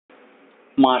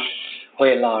Mass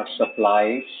whalers of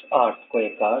lives,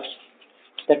 earthquakers,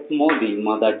 that Modi,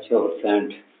 Mother Church,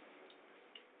 and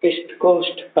East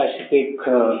Coast Pacific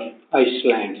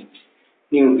Islands,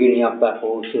 New Guinea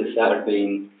Papua's are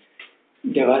being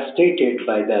devastated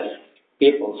by the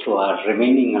peoples who are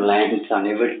remaining on lands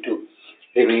unable to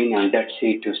remain under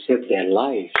sea to save their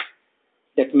lives.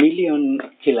 That million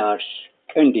killers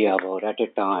endeavor at a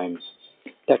time.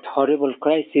 That horrible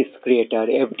crisis creator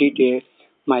every day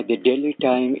by the daily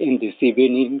time in this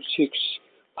evening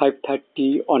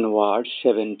 5:30 onwards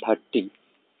 7:30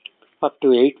 up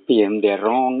to 8 p.m. their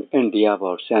wrong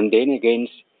endeavors and then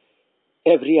against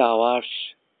every hour's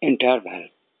interval.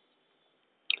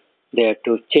 They have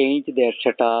to change their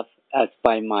setup as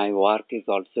by my work is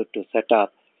also to set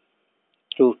up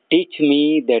to teach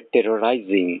me that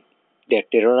they're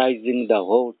terrorizing the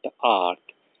whole earth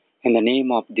in the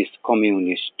name of this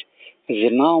communist.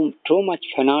 Is now too much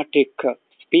fanatic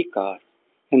speaker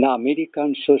and the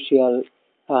American social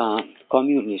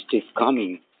communist is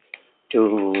coming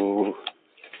to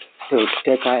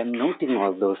take. I am noting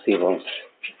all those evils.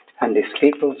 And these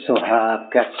people who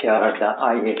have captured the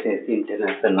ISS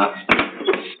international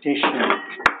stations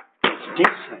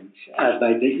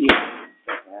by the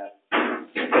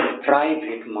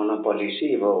private monopolies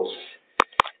evils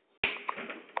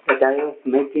that I was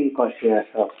making conscious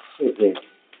of is it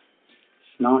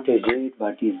not a deed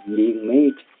but is being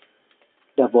made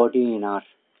the body in our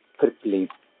crippling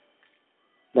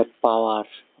that power of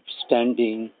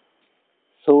standing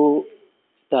so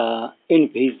the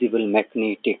invisible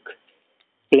magnetic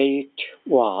plate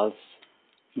was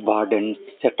burdened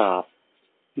set up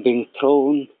being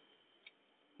thrown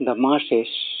the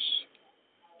masses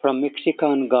from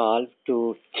Mexican Gulf to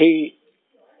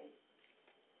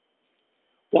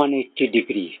 180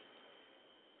 degrees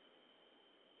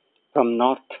from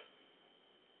north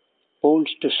poles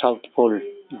to south pole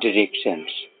directions,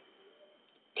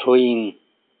 throwing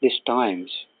these times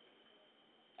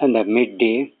and the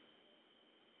midday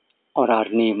or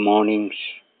early mornings.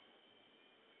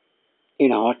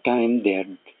 In our time,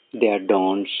 they are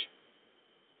dawns.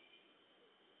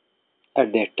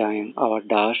 At that time, our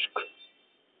dusk.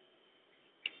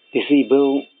 This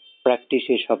evil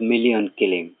practices of million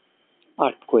killing,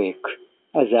 earthquake,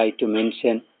 as I to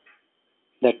mention,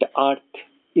 that earth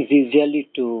is easily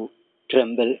to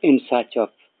tremble in such of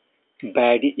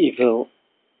bad evil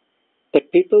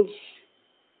that people's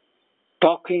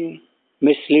talking,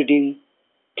 misleading,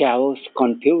 chaos,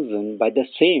 confusion by the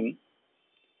same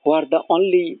who are the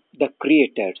only the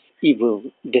creators, evil,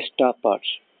 disturbers,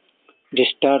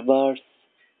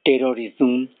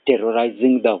 terrorism,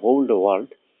 terrorizing the whole world,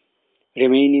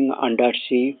 remaining under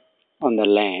sea on the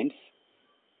lands,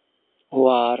 who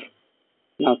are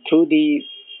now through the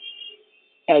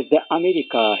as the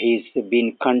America has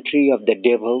been country of the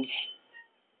devils,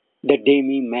 the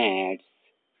demi-mads,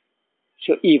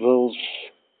 so evils,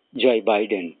 Joe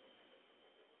Biden.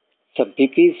 Some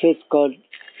people is called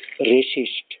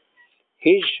racist.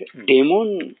 He's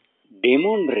demon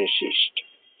racist.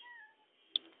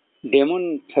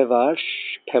 Demon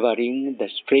favoring the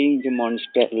strange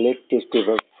monster leftist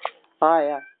evil.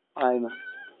 आया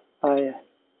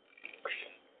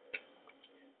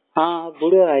हाँ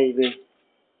बुढ़ो आई बे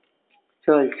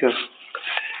चल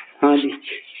हाँ जी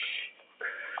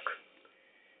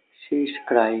she is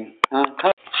crying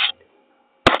हाँ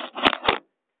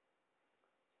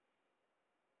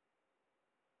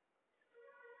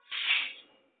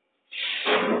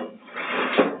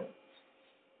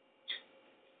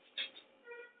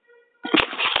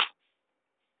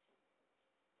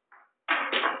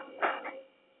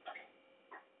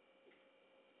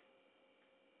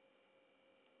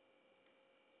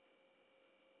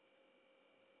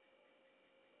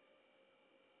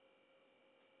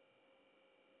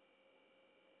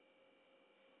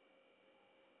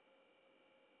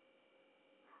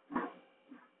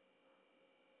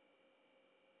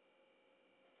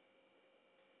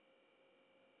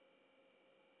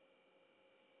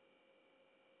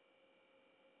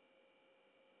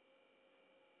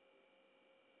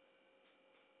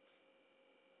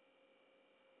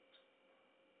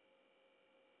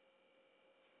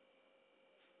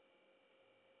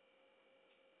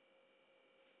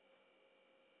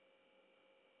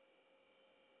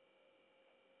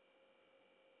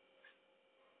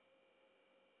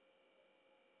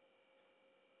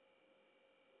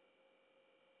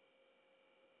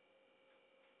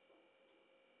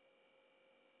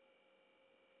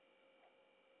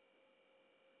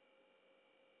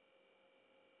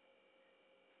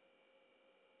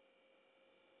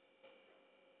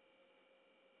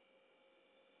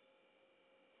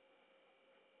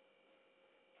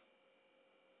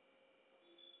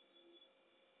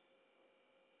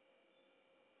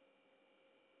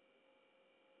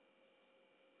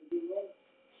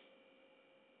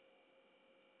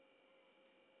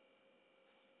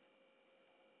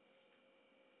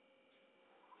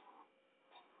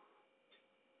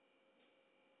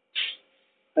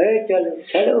अरे चलो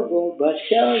चलो वो बस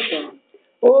जाओ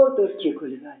तो ओ तो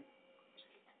चिकुल गए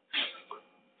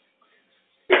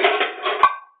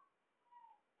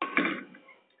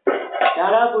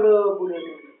सारा बुढ़ो बुढ़ो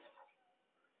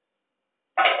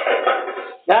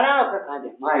सारा खा दे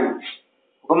माई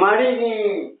हमारी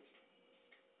नहीं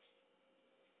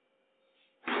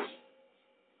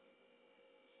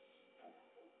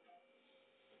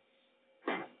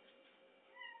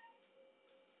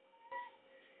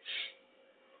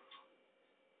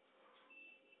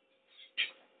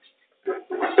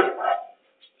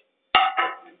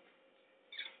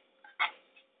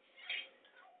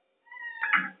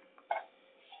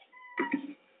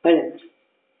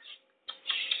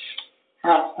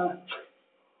हाँ हाँ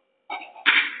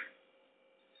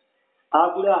हाँ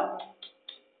बुढ़ा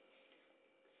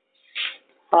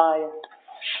हाँ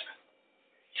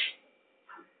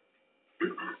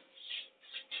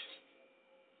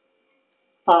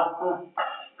हाँ हाँ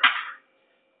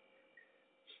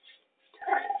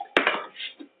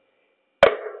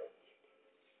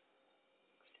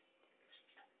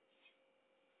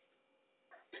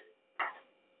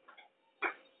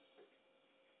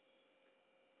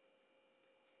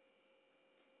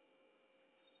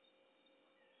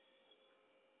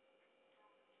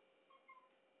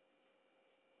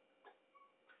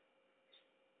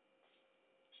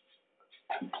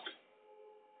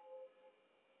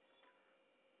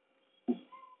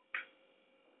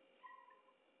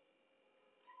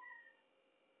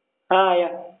हाँ या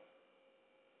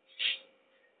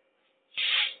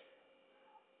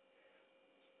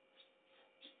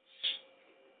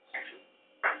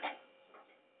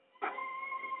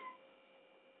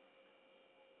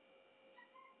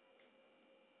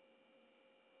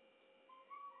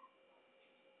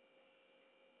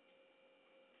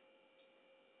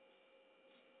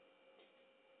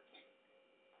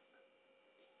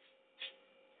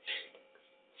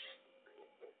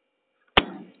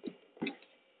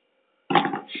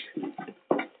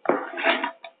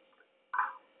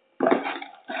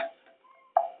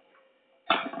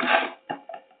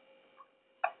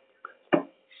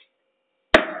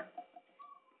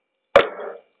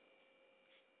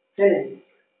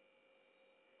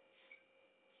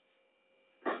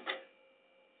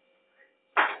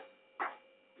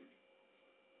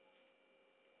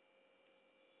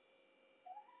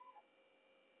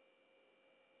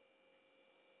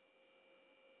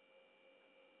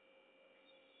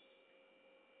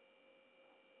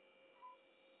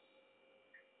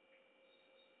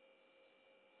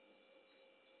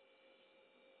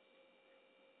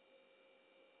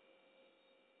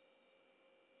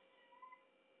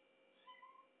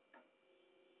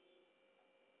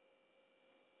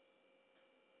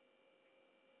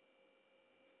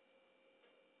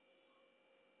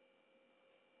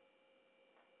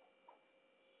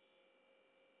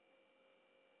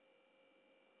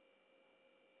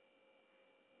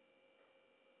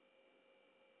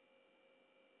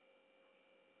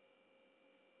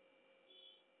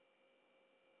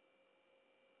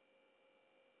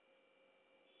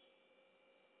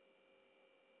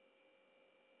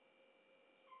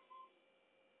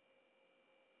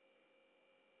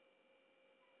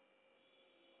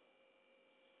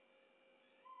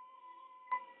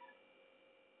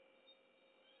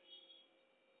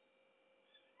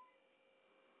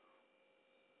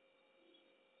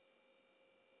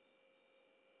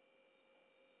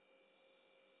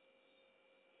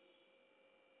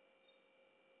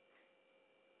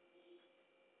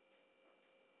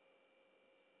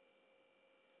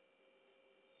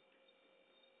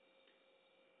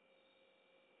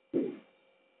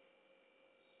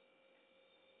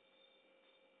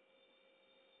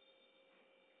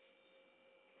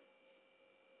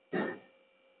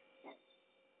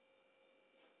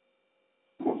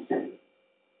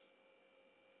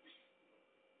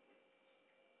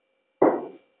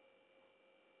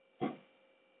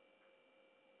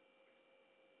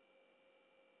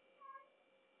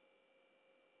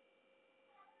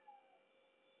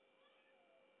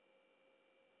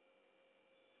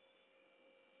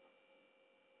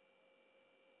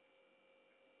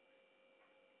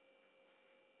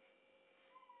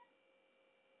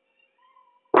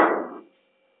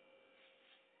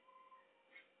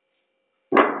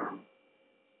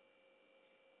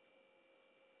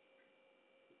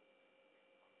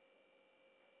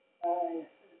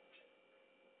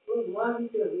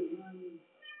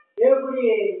ये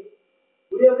बुढ़िए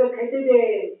बुढ़ियों के खेते दे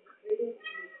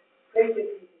खेते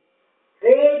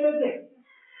दे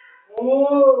ओ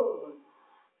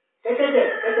खेते दे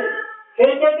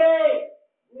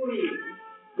बुढ़ी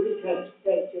बुढ़ी चल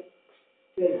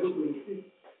बुढ़ी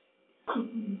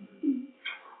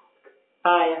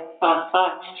Hello.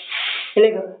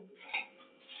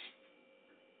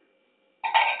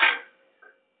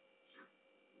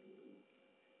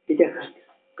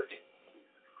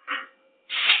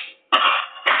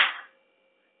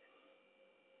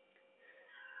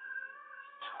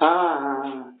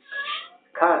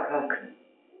 खा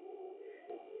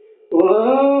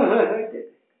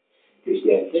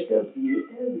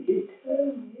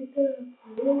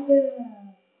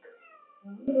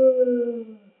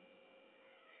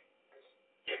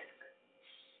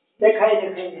देखाई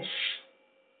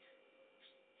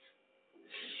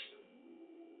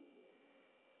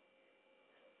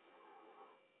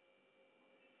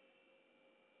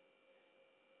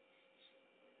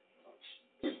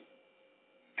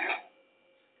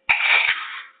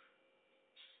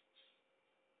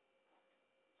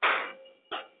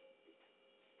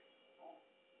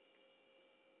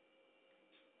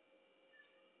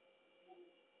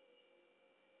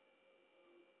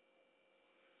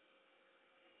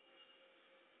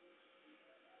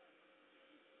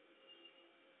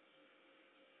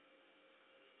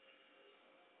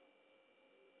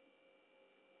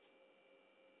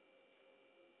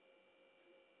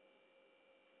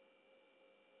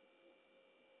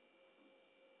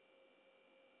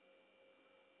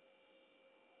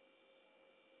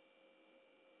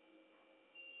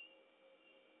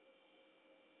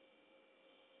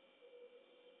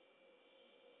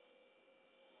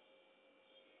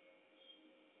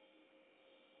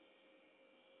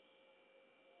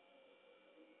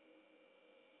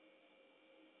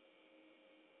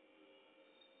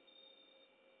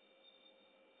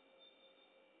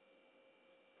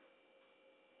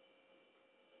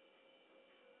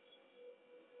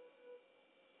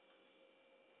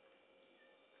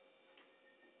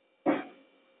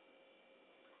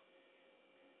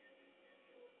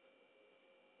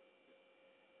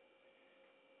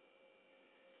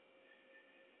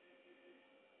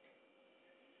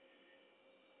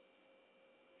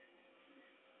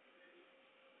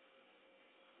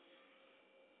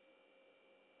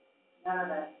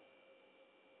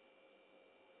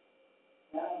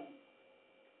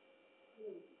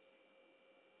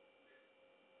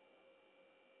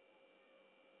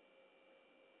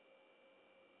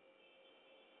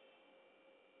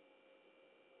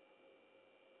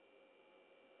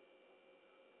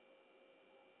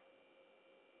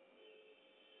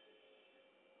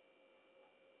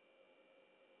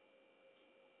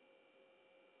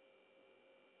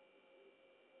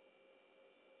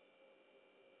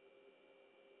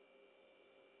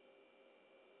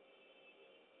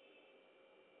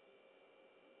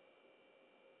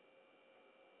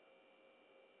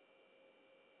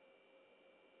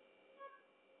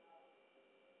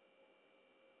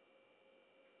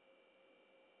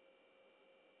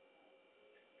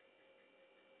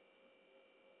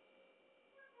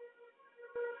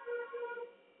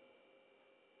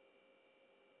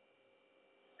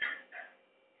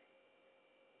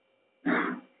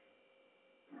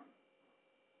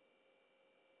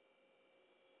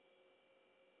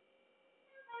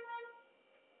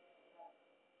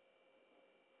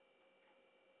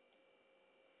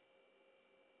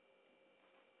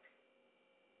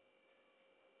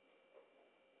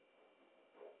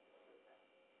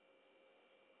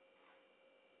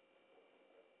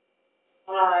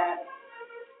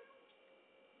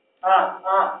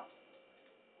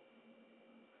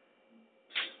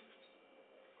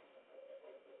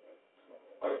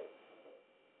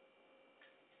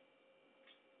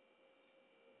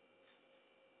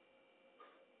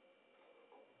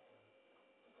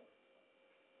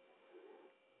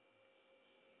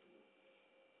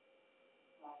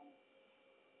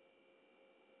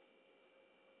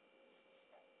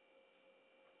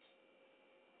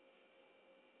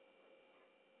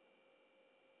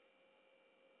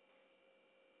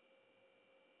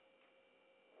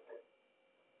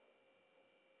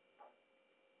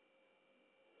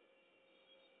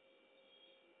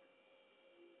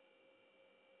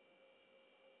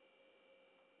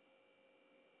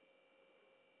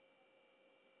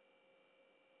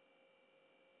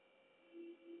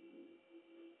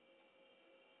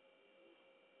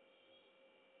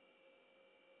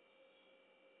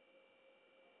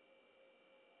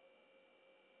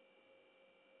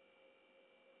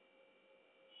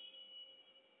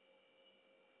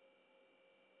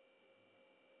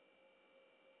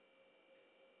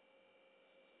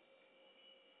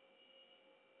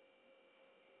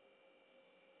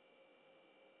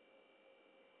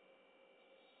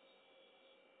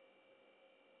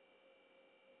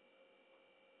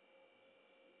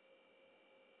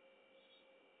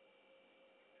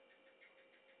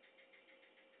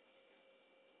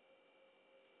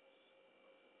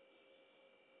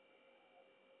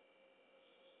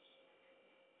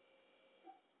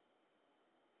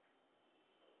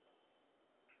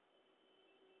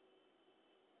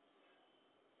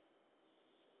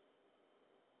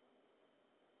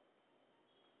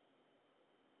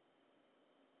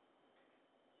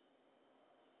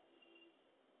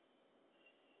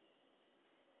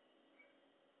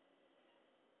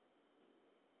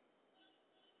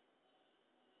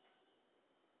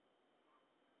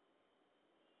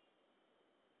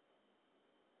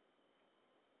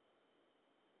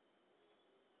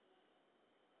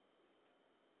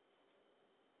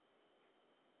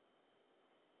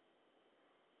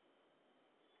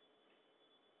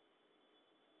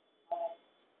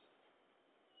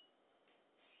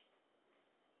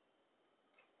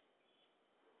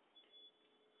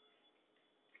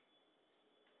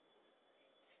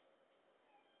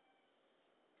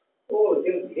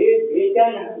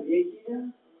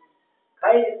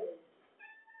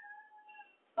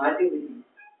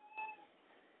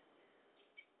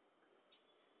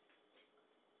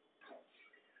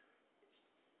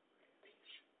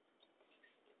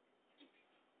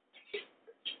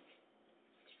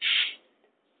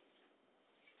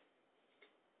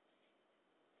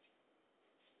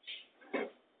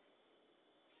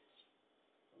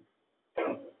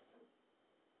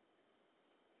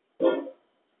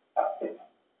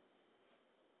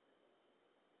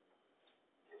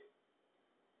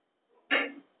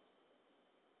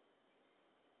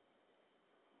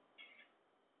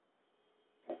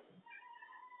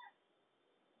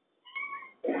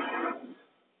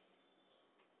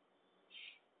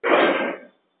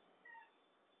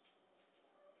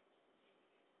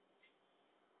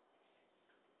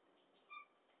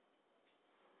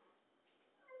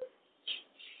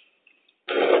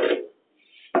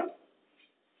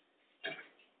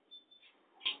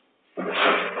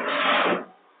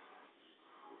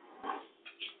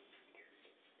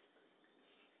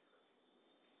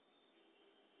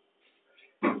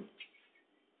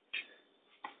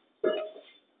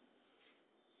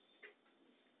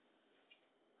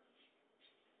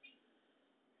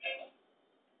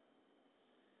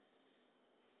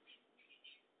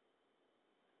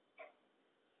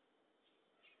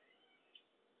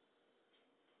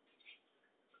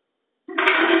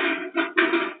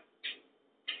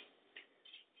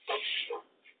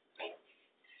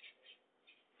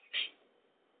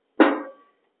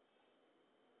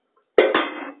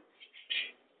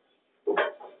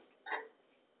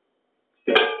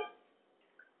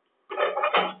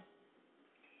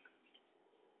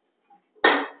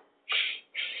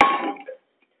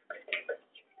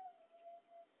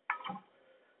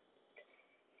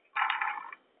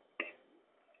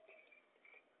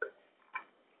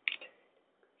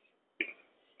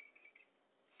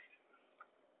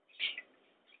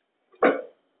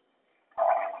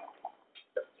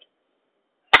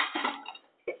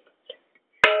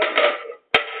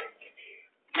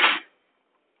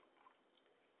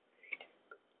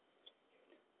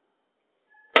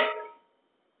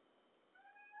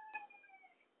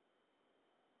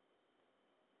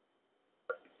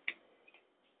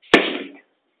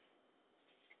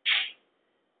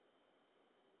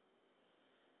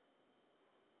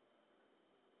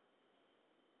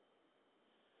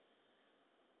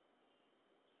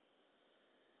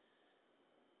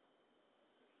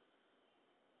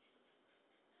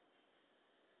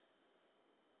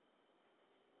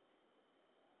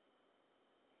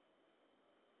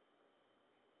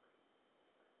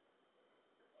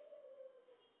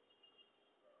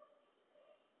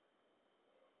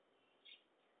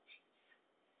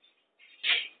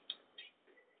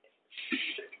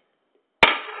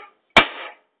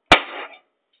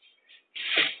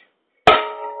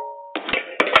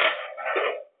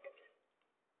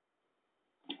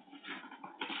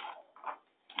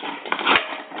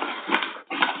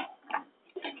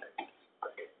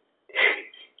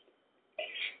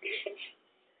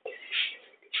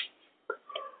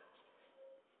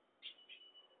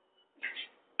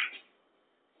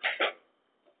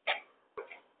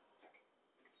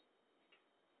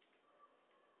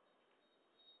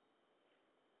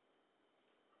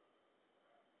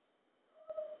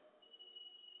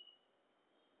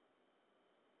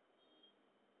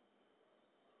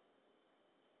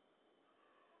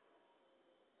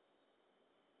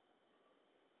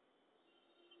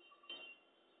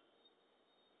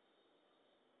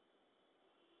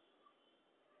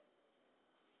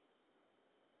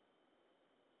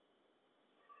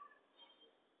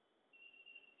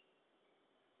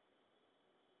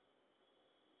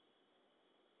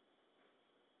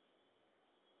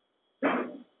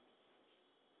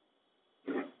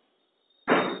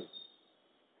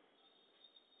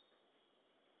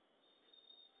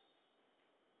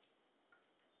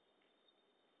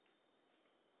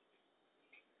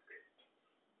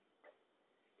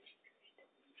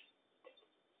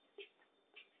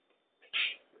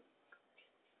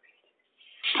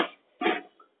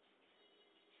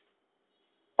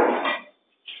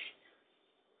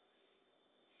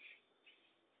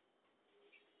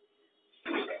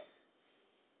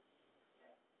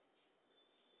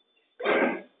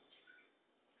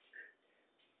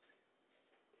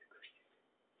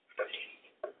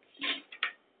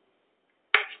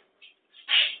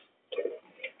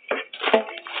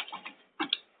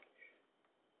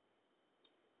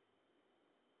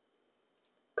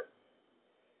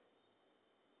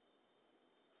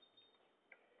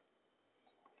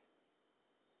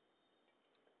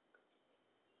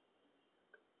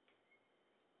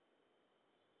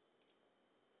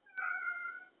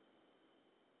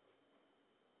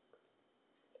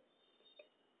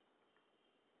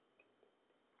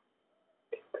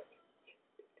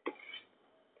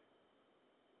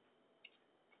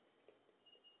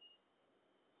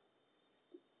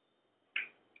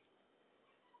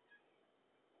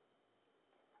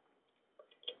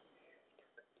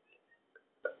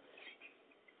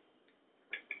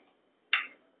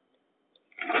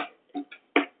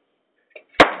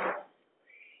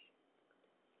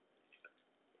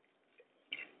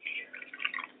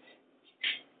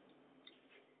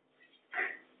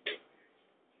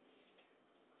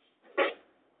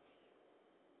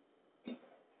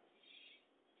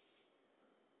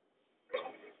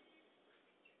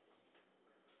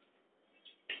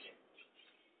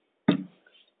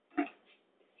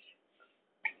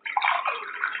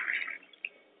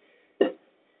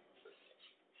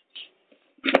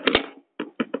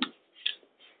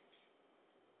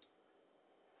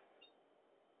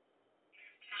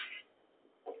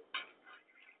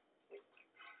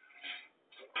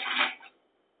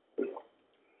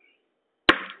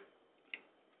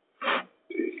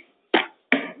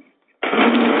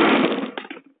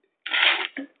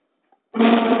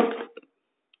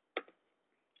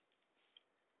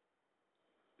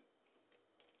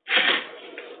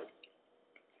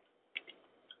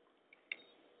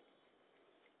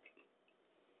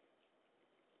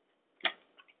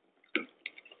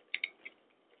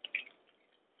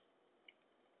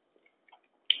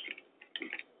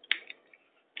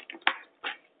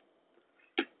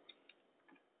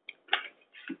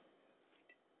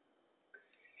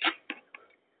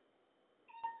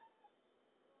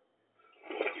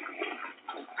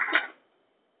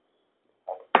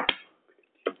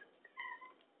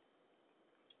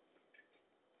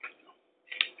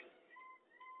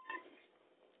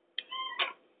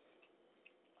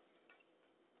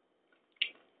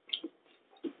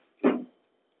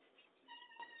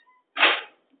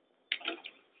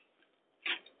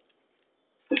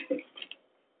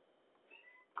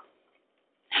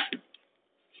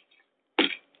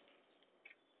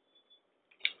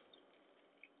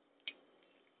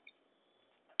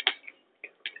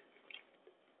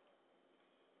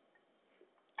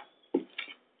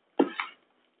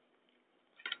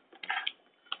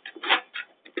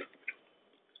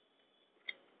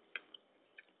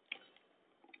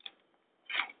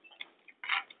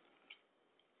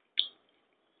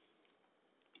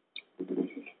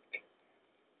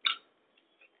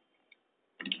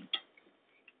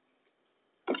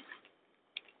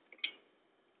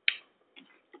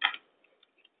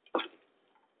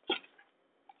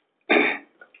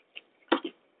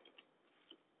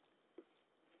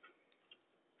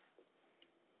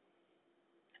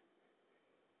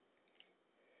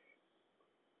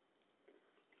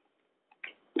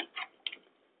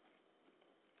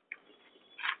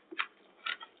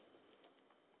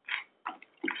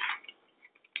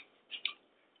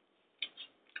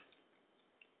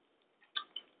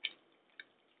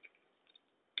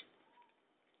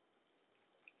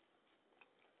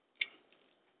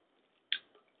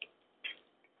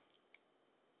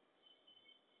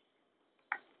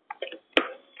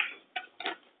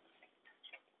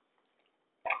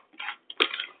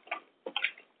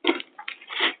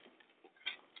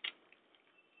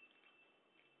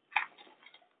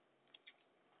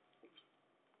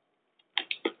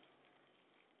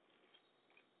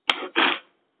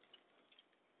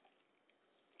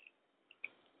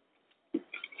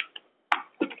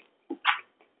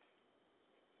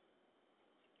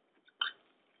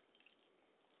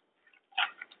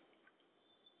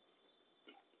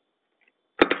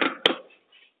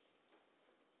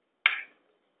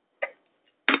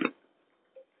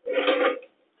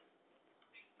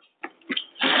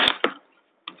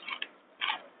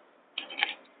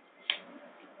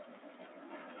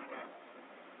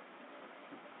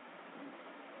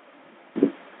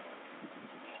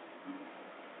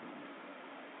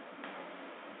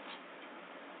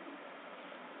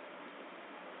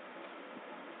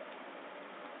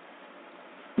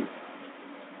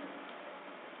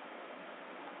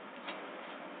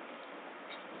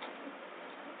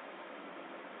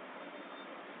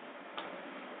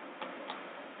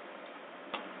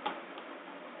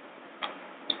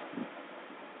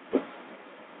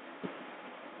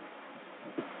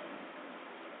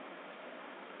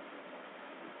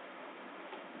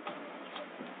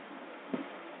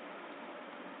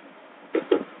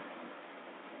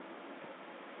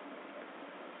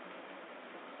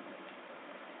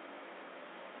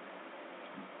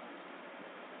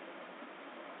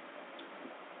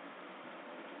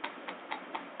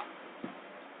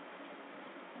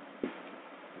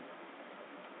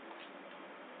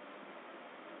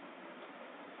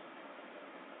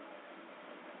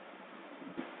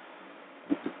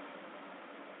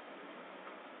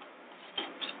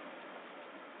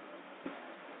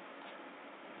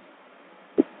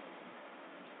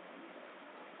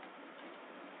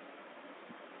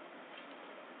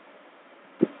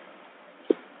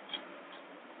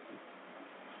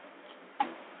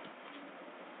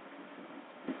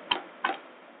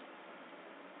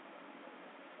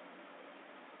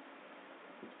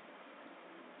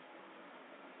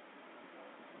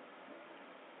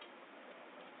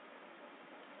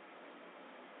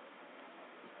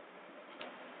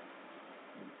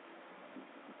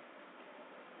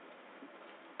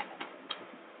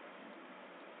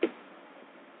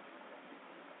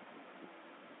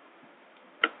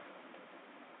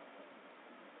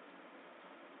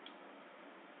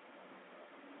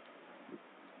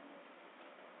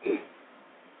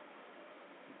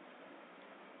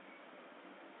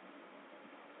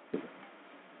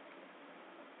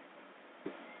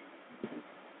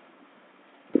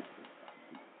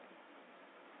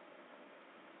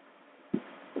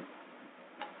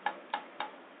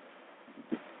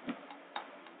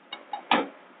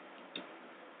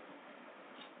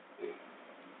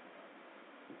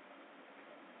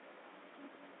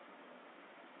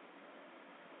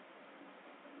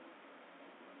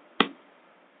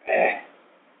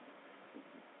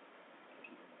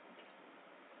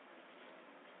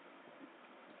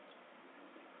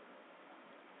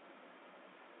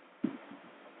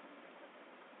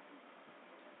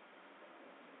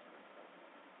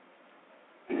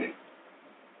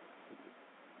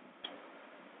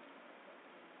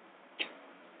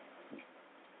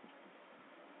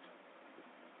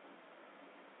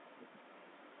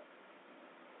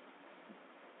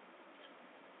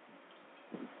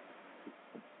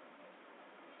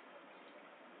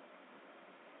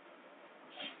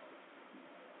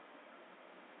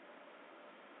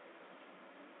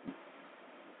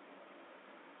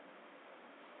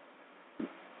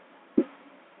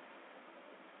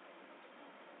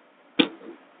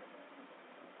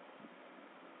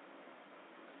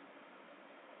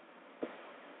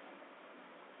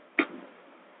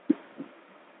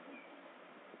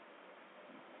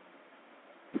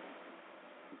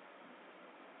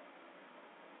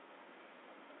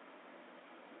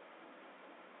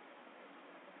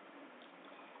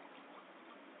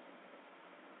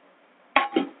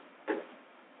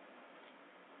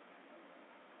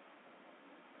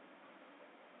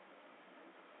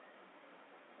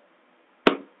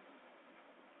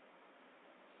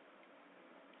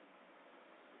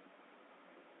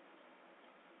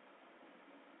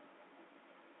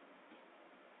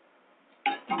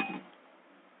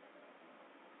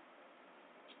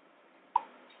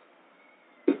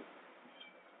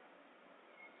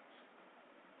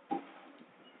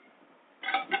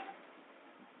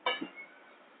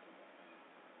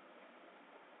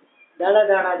दाना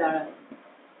दाना दाना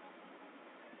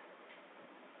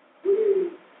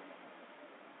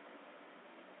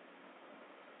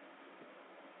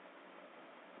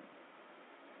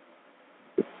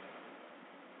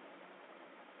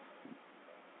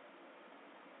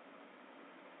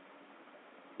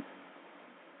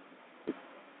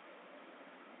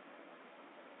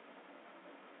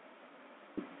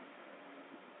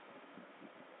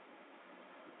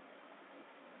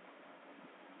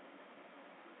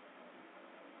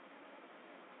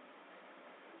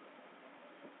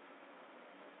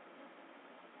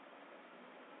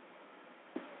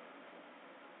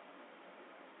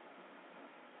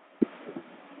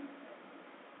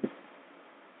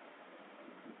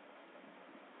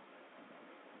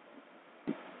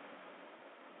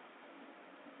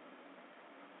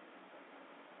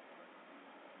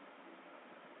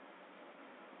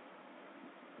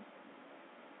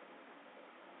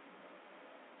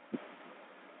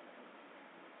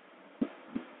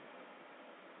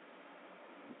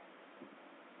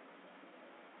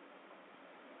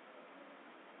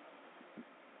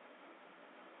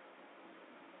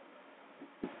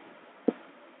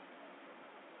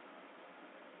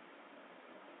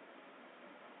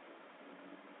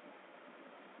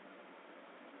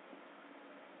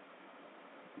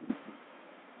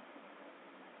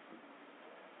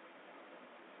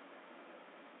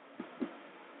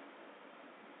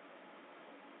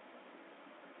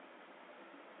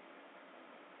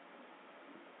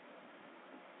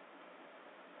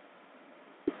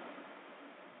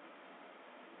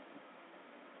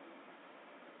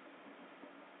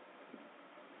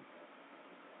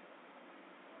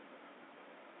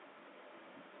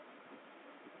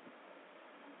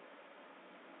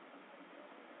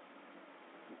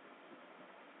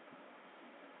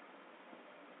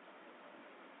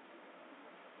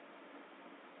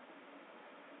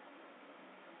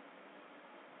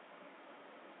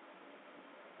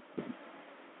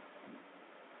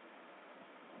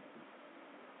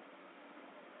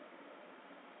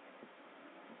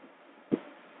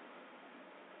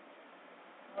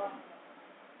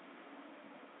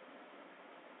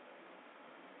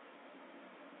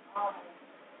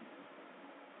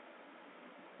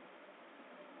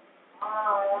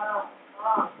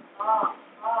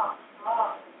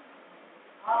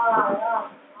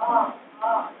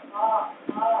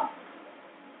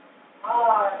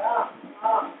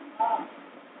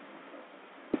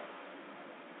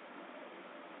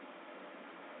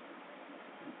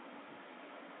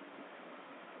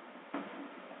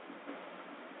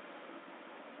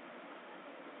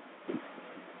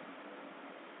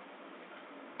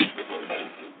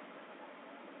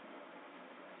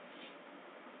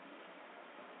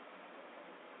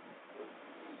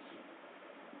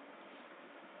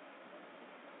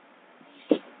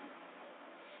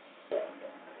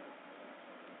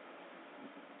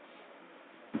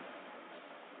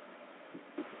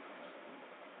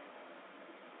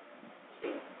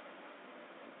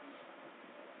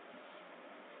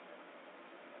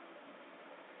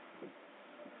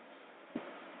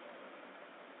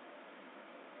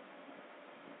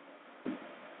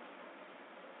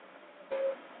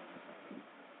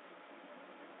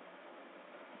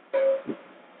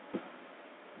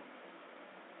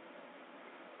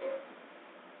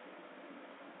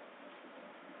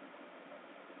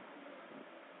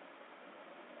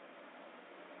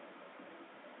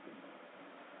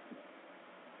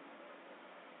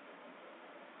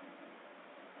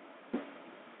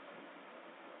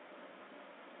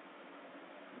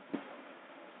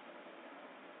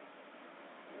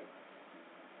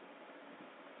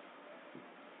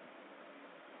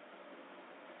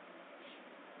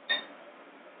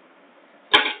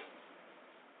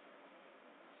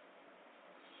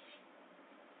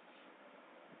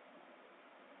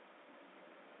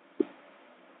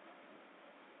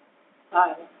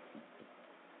Hi.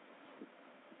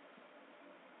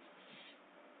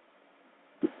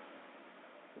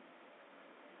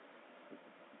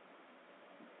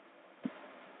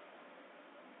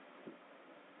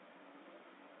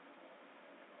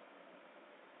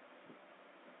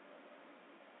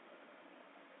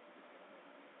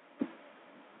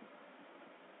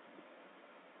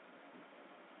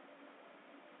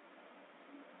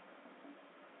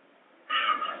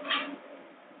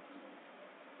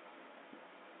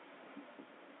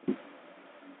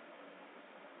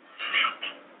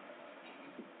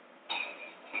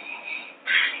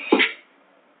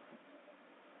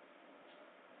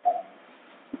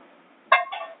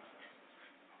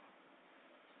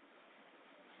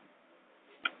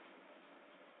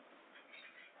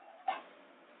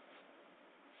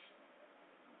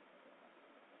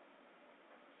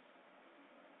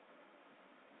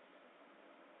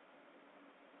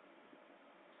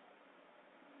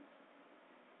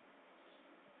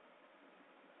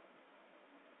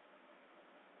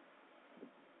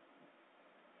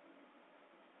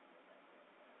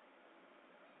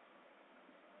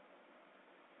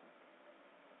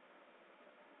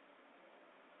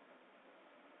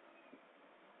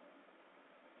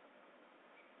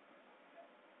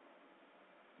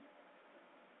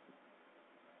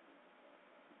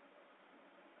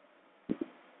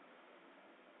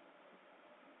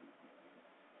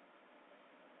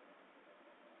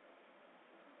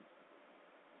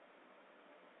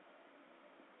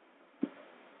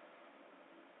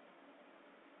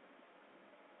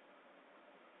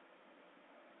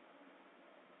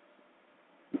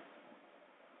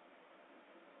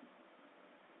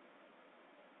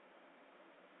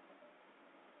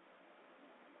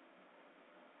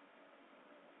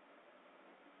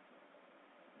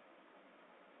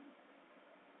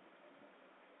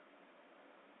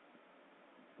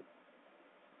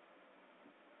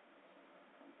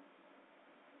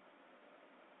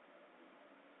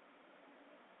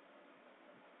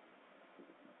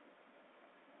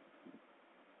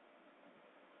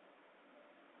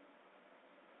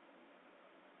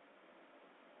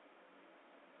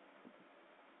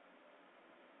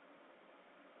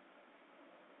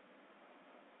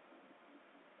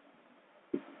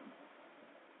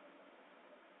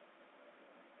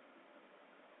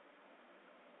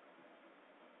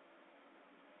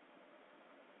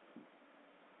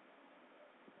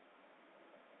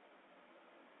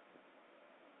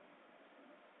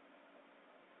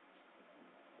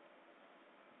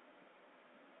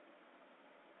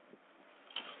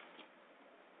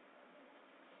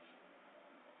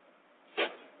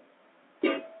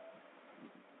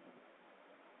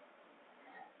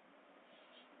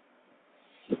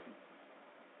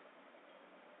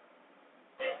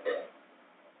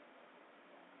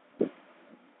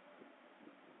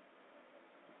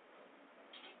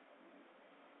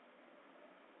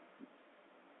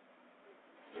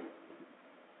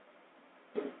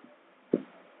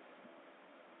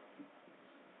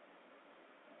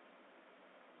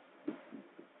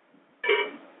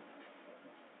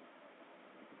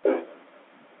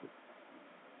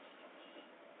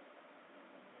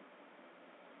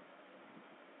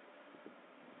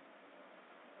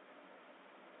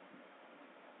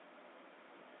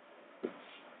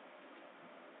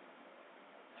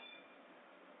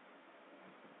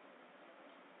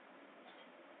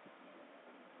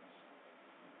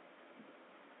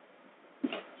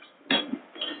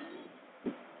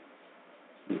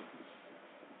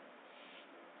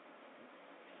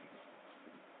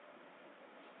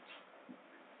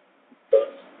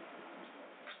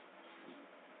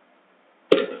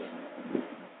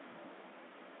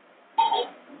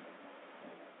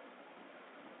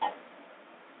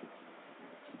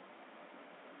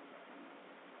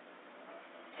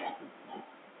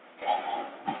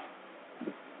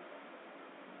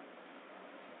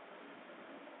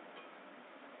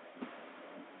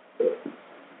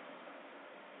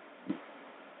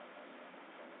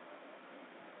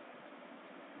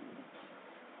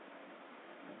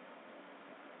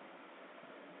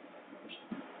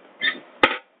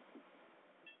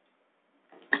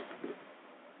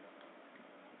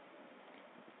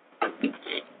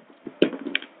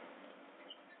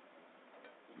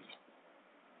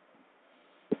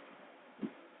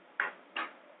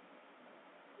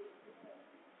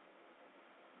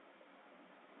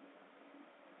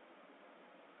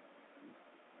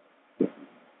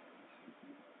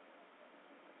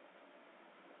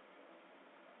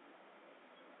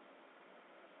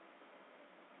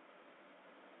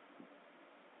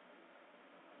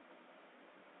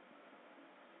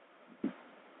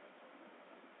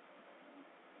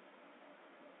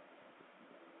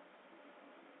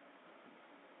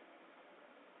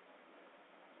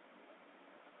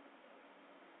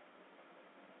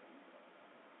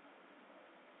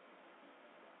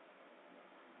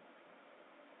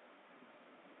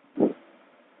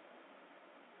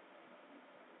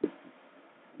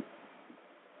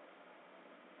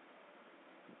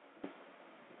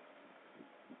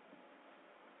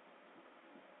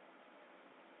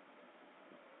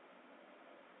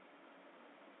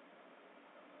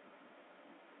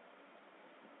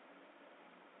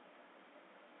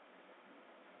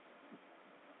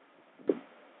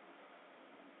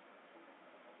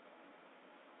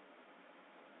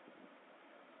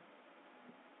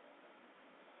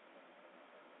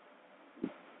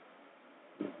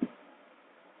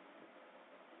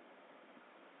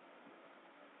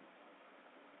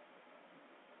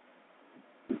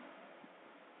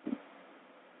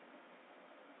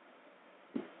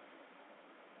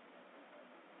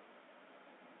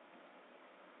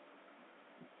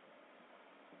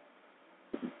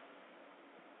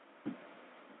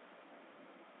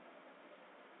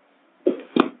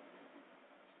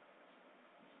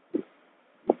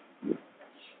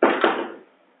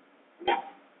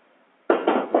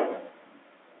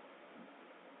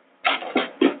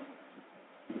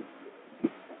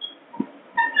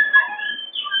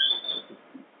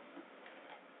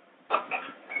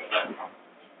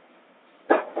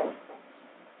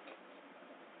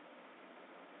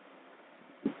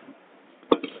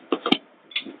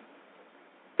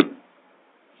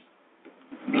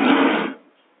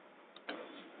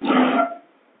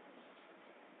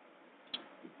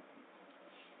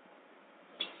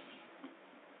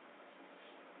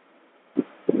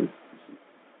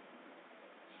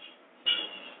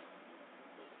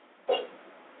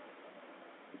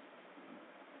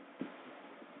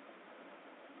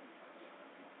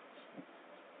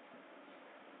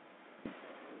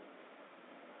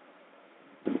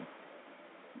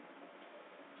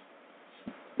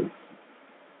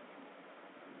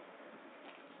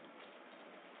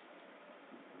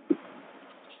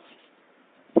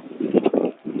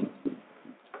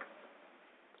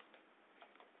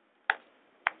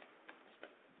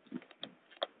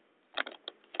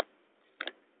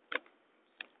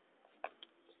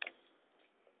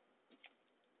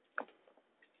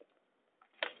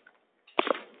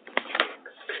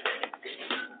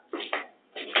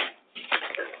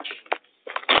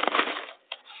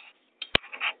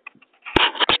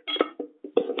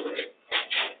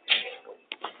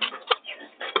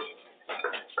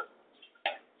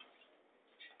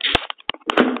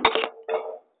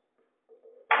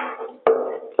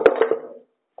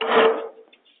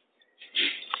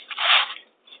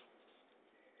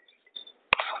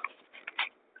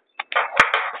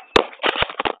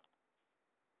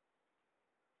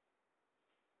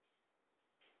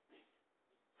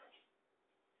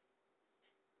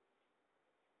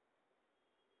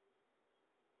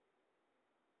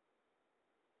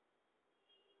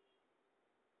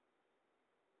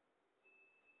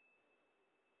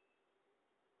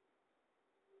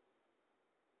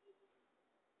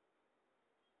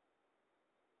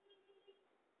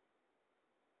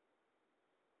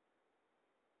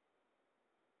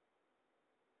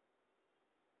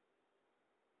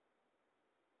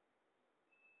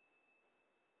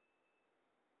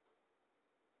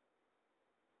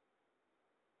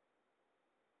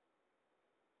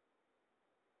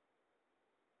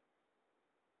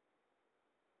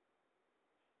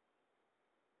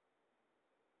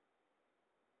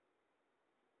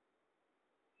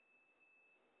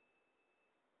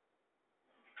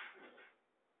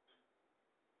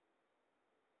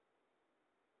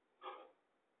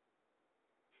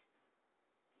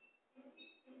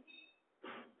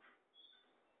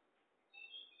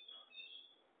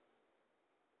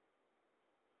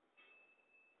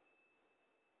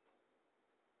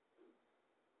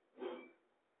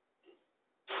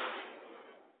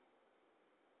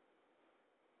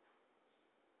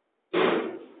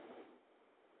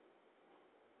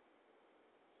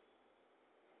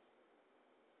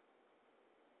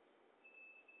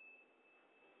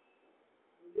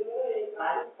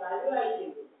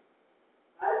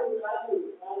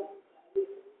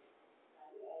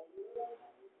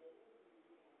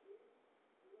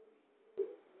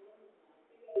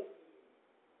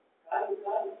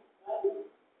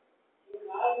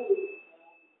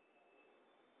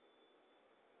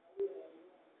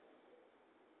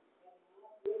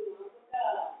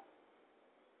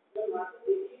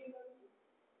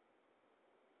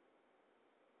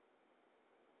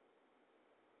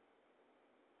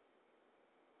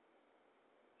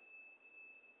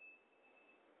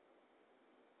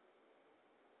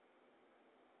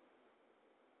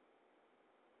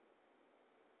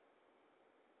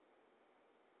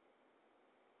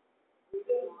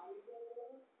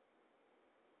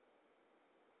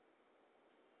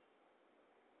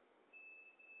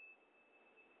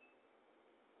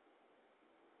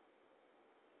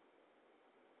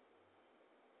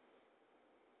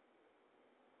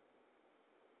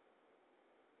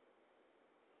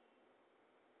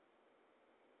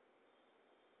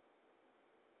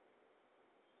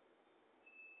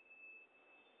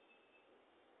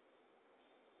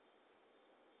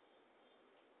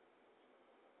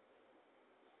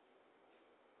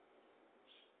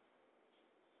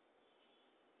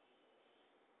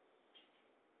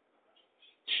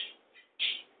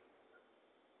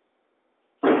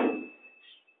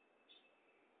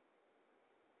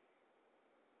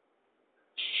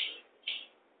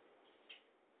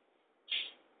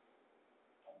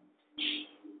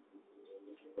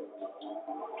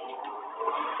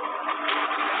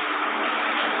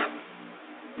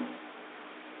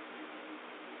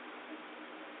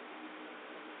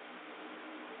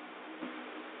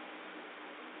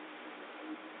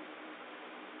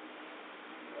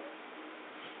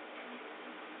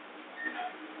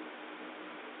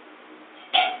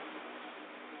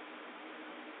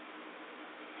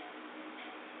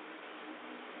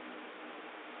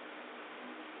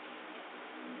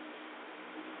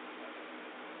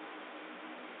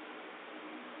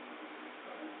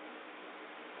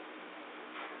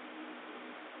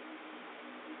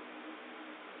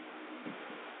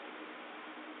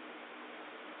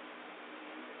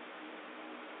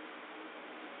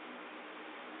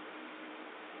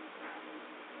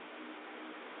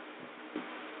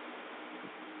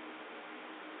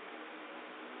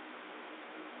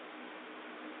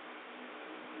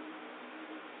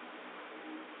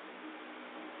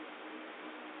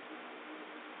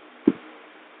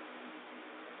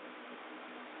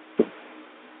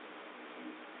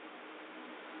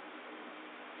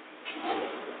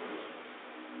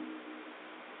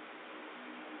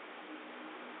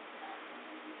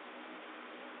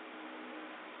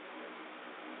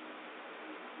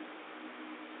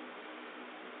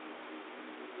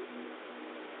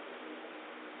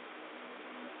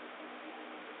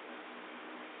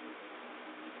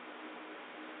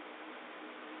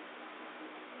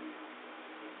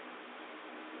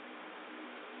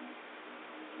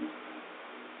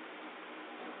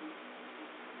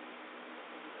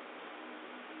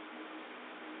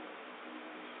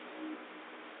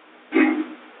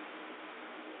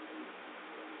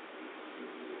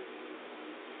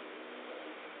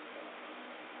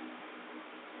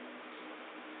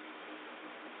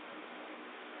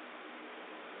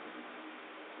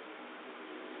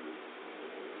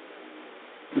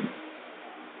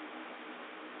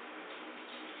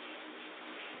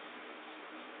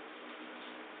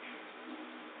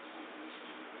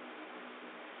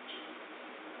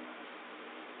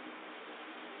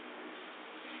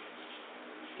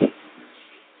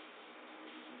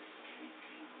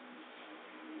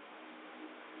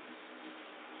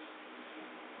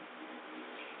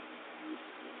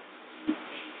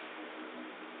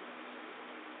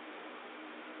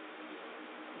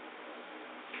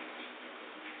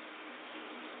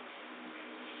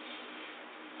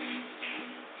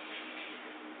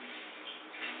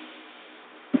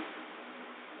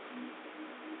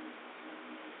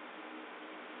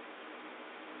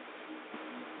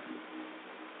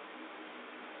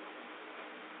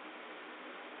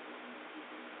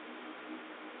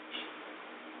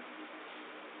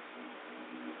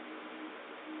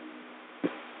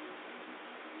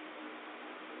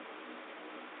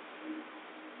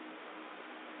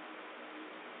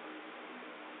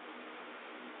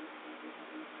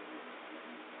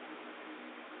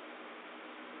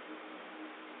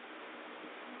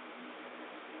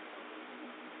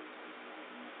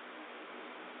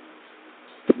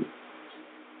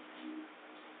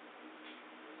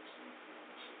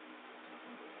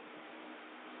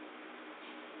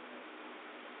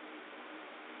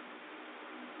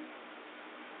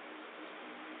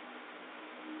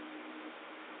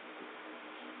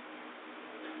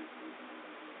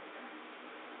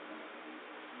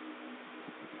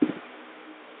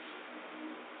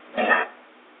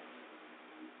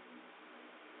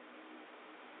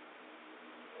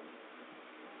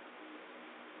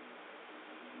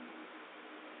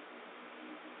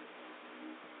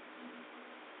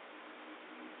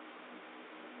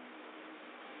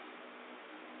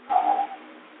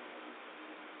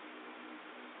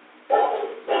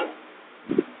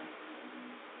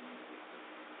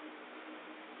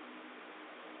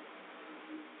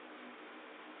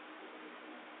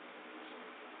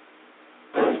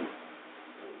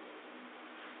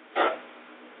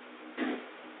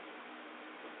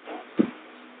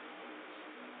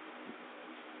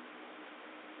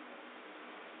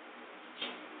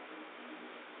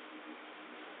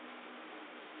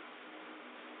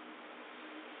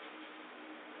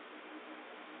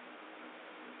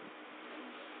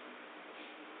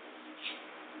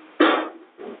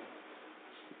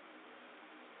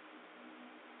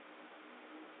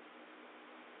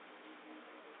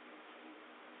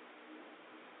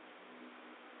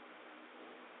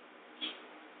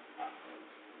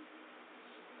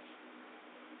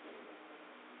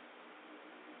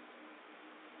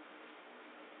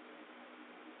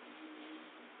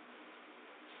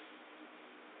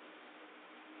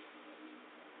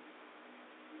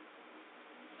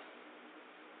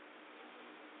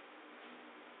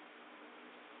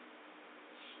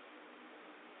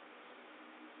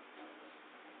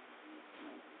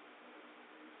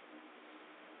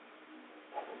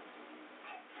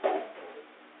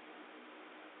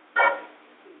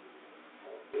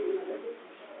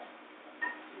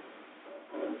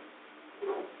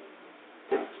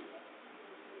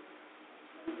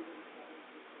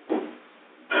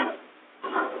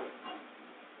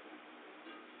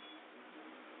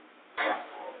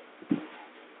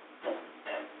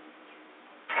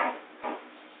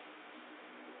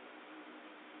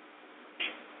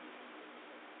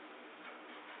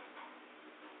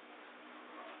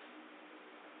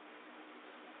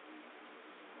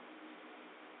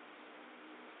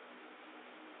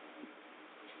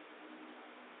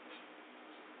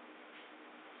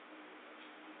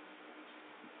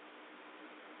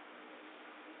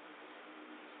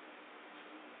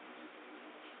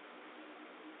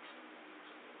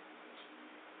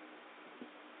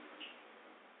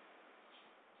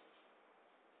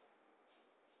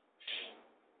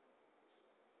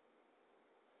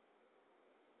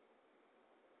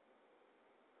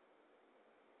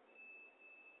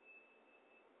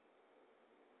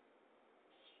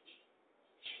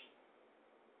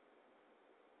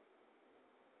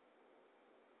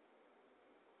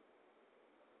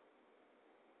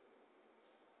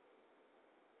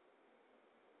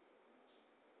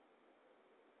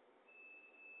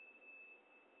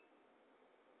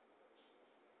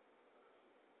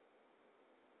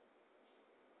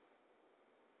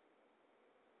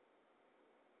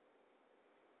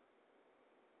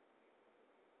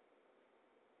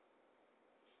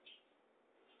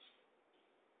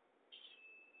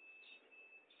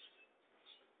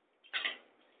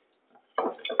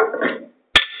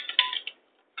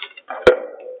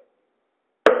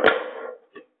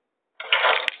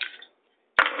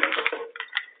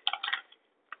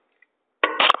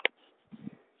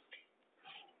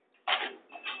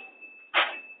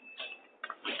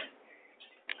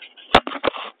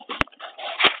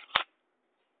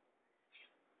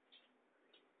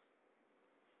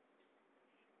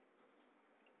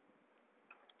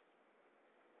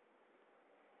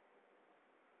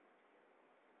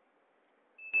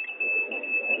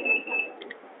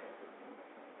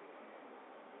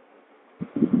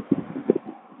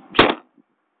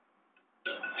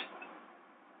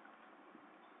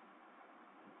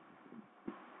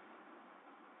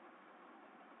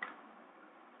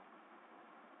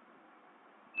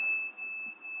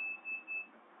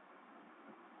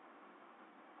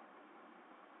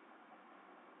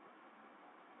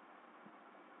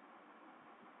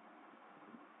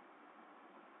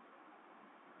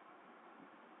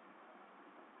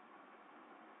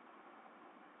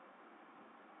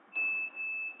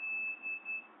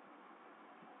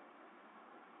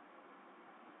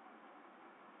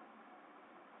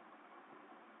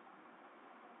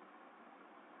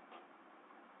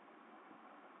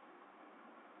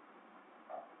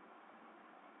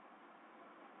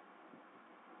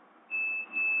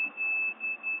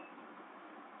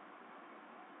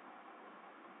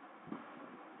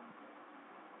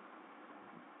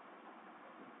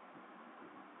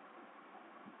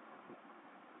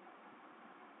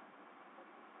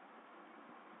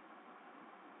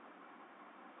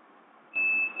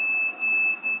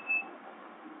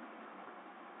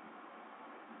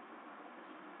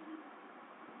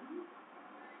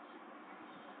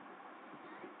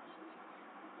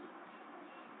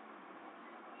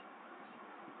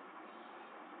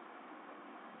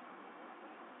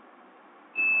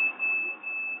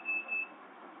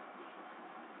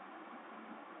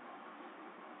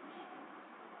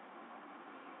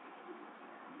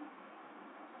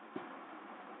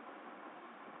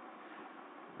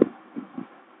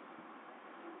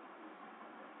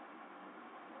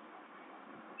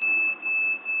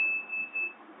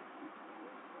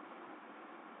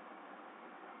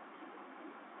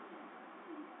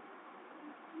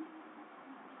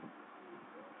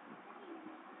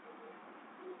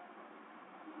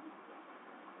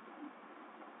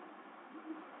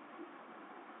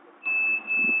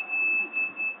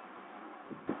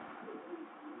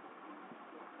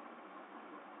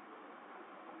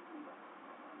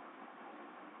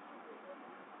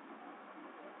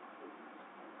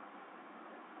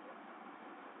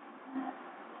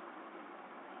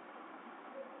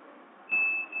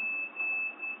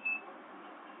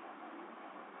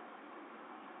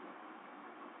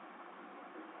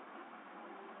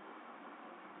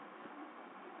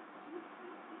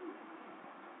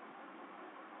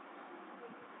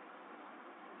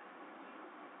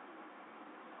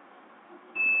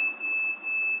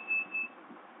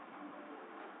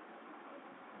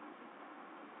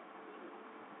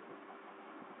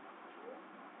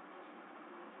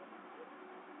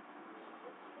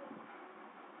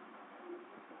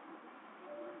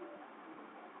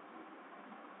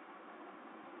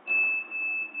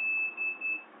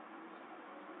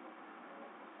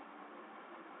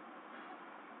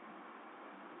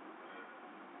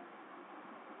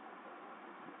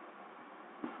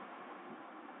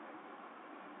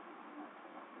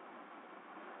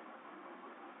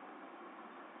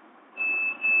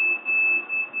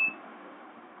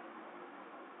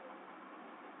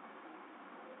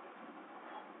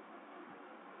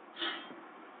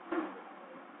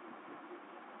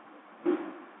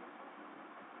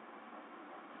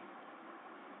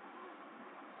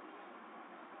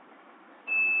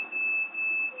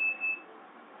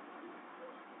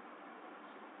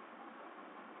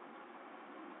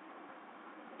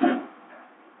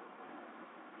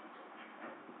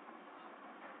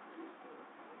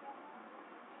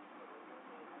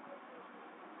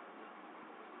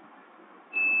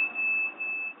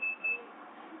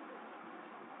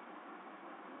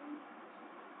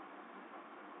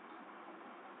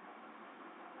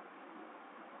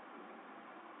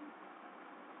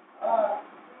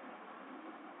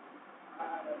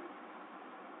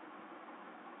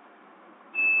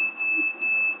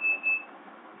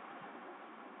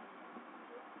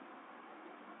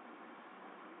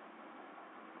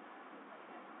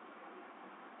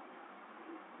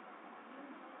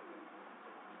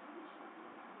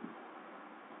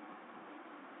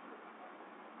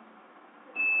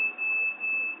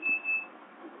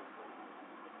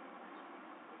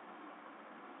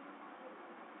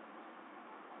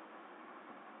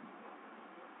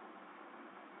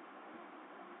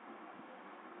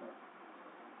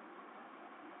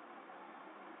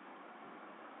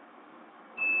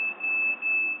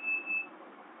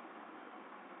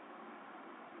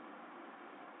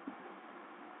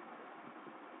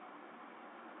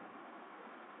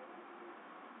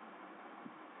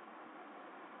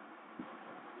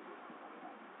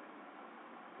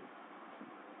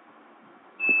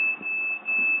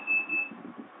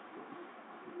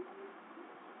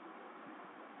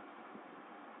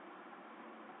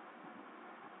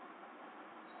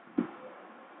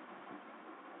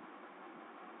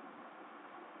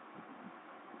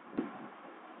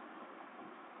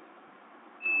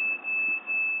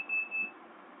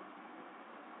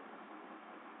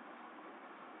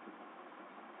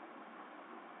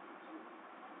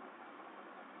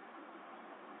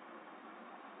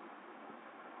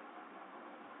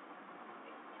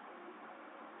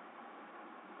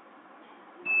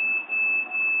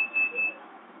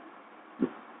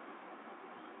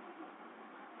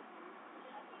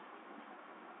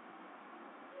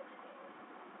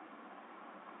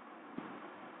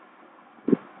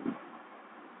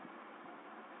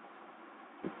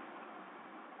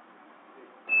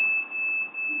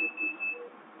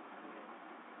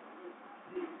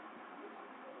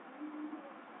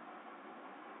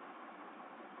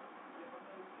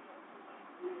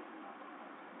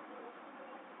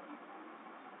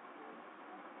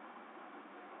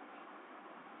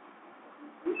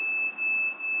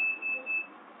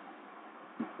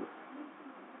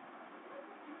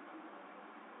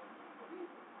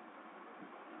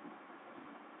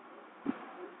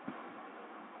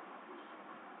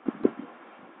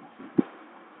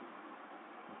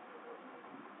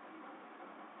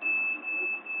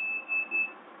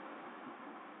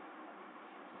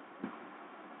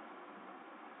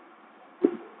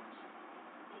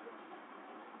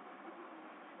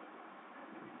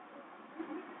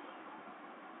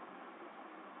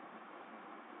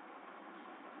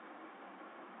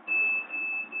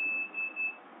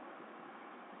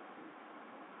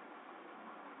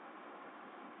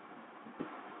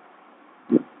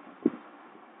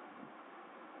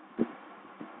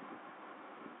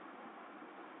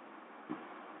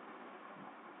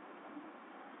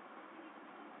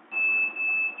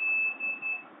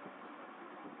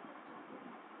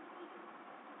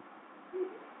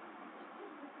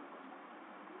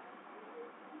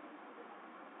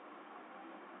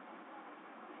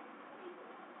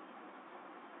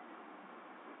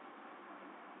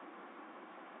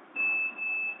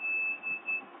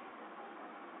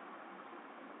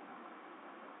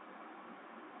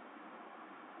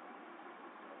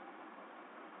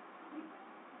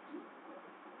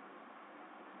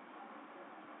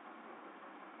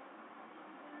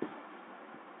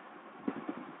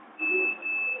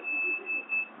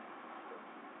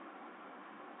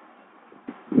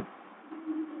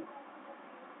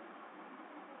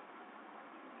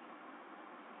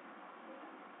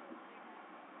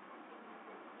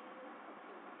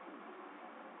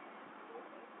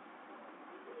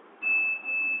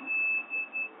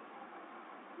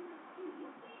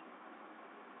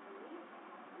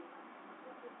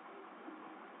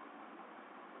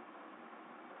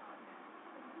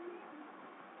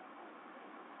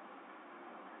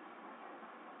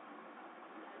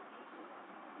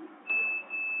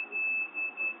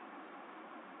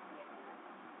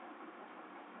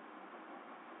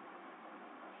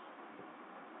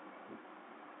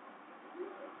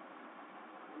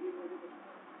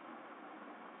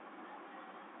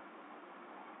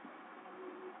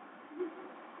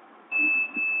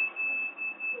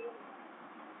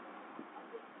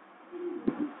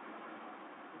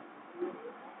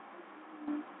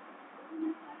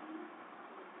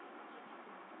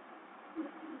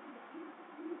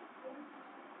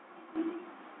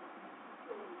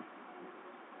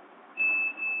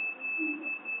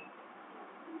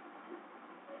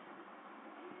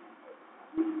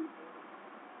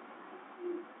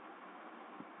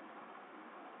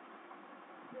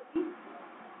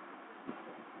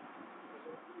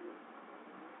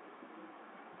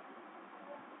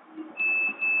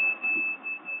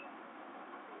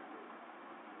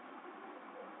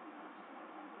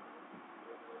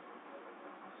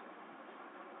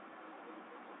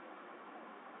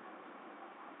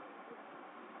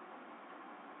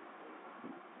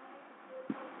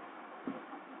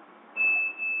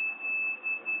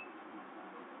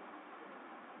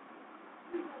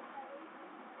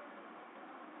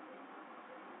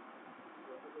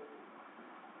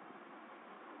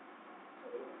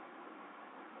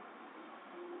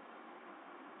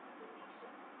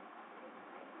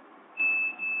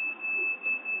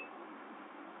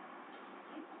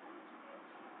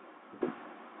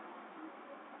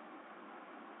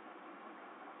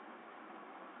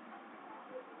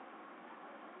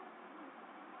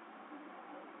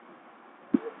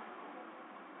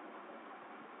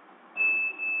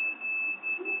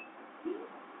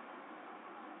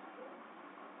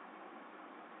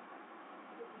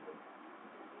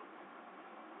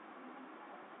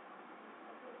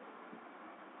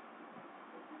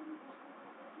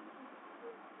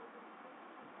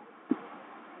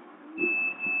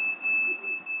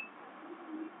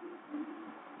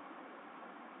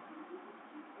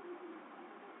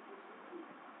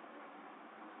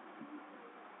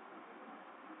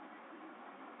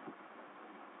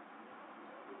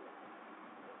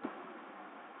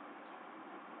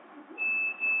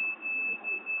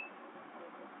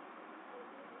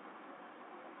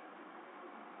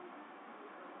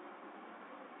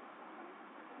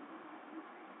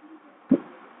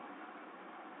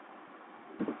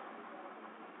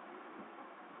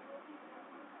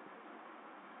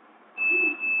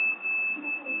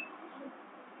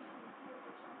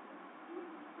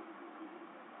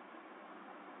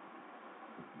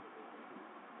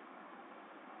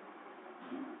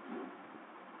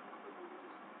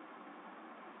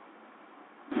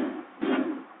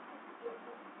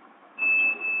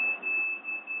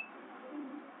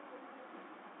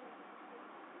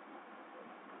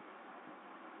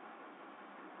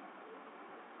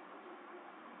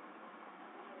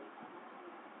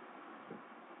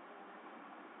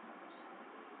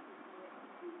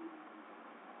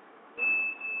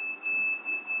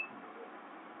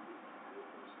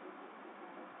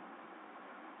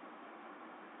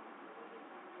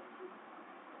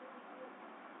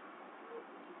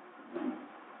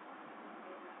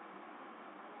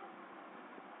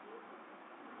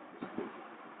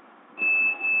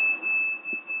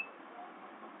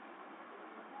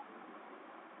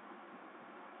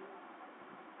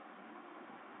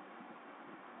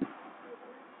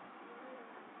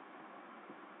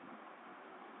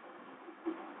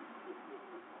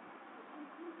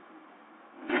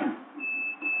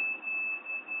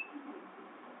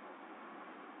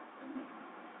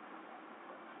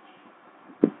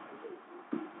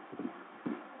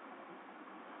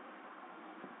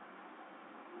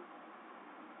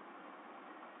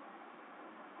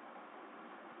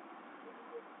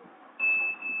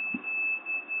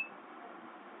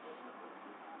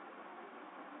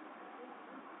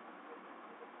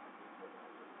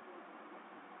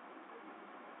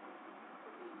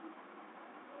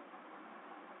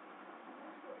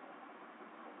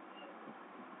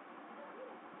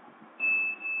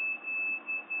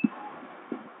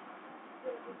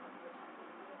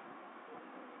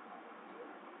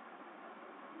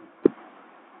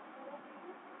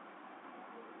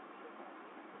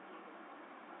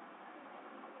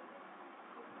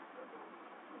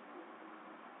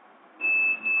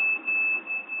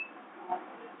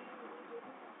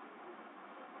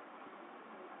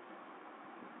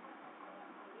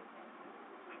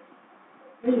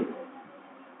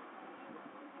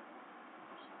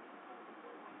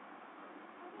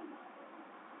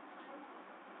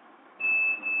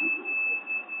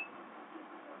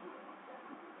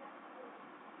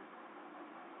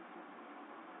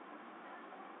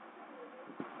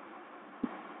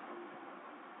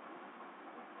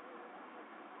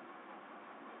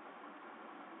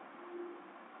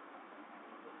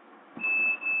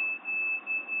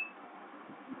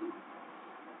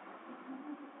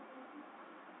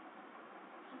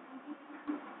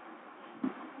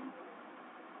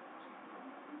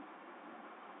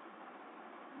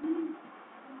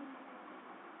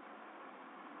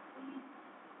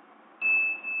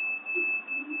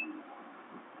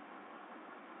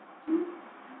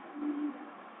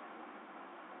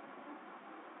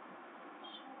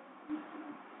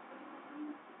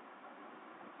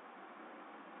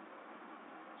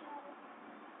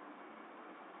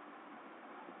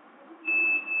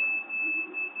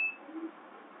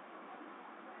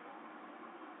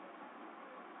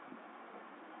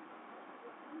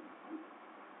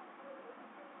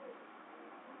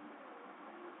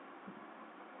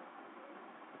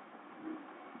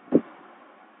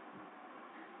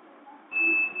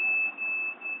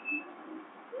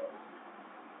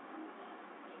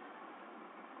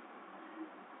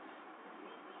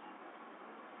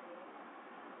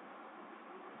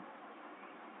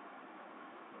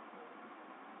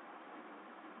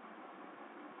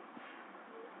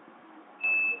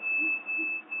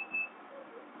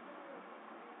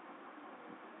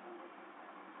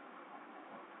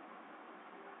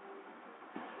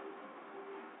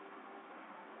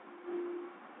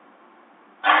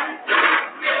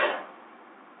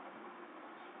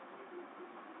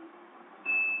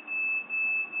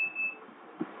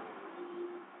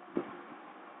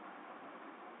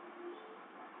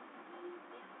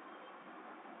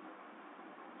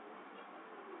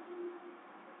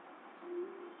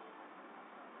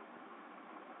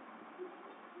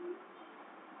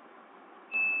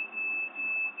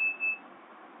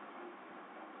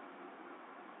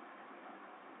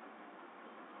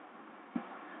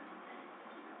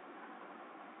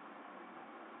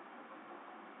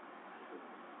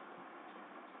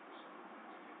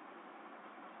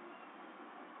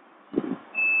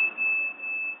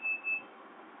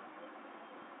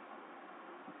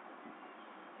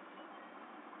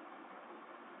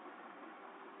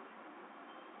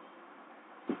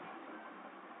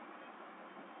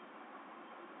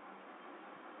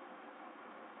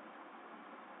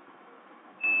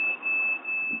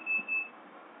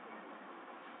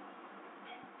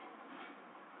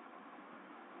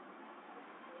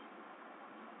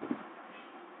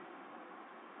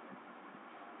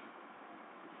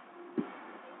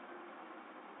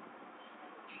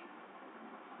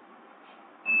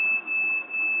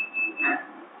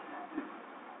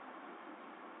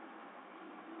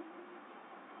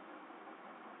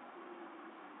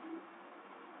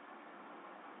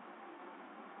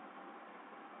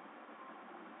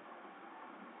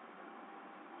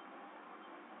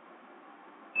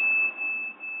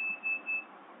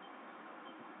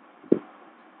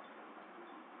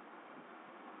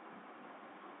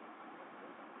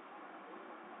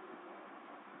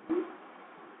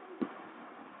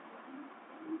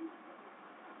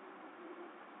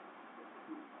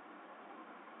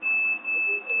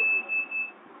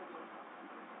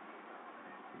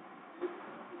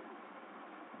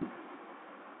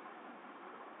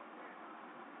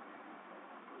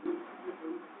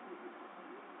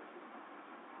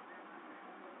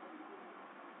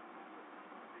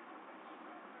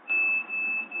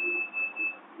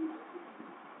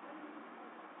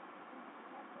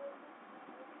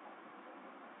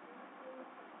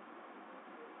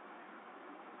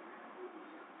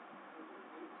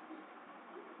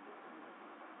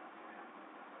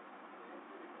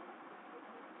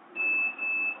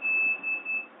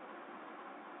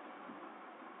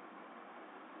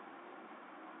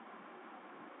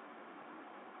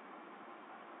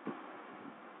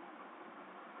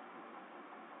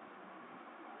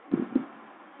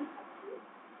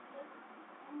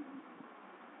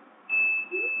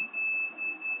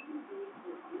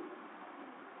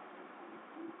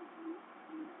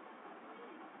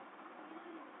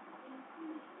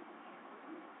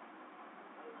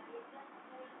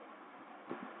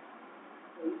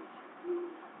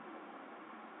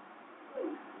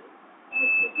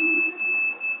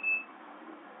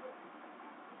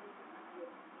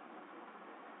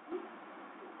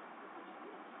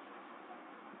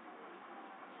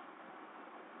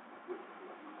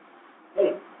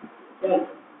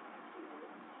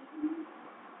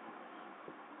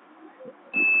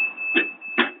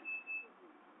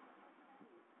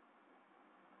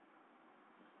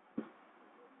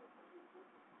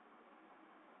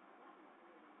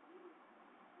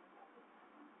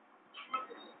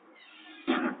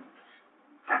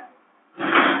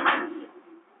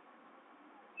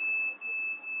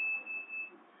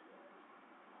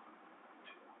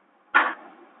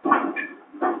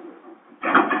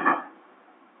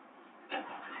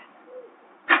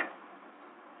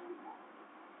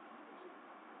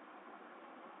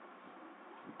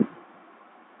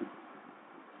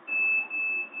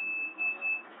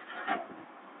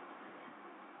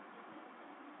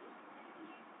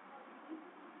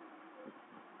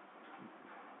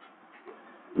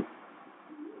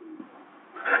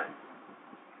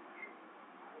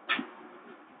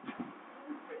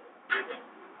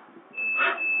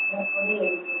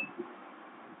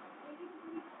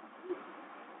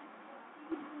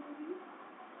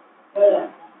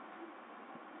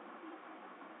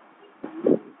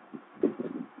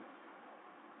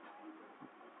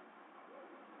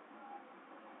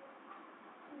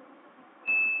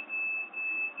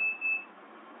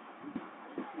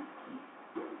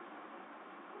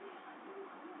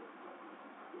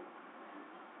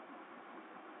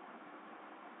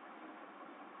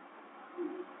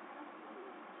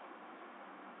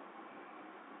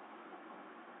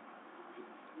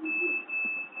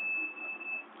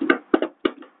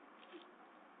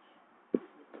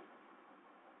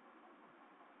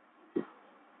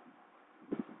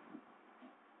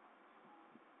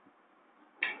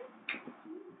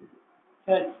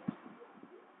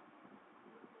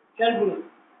 चल गुरु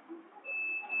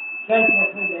चल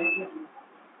जाएंगे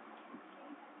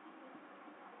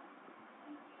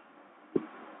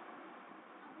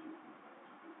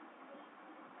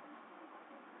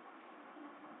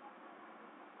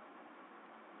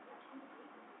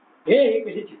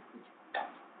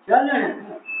चल ना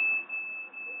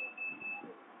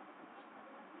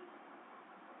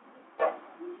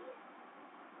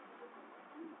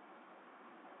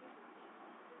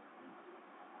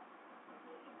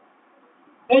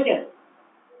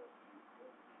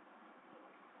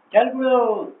चल गुरु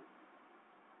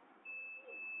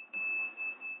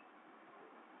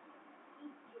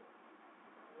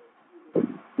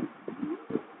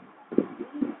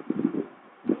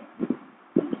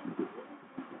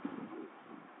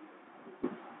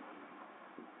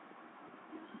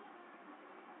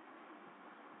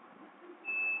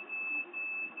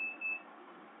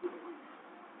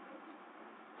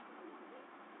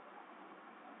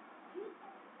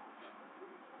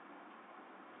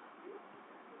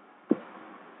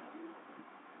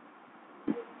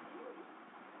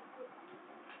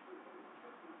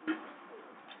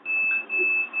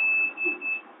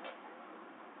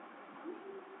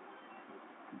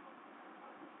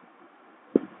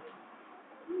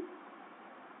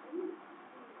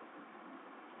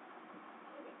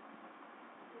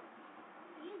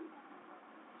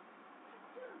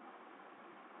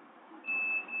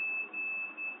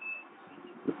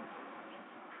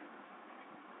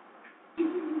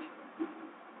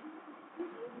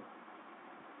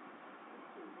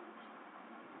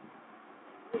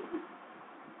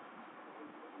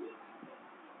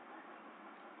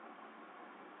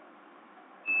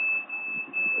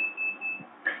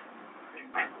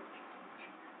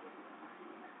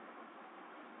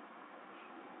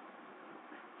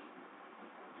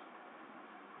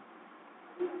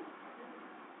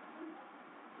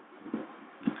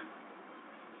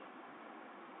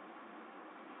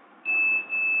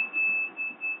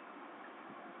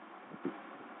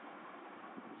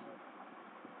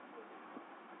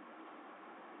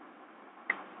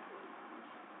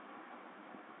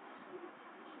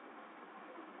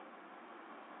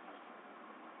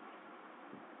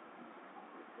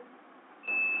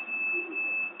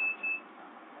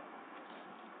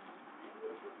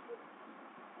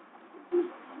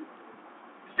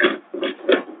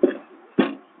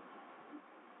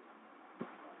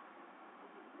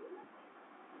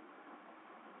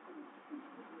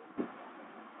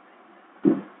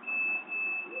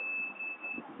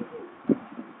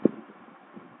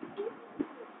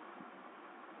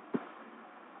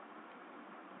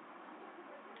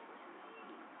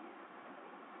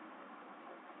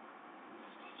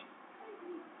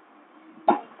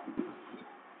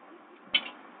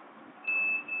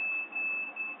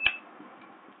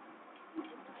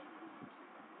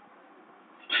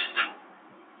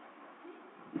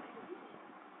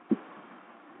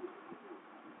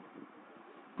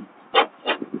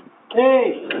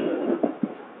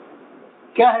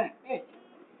क्या है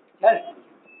चल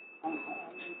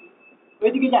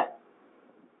वेद की जा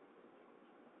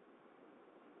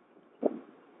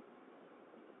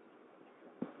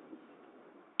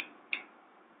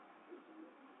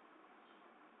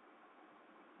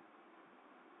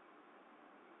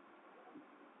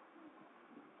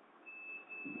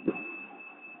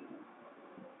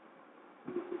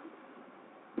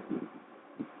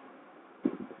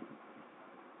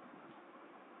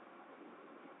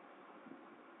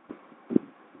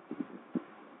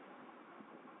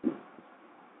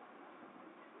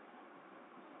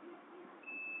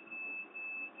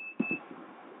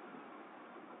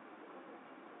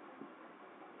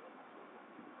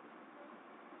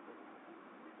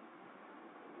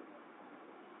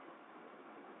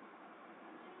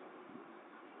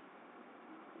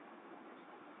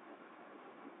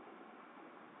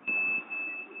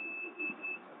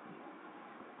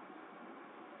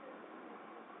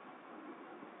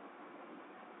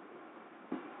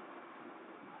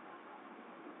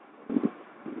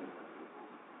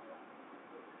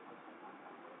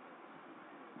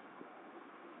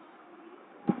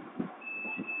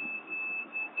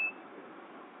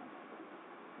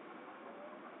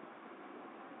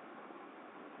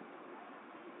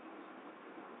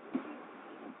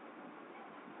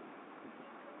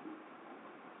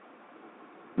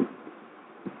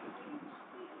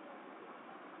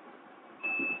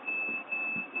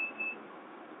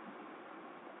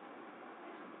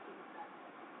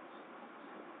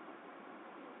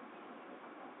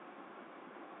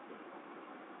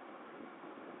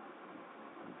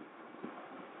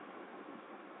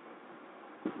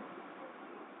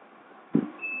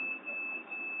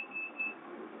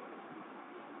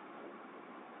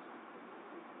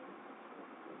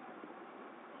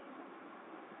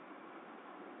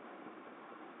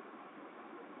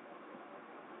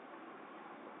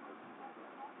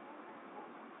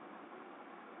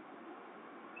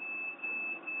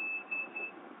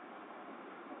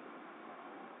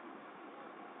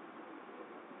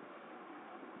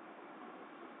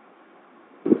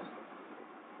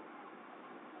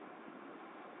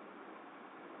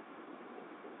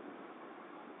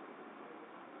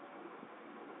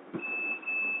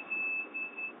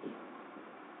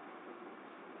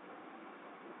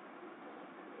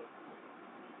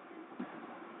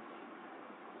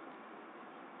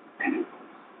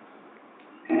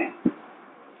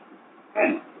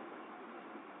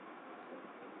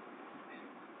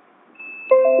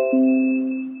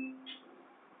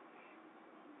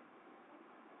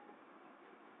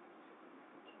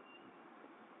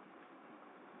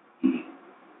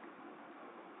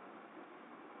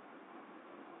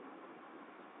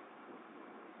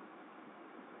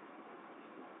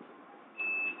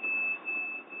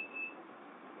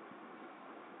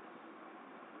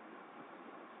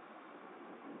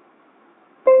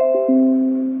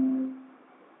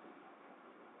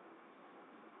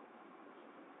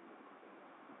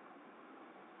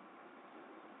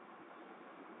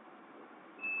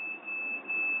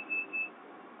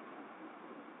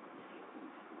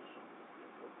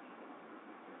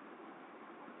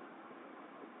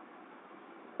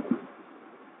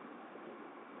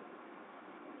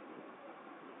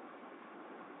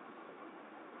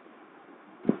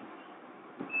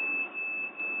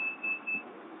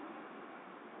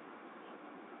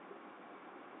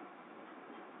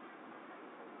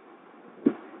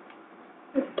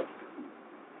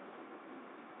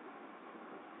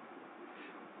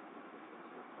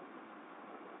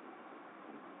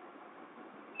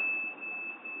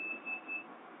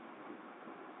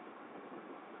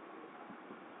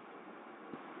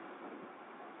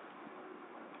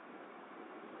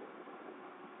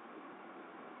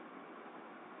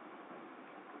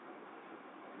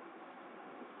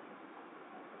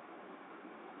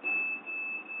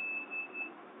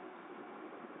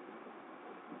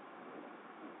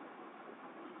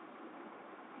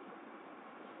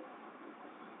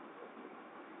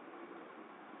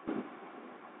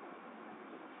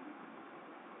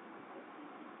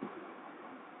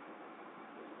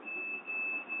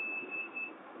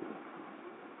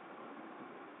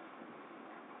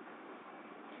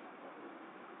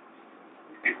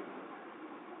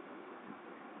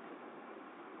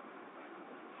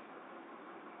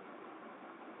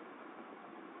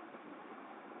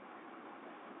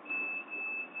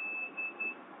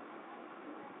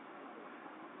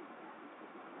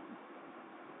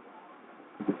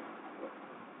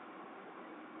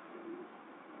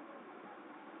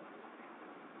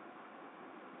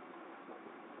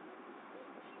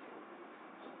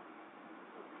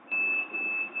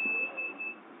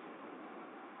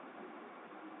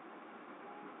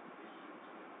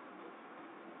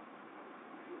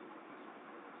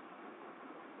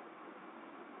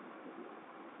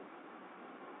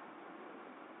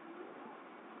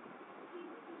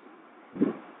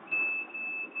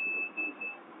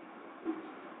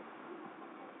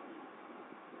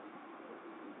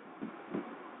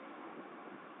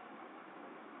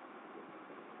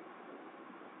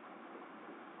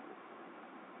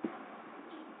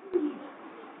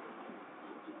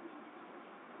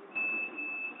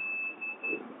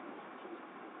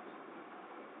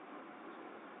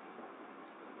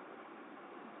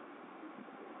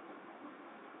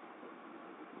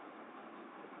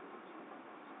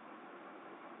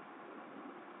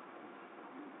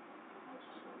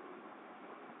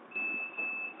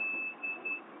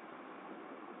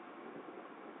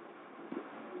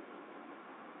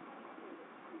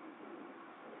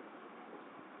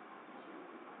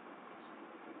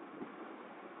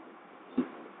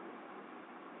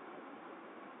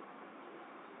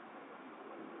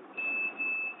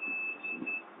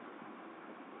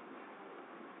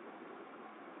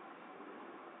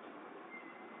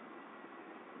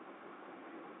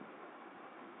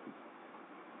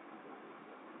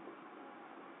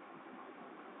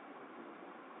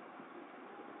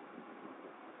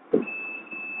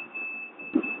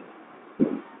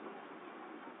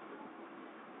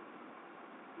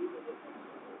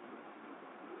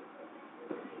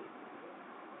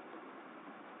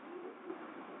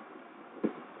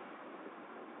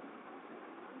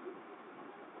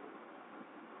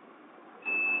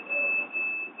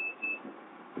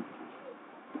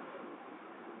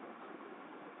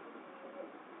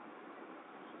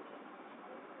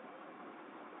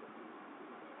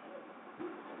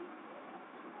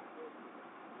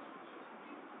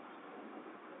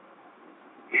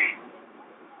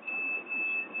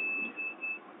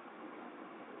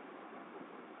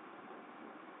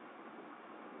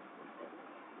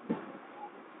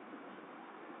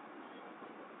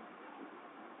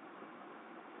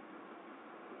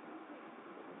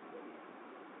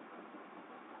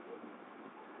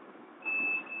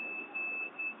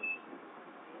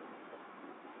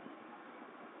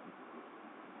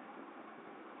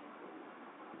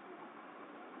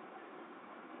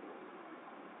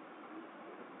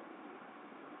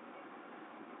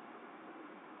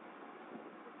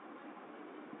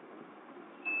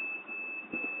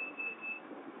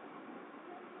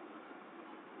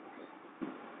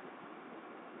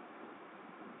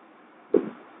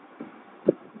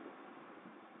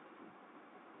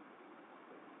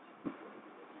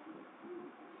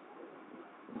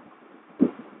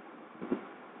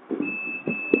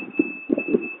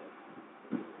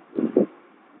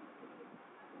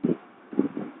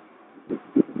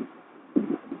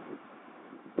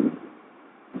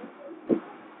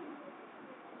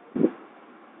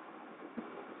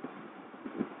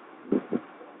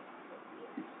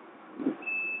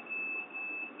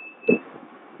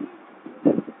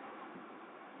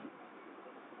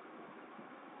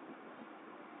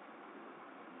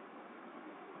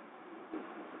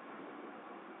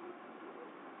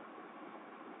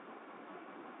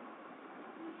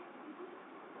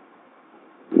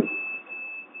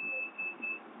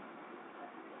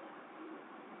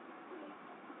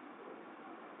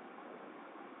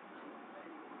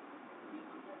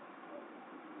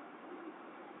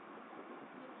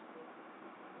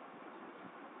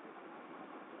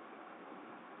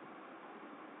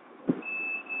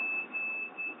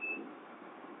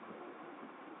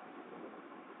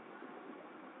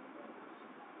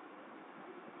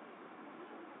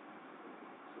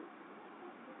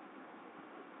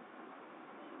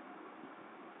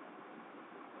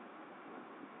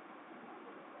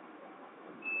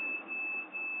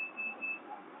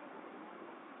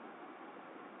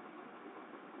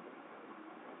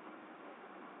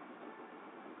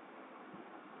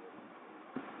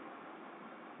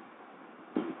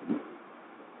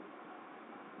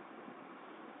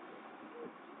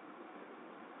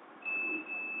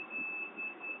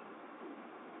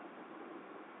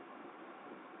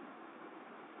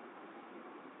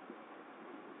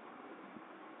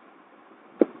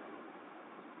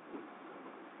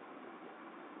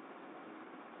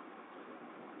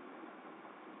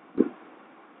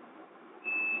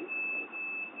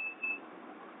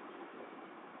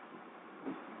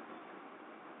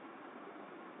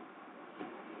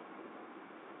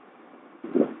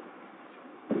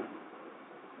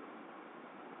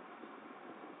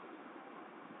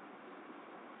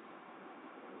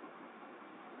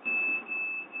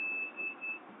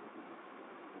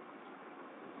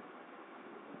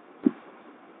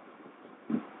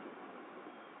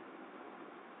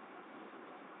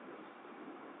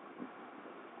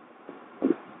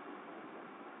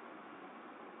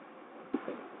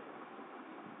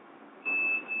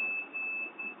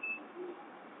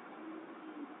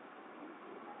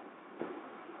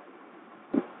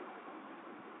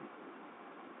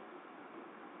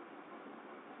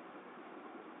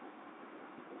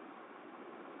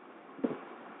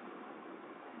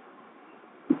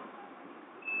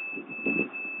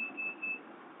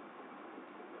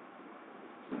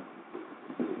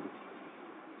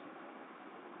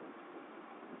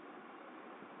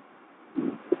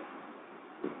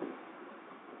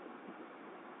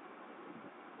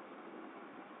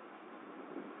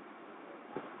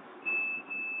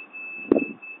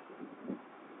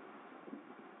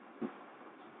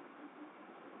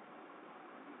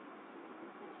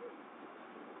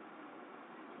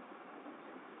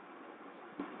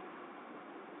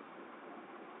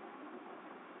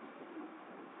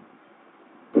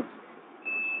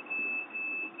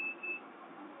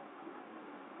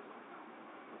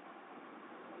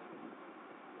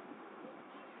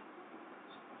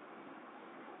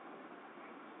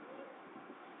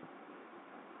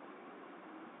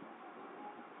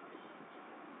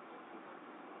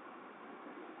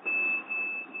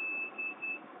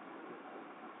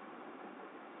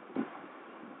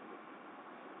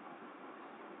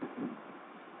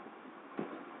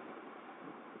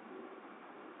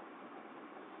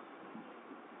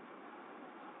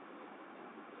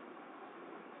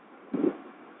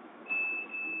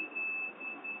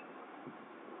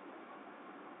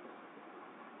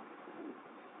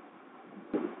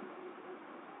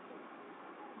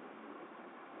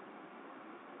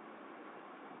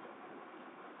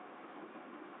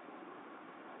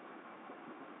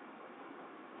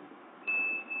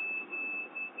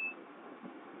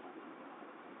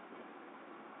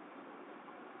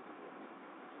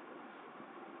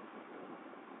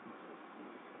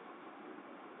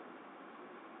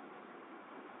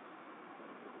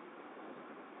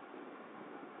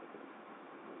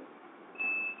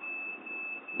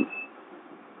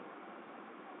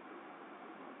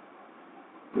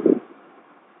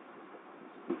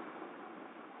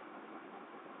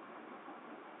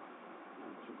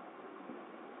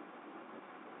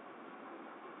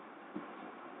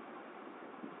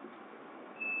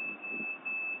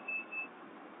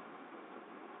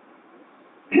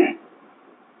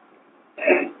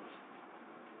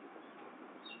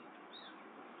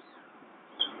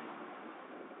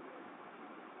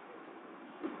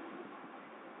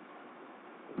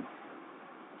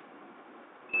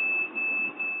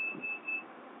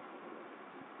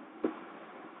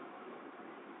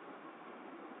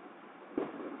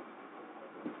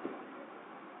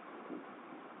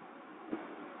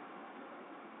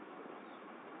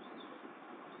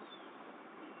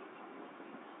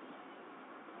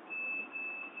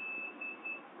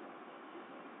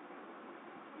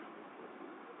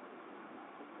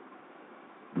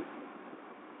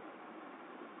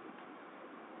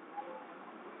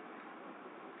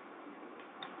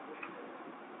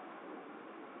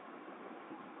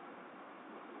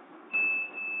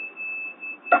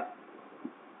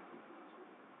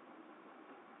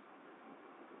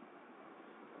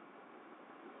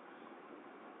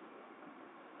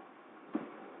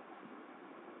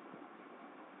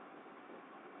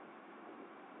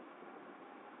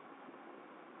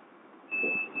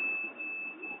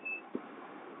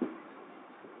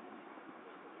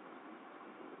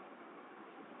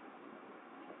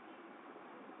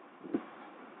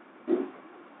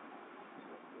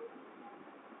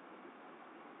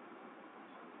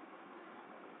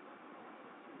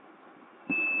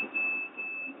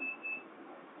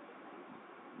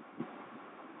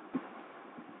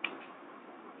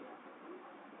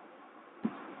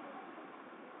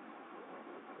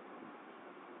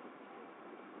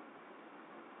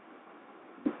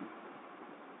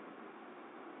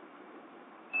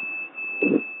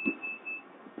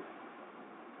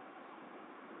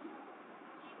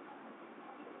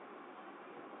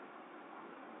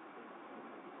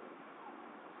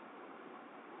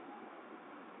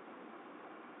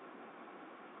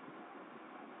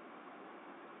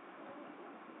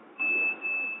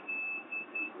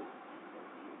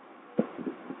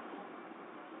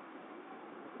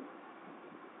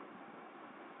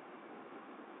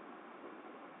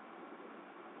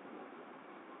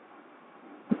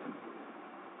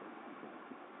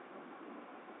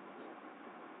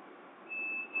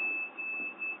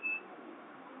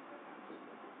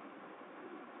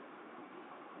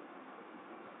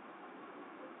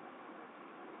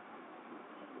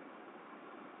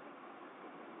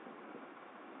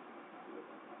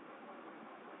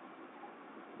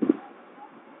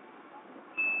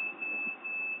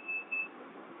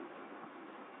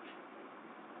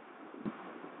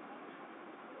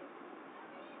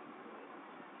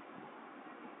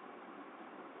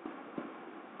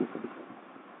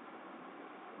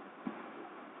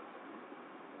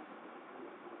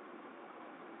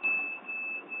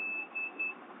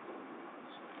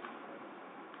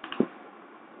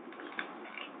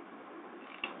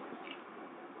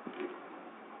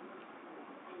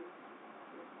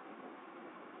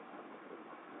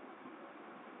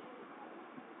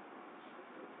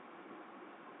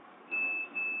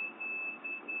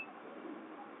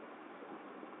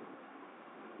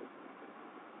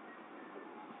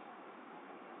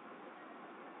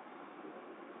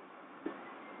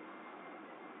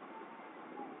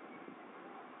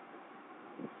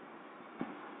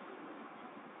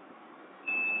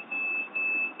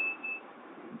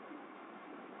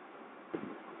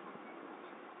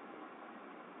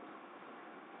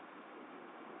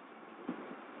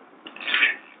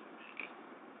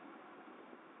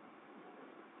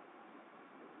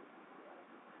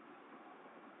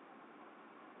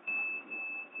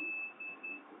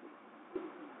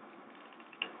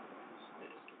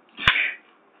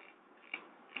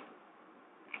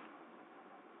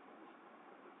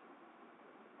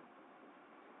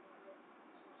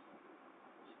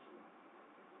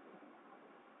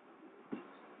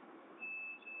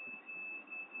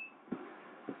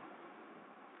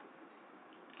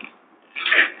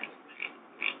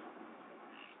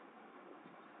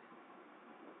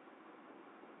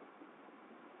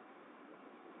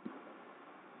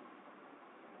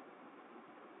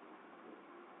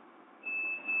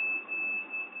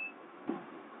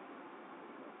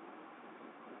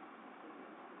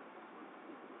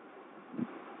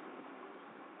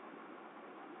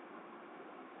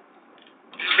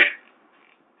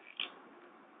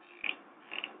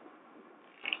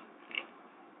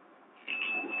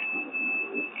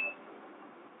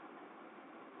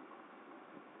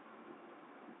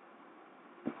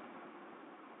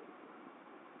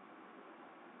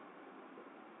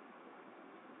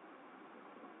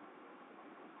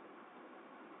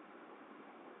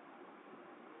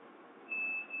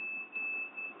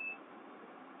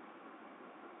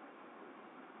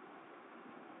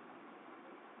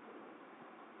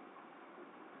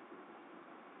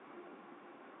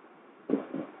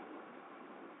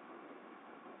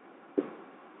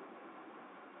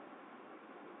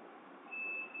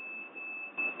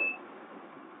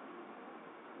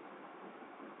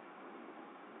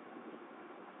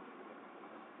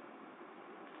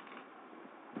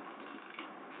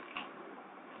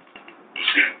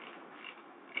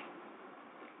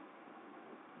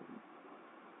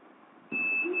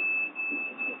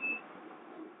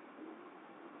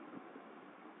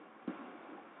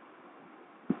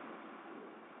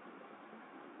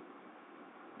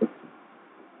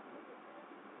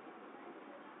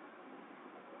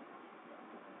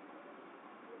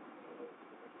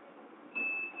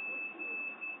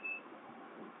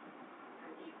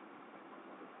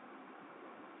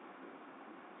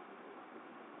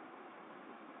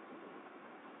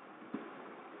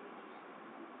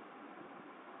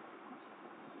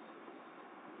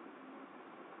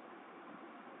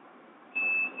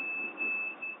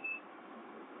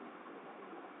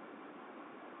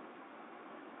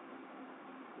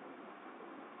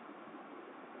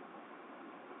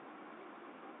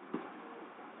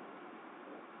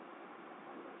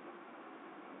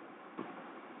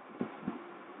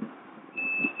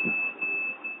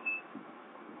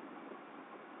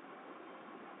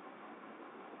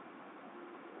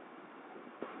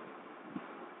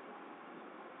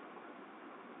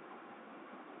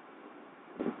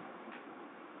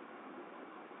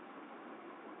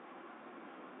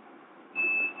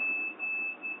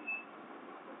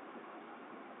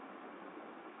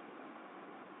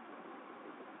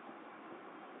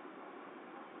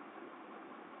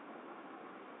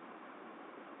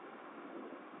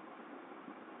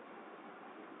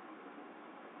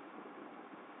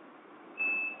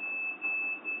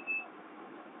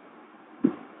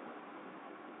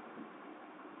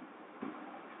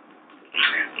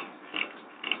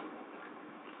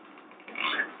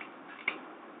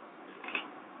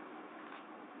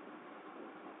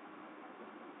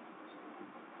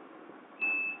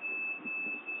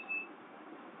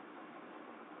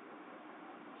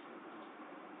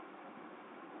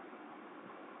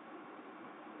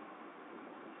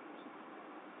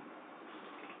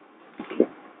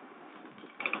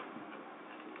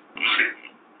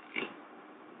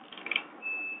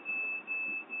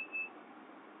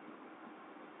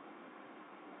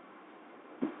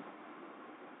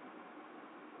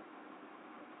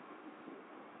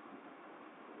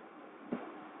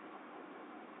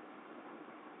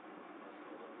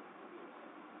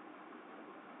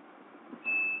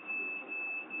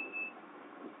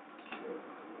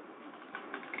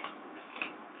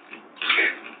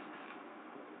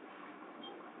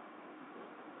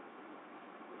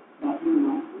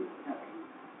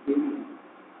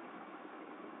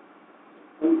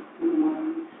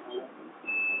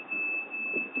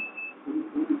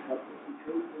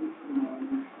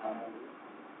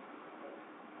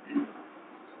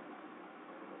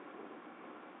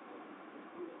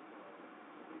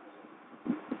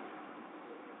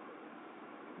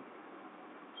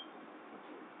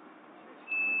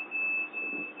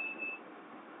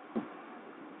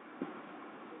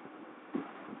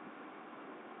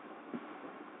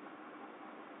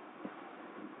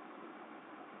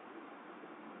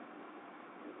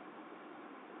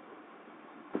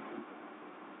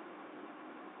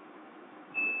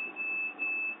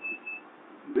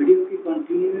वीडियो की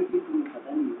कंटिन्यूटी तुम्हें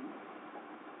पता नहीं है।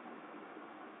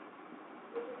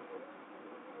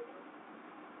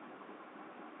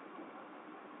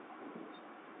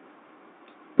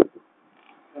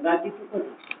 कदाचित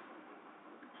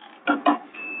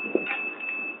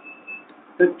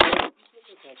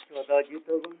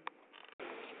तो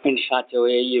in such a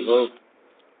way you hope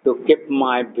to keep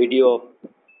my video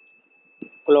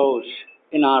close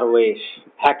in our ways,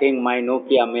 hacking my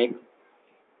Nokia mic.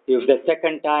 If the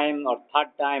second time or third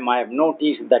time I have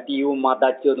noticed that you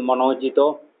Madachud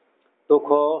Manojito,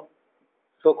 Tukho,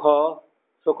 Sukho,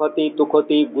 Sukhoti,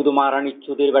 Tukhoti, Gudumarani,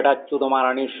 Chudir Beta,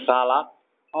 Chudumarani, Sala,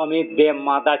 Amit De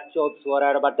Madachod,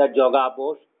 Swarar Bata Joga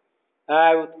Bos,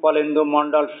 Utpalendu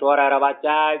Mondal সোয়ারের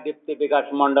বাচ্চা দীপ্তি বিকাশ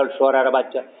মন্ডল সোয়ারের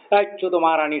বাচ্চা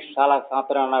চুদমারানি শালা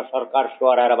সাঁতরানা সরকার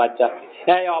সোয়ারের বাচ্চা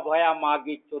এই অভয়া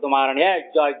মাগি চুদমারানি এই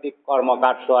জয়দীপ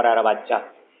কর্মকার সোয়ারের বাচ্চা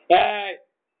এই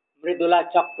মৃদুলা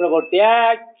চক্রবর্তী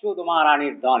এই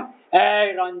চুদমারানির ধন এই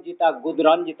রঞ্জিতা গুদ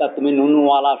রঞ্জিতা তুমি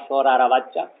নুনুওয়ালা সোয়ারের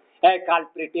বাচ্চা এই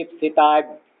কালপ্রিটিভ সীতা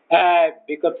এই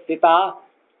বিকট সীতা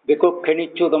বিকুক্ষিনী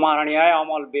চুদমারানি এই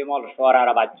অমল বিমল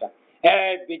সোয়ারের বাচ্চা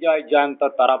এই বিজয় জয়ন্ত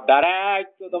তরফদার এই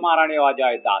চুদমারানি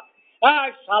অজয় দাস এই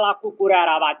শালা কুকুরের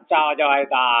বাচ্চা অজয়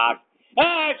দাস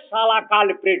এই শালা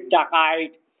কালপ্রিট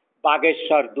ডাকাইট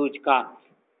বাগেশ্বর দুজকা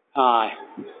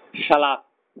শালা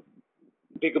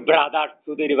big brother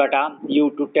Sudhir Bata, you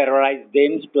to terrorize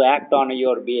them to act on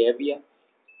your behavior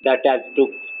that has to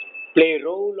play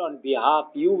role on behalf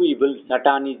you evil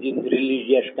satanism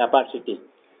religious capacity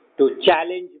to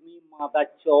challenge me mother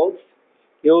chores.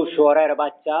 You shorer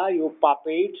bacha, you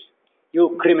puppets, you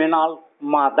criminal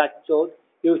mother chod,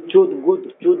 You chud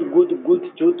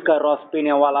ka रस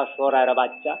पीने वाला सोरा रे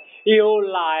बच्चा. You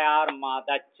liar,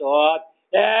 mother chod.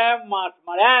 मास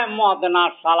मरे मदना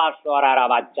साला सोरा रे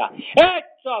बच्चा.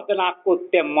 चौदना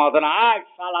कुत्ते मदना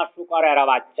साला सुकर रे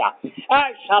बच्चा.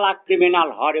 साला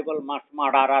criminal, horrible, mass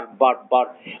murderer, bird.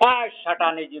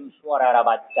 Satanism सोरा रे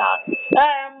बच्चा.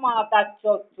 माता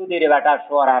चोद चुदी रे बेटा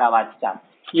सोरा रे बच्चा.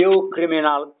 You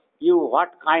criminal, you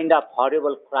what kind of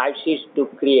horrible crisis to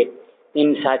create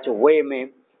in such way, may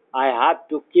I have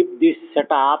to keep this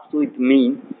set up with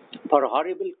me for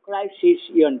horrible crisis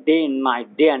day and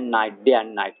night, day and night, day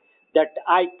and night. That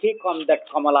I kick on that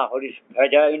Kamala Hari's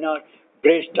vagina,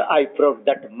 breast I prod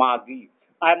that Magi.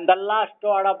 I am the last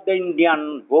word of the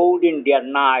Indian, old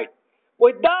Indian night.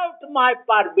 Without my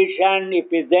permission, if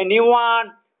is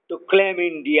anyone to claim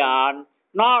Indian,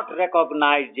 not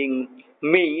recognizing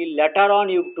me, later on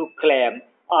you to claim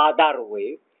other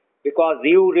way, because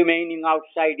you remaining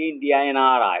outside India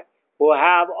NRI, who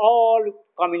have all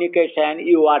communication,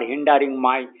 you are hindering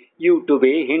my YouTube,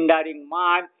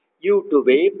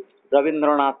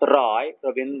 Rabindranath Roy,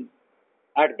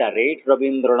 at the rate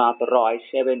Rabindranath Roy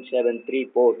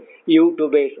 7734,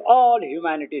 YouTube is all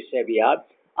humanity savior.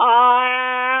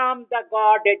 I am the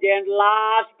God agent,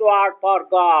 last word for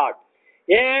God.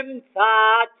 Aim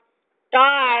such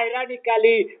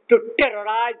tyrannically to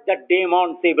terrorize the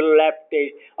demons, evil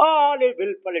leftists, all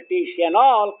evil politicians,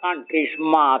 all countries,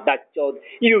 mother chod,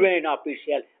 UN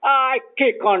official. I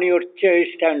kick on your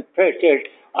chest and faces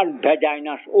and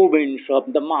vaginas, ovens of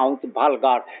the mouth,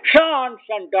 vulgar, sons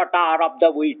and daughter of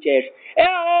the witches.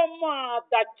 Oh,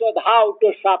 mother chod, how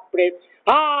to suppress,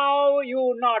 how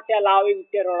you not allowing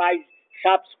terrorize,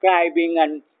 subscribing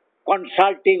and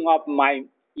consulting of my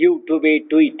YouTube,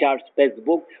 Twitter,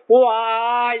 Facebook.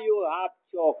 Why you have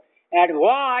choked and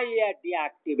why you have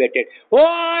deactivated?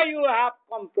 Why you have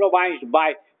compromised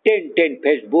by 10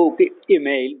 Facebook,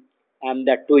 email, and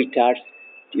the Twitters,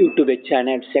 YouTube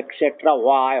channels, etc.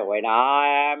 Why? When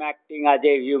I am acting as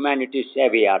a humanity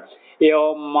savior,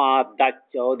 your mother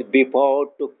chose before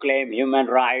to claim human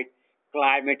rights,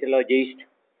 climatologist,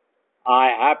 I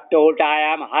have told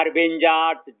I am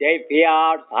harbingers,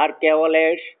 deifiers,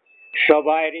 Hercules,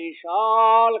 Shobaris,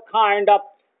 all kind of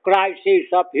crises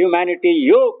of humanity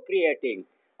you creating.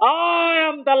 I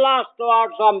am the last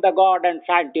words of the God and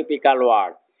scientific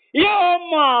word. You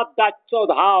mother chod,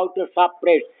 how to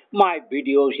suppress my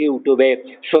videos YouTube,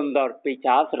 Sundar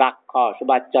Pichas, Rakhas,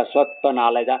 Bacha Satta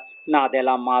Naleda,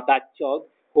 Nadela Mata chod,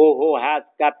 who has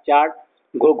captured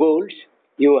Google's,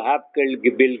 you have killed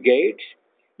Bill Gates,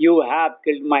 you have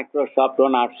killed Microsoft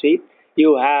ownership.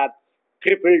 You have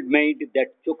crippled made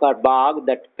that Zuckerberg,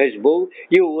 that Facebook.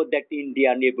 You that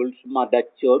Indian Eagles mother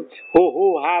church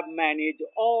who have managed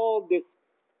all this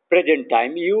present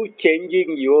time. You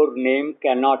changing your name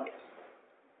cannot,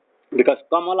 because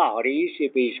Kamala Harris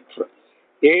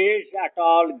is at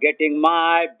all getting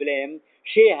my blame.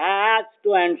 She has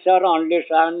to answer only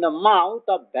on the mouth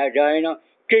of vagina,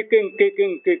 kicking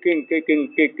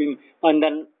on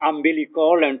the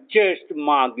umbilical and chest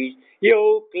margins.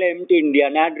 You claimed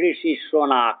Indian and Rishi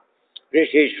Sunak,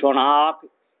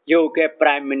 UK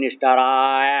Prime Minister.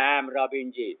 I am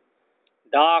Rabinji.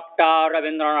 Dr.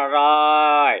 Rabindranath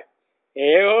Roy,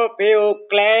 if you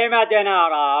claim as an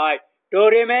RI to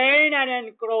remain and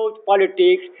encroach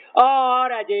politics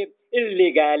or as an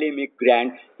illegal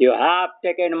immigrant, you have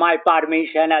taken my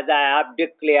permission as I have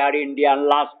declared Indian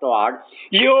last word.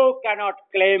 You cannot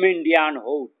claim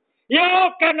Indianhood. You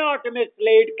cannot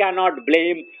mislead, cannot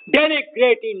blame,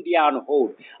 denigrate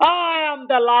Indianhood. I am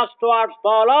the last word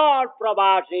for all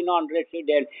Pravasi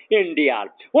non-resident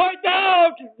Indians.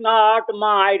 Without not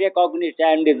my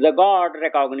recognition is the God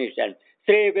recognition.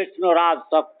 Sri Vishnu Raj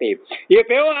Sakti. If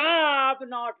you have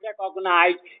not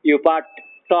recognized, you are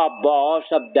top boss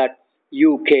of that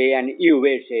UK and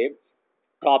USA,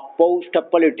 top post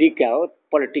of political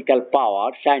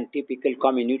power, scientific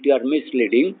community are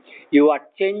misleading. You are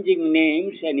changing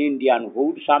names and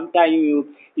Indianhood. Sometimes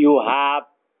you have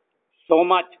so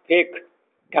much fake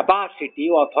capacity,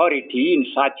 authority in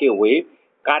such a way,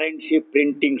 currency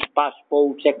printing,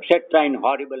 passports, etc. in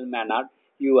horrible manner.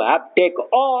 You have take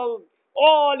all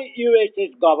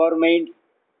US's government,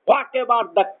 whatever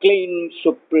the clean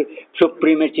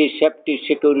supremacy, safety,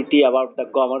 security about the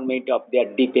government of their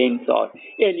defense or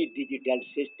any digital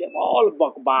system, all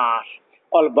bakbas,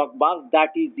 that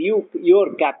is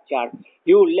your capture.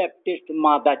 You leftist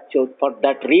mother chod. For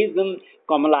that reason,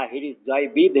 Kamala Harris, Joy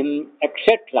Bidhan,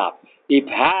 etc. If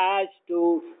has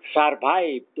to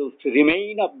survive, to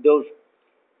remain of those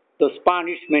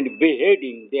punishment,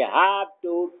 beheading, they have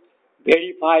to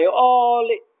verify all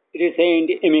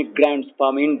recent immigrants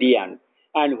from India.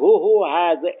 and who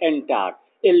has entered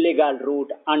illegal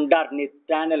route underneath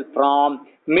tunnel from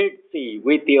mid-sea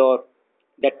with your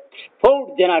that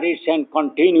fourth generation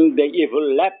continuing the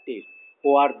evil leftists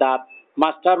who are the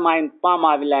mastermind palm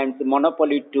avalanche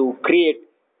monopoly to create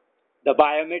the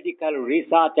biomedical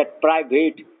research at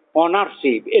private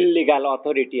ownership, illegal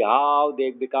authority, how they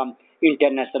become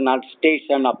international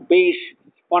station of peace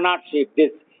ownership,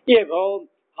 this evil,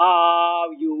 how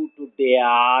you to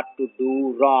dare to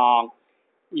do wrong,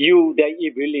 you, the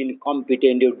evil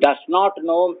incompetent, you does not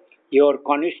know your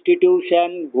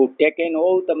constitution, who taken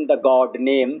oath on the God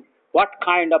name, what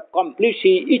kind of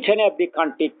complicity each and every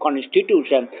country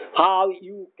constitution, how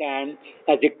you can,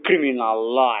 as a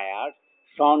criminal lawyer,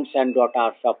 sons and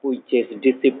daughters of witches,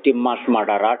 deceptive mass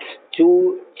murderers,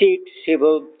 to cheat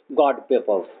civil God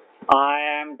people.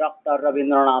 I am Dr.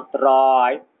 Rabindranath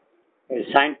Roy,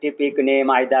 a scientific name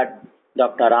either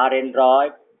Dr. R.N. Roy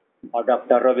or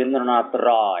Dr. Rabindranath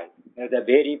Roy. The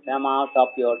very famous of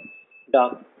your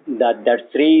that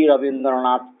Sri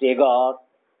Rabindranath Tagore.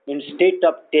 Instead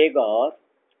of Tagore,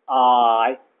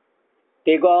 I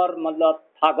Tagore matlab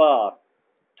Tagore.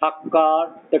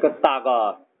 Thakkar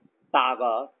Tagore.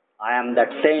 Tagore. I am that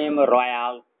same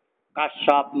royal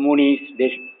Kashyap Munis.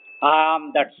 I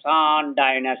am that Sun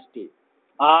dynasty.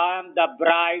 I am the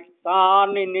bright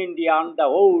sun in India and the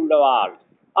whole world.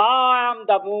 I am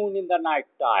the moon in the night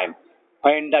time.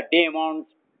 When the demons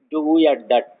do at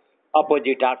that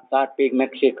opposite Arctic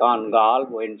Mexican Gulf,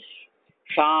 when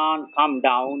sun come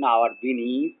down our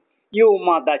beneath, you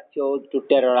mother chose to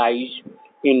terrorize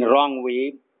in wrong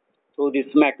way through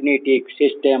this magnetic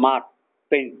system are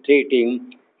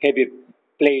penetrating heavy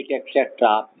plate,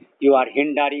 etc. You are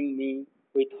hindering me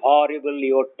with horrible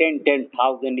your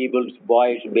 10,000 evil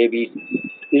boys, babies,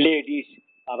 ladies,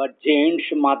 our gents,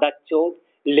 mother chod,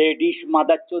 ladies,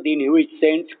 mother chod, in which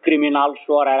sense criminal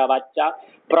swara bacha,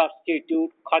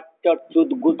 prostitute, khattar chud,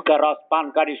 gudka ras,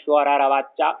 pankari swara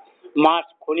bacha, mass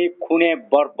khune,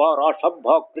 barbar,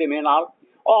 asabha criminal.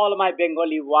 All my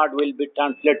Bengali word will be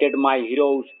translated my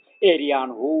heroes,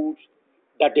 Aryan hoods,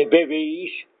 the babies,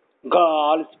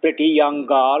 girls, pretty young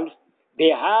girls, they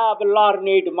have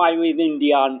learned my with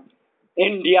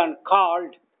Indian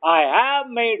called. I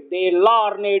have made the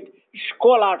learned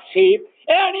scholarship.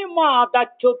 Any mother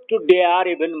took to dare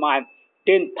even my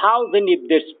 10,000 if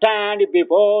they stand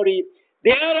before it.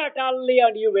 They are at only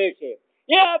on USA.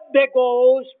 If they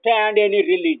go stand any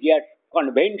religious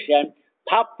convention,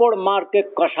 Thappad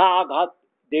market Kasaghat,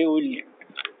 they will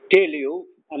tell you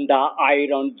and the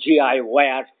iron GI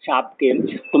wire सबके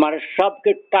तुम्हारे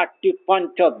सबके टाटी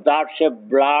पंचदार से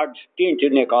blood stint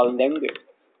निकाल देंगे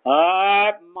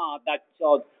mother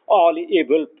chod, all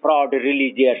evil fraud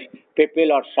religious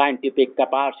people or scientific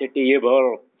capacity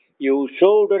evil you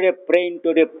should refrain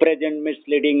to represent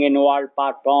misleading in world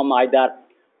platform either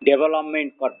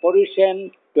development corporation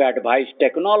to advise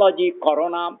technology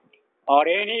corona or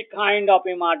any kind of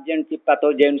emergency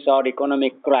pathogens or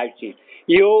economic crisis.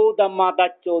 You, the mother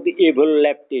chose the evil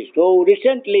leftist, who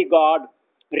recently got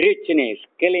richness,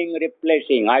 killing,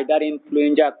 replacing either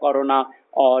influenza, corona,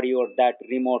 or your that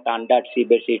remote undersea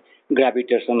basic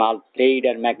gravitational thread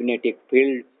and magnetic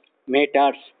field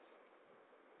matters,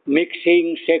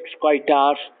 mixing sex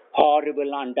coitus,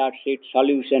 horrible undersea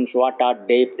solutions, water,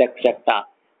 depth, etc.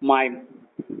 My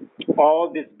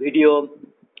all this video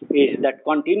is that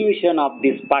continuation of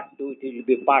this part 2, it will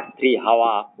be part 3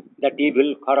 Hawa, that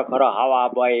evil khara khara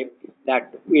Hawa boy,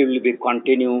 that we will be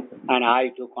continue and I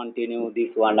to continue this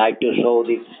one, I to show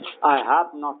this. I have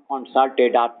not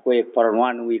consulted earthquake for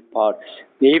 1 week for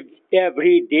if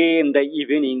every day in the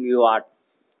evening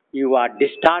you are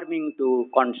disturbing to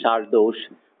consult those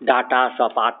data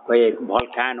of earthquake,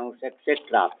 volcanoes,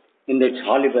 etc. in this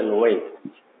horrible way.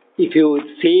 If you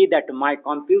see that my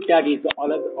computer is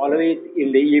always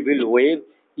in the evil way,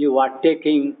 you are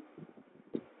taking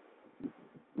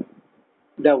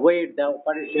the way the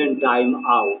operation time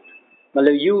out. Well,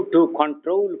 you to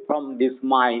control from this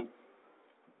my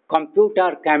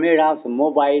computer cameras,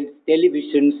 mobile,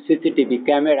 television, CCTV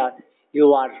camera,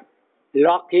 you are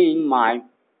locking my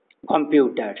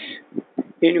computers.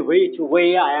 In which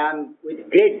way I am with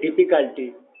great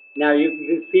difficulty. Now if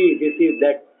you see this is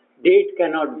that date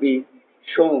cannot be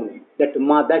shown that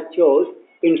mother chose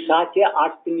in such a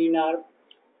artiminor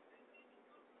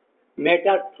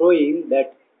matter throwing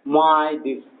that my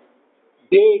this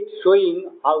date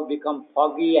showing how become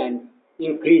foggy and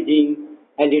increasing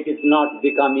and it is not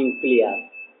becoming clear.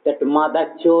 That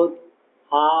mother chose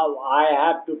how I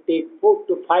have to take 4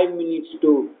 to 5 minutes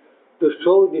to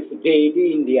show this date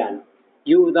Indian.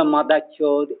 You the mother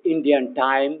chose Indian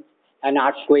time and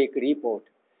earthquake report.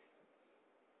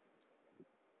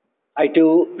 I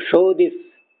to show this.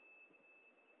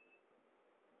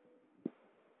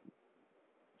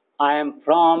 I'll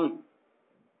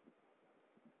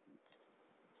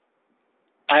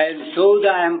show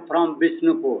that I am from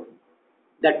Bishnupur,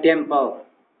 the temple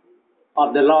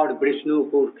of the Lord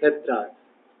Bishnupur Kshetra,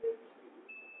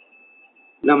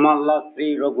 the Malla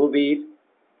Sri Raghu.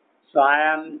 So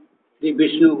I am the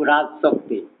Vishnu Raj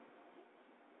Shakti.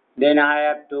 Then I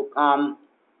have to come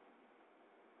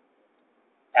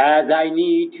as I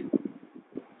need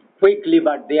quickly,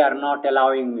 but they are not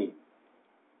allowing me.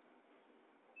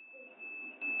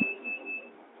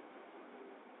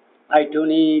 I do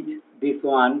need this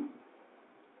one.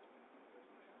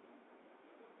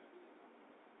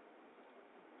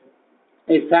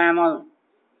 A Samuel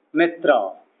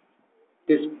Mitra,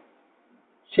 this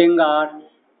singer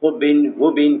who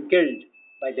been killed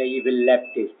by the evil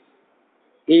leftists.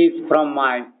 He is from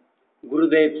my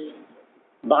Gurudev's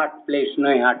birthplace,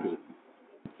 Noihati.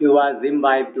 He was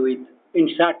imbibed with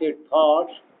inserted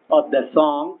thoughts of the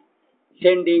song,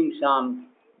 sending some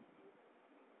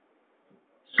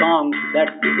songs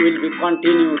that will be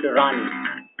continued running.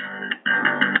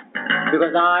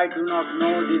 Because I do not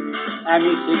know these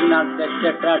AMI signals,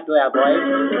 etc. to avoid.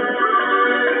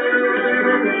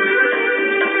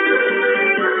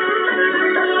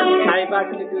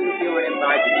 Cybersecurity or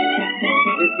embargo.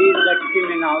 This is the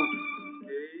criminal.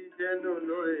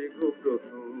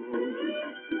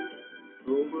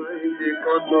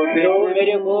 जो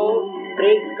मेरे को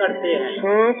praise करते हैं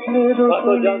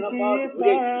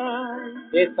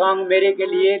ये song मेरे के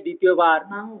लिए द्वितीय बार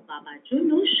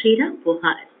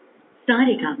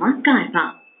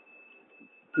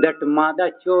that mother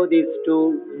chose is to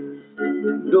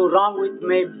do wrong with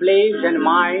my flesh and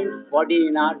mind, body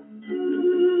and earth.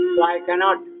 So I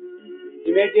cannot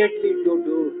immediately to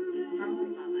do.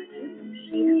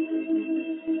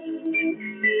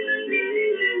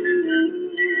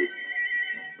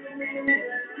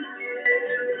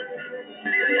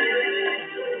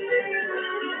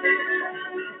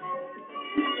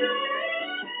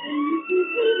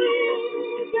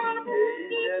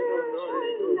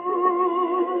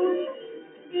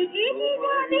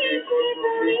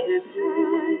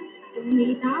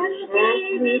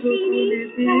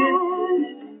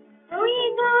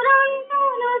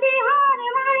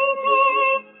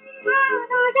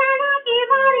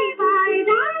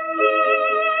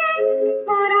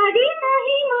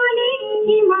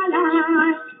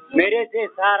 मेरे से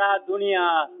सारा दुनिया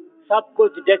सब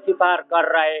कुछ डेसिफायर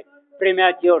कर रहा है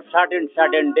premature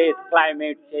sudden death,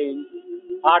 climate change,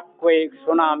 earthquake,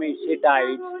 tsunami, sea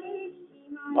tides,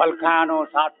 volcanoes,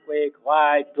 earthquake,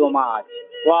 why too much,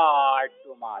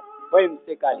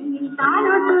 whimsically.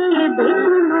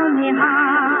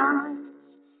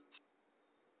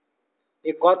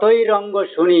 A kotoi rango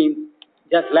shuni,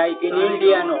 just like in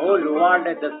India and whole world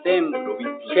at the same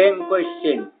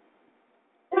question.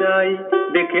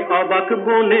 দেখে অবাক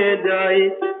বনে যাই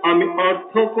আমি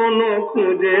অর্থ কোনো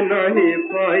খুঁজে নাহি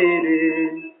পাই রে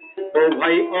ও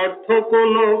ভাই অর্থ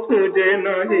কোনো খুঁজে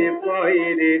নাহি পাই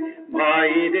রে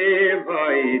ভাই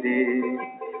রে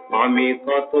আমি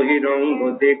কতই রঙ্গ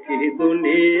দেখি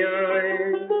দুনিয়ায়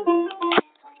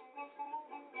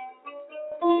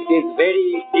It is very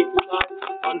difficult.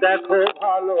 দেখো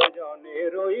ভালো জনে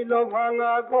রইল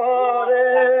ভাঙা ঘরে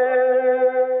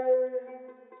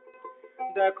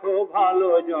দেখো ভালো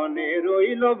জনে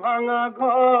রইল ভাঙা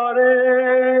ঘরে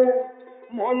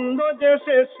মন্দ যে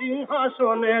সে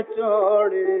সিংহাসনে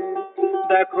চড়ে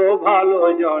দেখো ভালো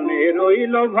জনে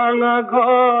রইল ভাঙা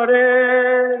ঘরে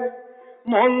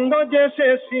মন্দ যে সে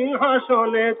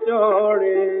সিংহাসনে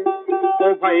চড়ে ও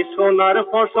ভাই সোনার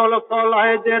ফসল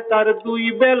ফলায় যে তার দুই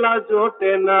বেলা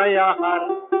জোটে না আহার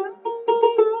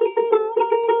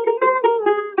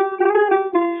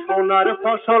সোনার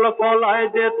ফসল ফলায়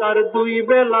যে তার দুই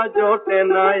বেলা জোটে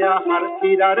নাই আহার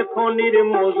হীরার খনির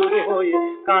মজুর হয়ে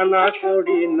কানা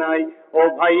করি নাই ও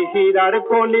ভাই হীরার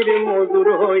খনির মজুর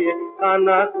হয়ে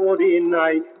কানা করি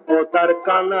নাই ও তার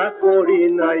কানা করি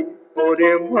নাই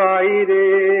ওরে ভাই রে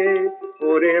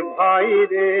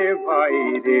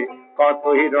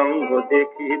কতই রঙ্গ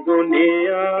দেখি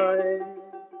দুনিয়ায়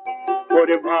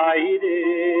ওরে ভাই রে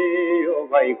ও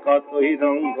ভাই কতই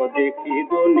রঙ্গ দেখি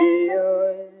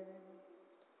দুনিয়ায়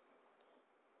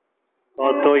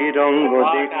কতই রঙ্গ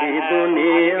দেখি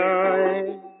দুনিয়ায়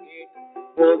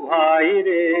ও ভাই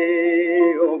রে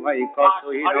ও ভাই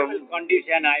কতই রঙ্গ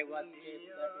Condition I was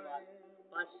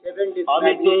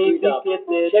আমি যেই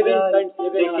দিকেতে যাই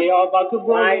দেখে অবাক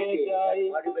বনে যাই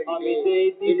আমি যেই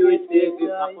দিকেতে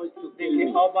যাই দেখে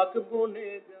অবাক বনে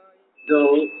যাই So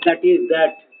that is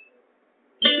that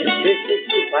in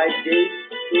 365 days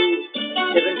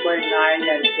to 7.9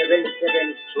 and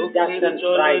 7.7 just on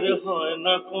Friday.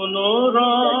 That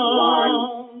one,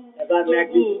 ever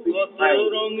magnificent fight.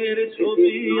 This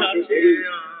is not a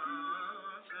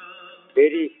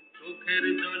very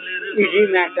easy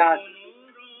matter.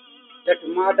 That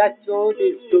Mother Chod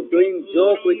is to doing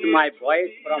joke with my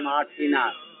voice from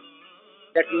Artina.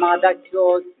 That Mother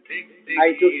Chod,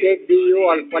 I to take the you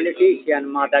all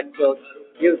politician, Mother Chod.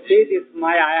 You see this,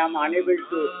 I am unable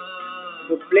to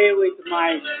play with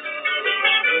my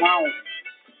mouth.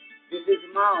 This is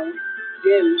mouth,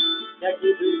 tell that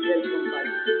you will tell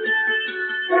somebody.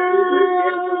 That you will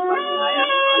tell somebody. I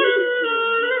am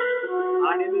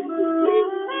unable to play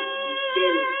with it,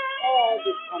 tell all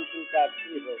this computer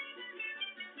evil.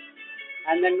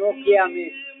 And the Nokia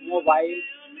makes mobile,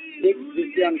 6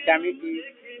 vision committee,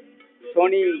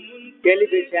 Sony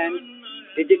television,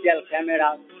 digital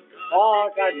camera, all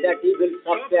are that evil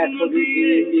software produced in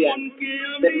India.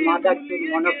 That mother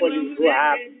monopolies who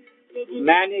have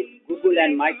managed Google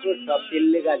and Microsoft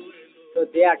illegally. So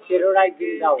they are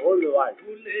terrorizing the whole world.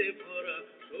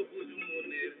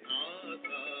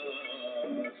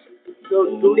 So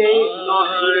today is not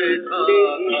today. Today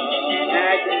is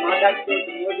as Mother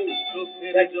Modi,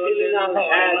 that criminal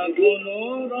has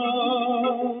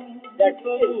that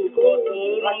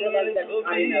whatever that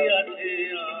foreigner,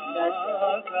 that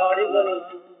horrible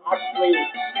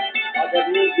earthquake or the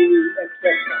new deal, etc.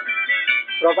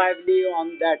 Probably on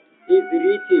that is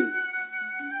reaching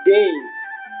day.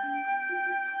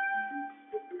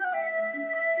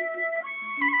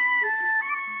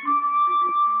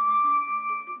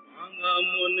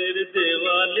 মনের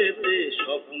দেওয়ালেতে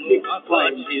স্বপ্ন আঁকা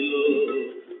ছিল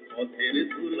পথের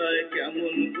ধুলায়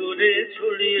কেমন করে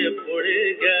ছড়িয়ে পড়ে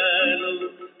গেল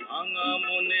ভাঙা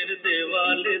মনের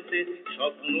দেওয়ালেতে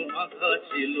স্বপ্ন আঁকা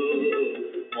ছিল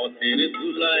পথের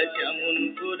ধুলায় কেমন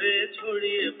করে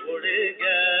ছড়িয়ে পড়ে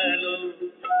গেল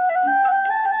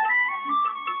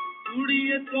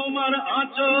উড়িয়ে তোমার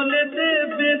আঁচলেতে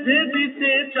বেঁধে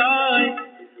দিতে চাই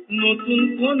নতুন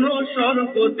কোন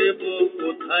স্বর্গ দেব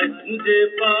কোথায় খুঁজে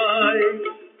পাই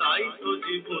তাই তো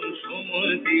জীবন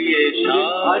সময় দিয়ে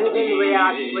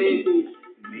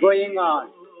going on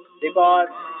because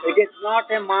it is not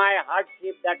my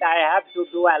hardship that I have to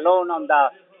do alone on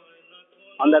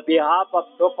the behalf of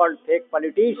so-called fake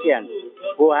politicians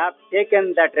who have taken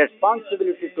that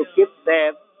responsibility to keep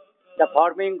the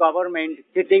forming government,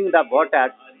 cheating the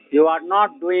voters. You are not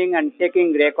doing and taking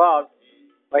record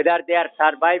whether they are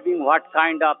surviving what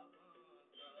kind of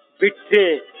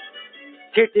betray,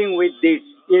 cheating with this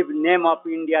name of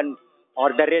Indian or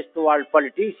the rest world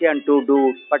politician to do,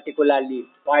 particularly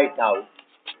White House.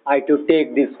 I to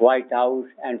take this White House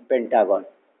and Pentagon.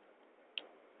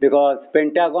 Because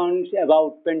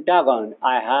about Pentagon,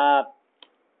 I have.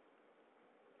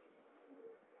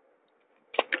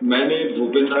 मैंने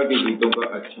भूपेंद्र के गीतों का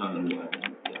अच्छा अनुभव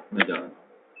मैं जानता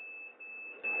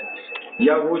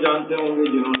या वो जानते होंगे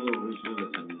जिन्होंने ओरिजिनल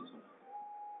वचन नहीं सुना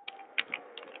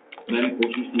मैंने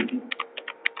कोशिश की थी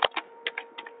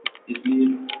इसलिए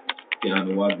कि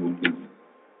अनुवाद मुमकिन है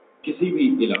किसी भी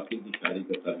इलाके की शायरी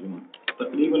का तर्जुमा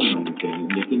तकरीबन मुमकिन है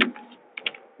लेकिन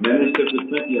मैंने सिर्फ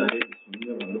इतना किया है कि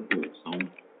सुनने वालों को साउंड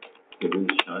कि वो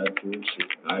इस शायर को इस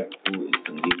गायक को इस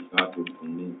संगीतकार को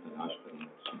ढूंढने तलाश करने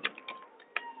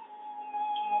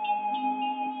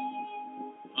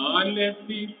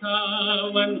आलसी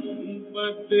सावन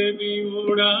बदरी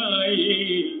उड़ाई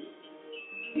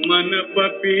मन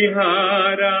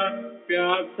पपिहारा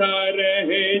प्यासा रह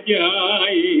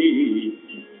जाई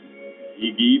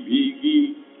भीगी भीगी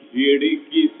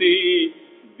खिड़की से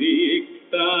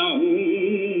देखता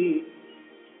हूँ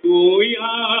कोई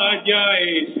आ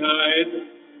जाए शायद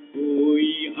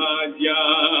कोई आ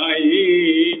जाए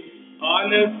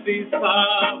आलसी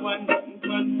सावन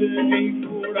बदरी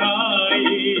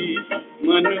उड़ाई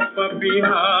मन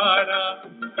पपिहारा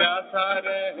प्यासा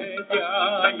रह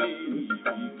जाए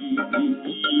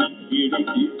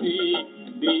खिड़की से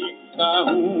देखता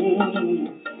हूँ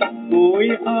कोई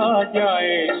आ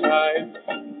जाए शायद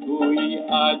कोई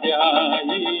आ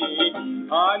जाए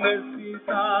आलसी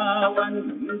सावन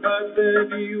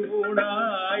बदरी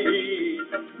उड़ाए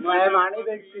मन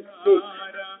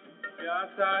पपिहारा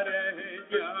प्यासा रह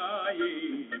जाए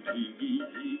भीगी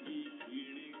भीगी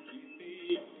खिड़की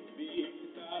से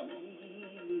देखता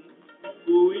हूँ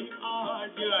कोई आ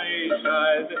जाए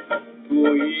शायद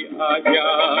कोई आ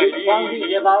जाए This song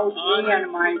is about me and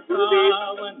my Gurudev.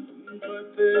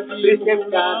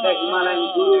 Preceptor, the Himalayan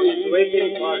Guru is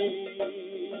waiting for.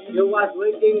 He was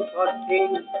waiting for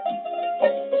since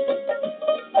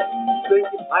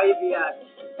 25 years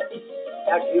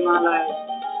at Himalaya.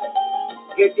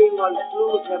 getting all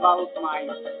clues about my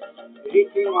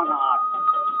reaching on earth.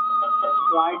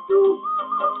 So I took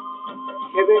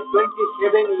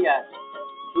 27 years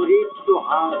to reach to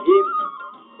him.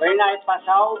 When I pass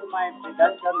out my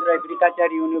Bidhan Chandra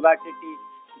Agriculture University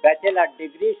bachelor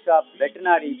degrees of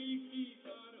veterinary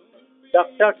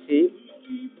doctorship,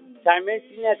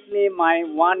 simultaneously my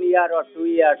 1 year or 2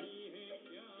 years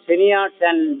seniors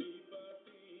and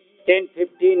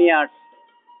 10-15 years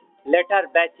later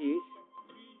batches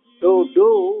to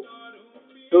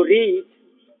reach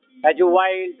as a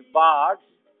wild birds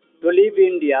to leave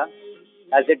India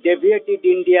as a deviated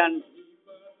Indian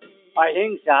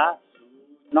ahimsa,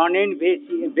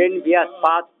 non-envious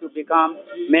path to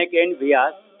make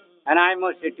envious, and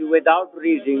animosity without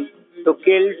reason, to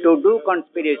kill, to do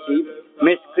conspiracy,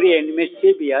 miscreant,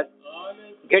 mischievous,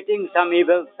 getting some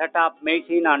evil set up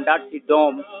machine under the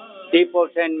dome, deep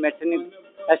ocean machine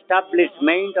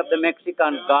establishment of the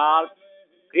Mexican Gulf,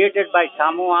 created by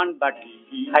someone but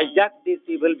hijacked this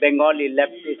evil Bengali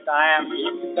leftist. I am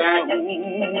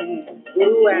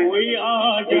Guru and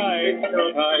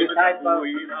disciple,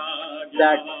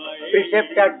 that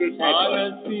preceptor disciple.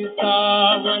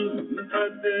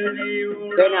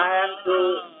 Then I am to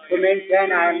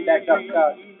mention I am the doctor.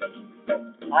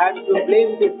 I am to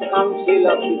blame this council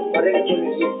of this foreign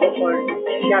policy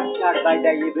captured by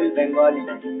the evil Bengali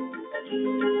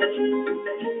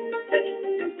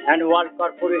and World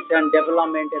Corporation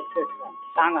Development, etc.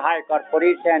 Shanghai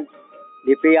Corporation,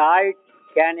 if I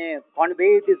can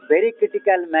convey this very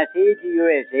critical message,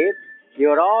 USA, you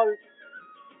are all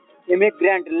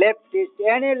immigrant leftist,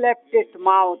 any leftist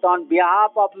mouth on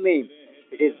behalf of me,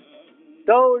 it is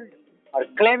told or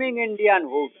claiming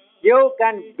Indianhood, you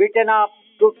can beaten up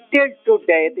to till to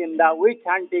death in the witch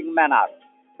hunting manner.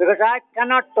 Because I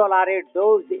cannot tolerate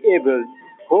those evils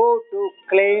who to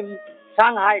claim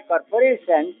Shanghai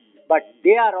Corporation, but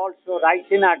they are also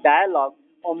writing a dialogue,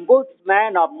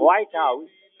 ombudsman of White House,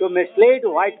 to mislead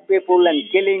white people and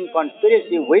killing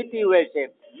conspiracy with USA.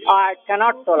 I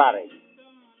cannot tolerate.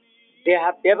 They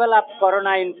have developed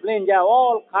corona, influenza,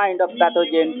 all kind of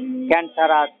pathogens,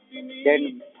 cancerous,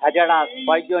 then hazardous,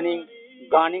 poisoning,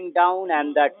 gunning down,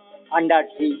 and that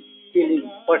undersea killing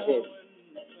process.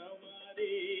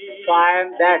 So I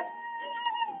am that.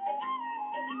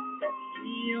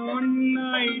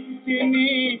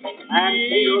 I am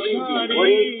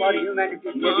worried for humanity.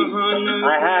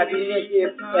 I have in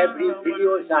every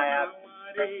videos I have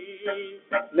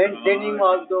mentioning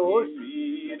all those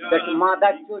that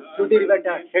mother chudir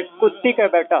beta, kutti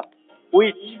ke beta,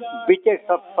 which bitches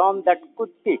of from that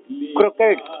kutti,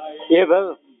 crooked,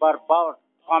 evil, barbar,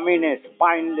 communist,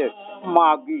 spineless,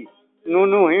 magi,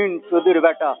 nunuhin chudir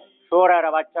beta,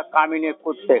 sorar bacha kamine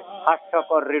kutte,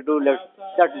 hashakor ridiculous,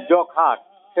 that jokhar,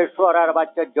 se sorar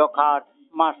bacha jokhar,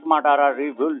 mass murderer,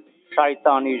 evil,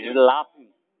 shaitan is laughing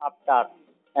after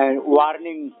and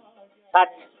warning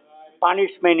such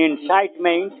punishment,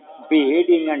 incitement,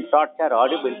 beheading and torture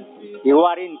horrible. You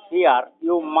are in fear,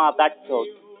 you mother chod.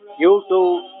 You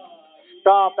to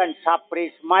stop and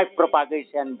suppress my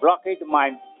propagation, blockade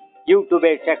my YouTube,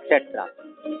 etc.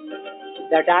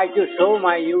 That I to show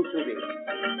my YouTube.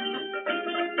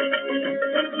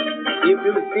 If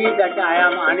you see that I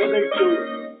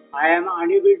am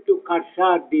unable to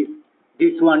cursor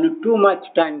this one, too much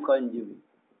time consuming.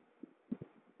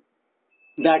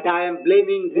 That I am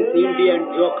blaming this Indian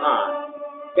joker,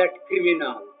 that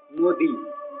criminal, Modi.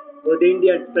 For the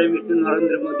Indian Prime Minister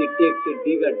Narendra Modi takes a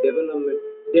bigger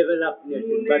developed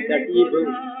nation, but that evil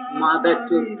mother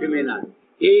to criminal.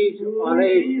 He is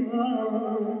always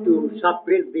to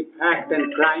suppress the facts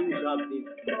and crimes of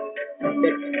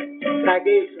that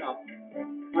tragedy of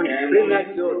on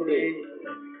premature day.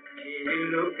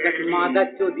 That mother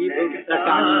to evil that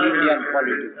on Indian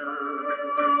politics.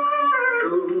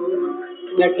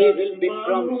 That he will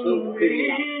become so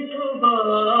criminal.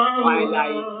 While I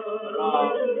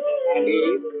wrong and he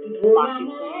is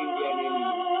Pakistan Indian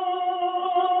enemy.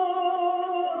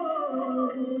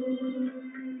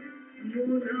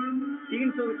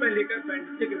 300 रुपए लेकर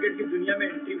fantasy cricket की दुनिया में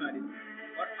entry मारी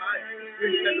और आज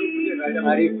field का लोग मुझे राजा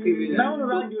अरे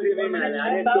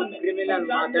क्रिमिनल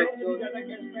मादक चोर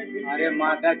अरे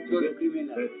मादक चोर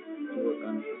criminal.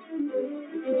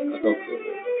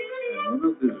 One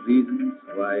of the reasons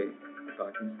why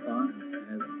Pakistan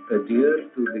has adhered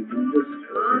to the Indus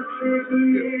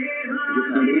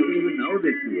even now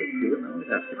they do it. Even now it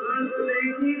happens.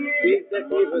 Is that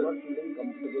evil?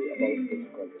 Comfortable about this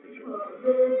conversation.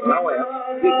 Now I have.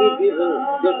 This is evil.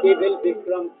 This evil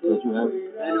Vikram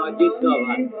and Ajit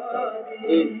Jawahar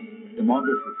is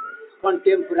democracy.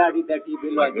 Contemporary that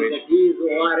evil Ajit. That he is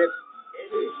ORF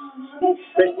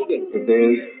President, So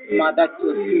there is Mother to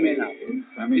criminal.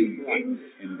 famine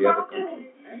in the other country.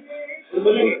 So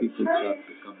more people start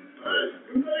to come into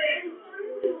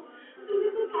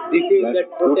This is That that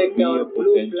could protect be our a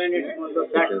blue potential planet,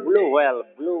 that because blue whale,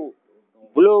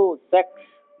 blue sex,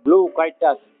 blue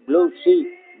coitus, blue sea,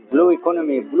 blue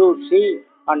economy, blue sea,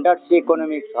 undersea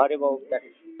economics, horrible that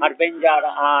harbinger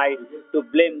I to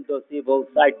blame those evils,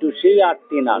 I to see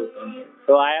Artinal.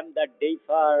 So I am the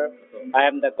deifier, I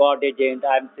am the god agent,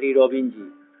 I am Sri Robinji.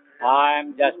 I am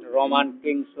just Roman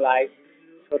kings like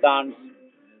Sudan's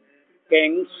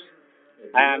kings.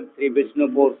 I am Sri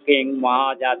Bishnupur King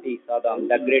Mahajati Sadam,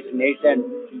 the great nation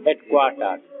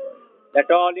headquarters. That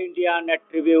all Indian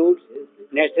attributes,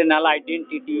 national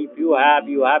identity, if you have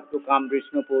to come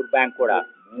Bishnupur, Bankura.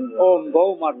 Om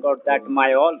Go Markot, that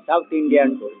my all South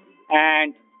Indians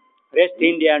and West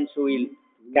Indians will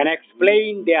can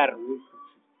explain their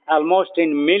almost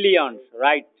in millions,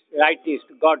 rightist,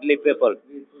 godly people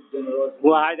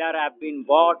who either have been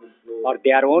bought or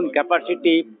their own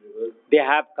capacity, they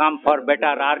have come for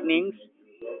better earnings,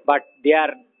 but they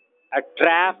are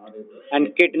trapped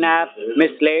and kidnapped,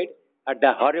 misled at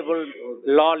the horrible,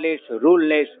 lawless,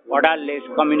 ruleless, orderless,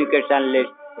 communicationless,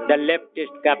 the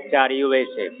leftist capture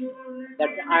USA. That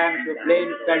I am to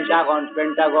blame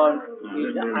Pentagon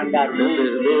is under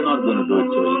they're not going to do it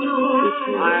so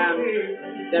easily. I am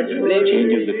that blame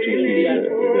Changes the treaty,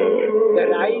 the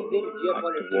rise in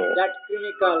geopolitics,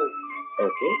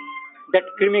 Okay. that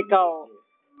criminal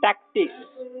tactics,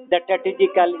 the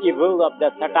strategical evil of the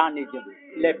satanism,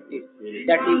 leftist,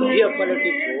 that is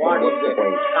geopolitics, what is the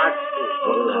starts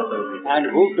to, and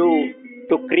who do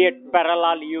to create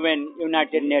parallel UN,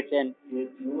 United Nations,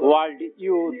 World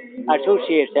Youth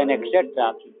Association,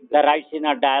 etc., the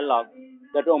Raisina dialogue,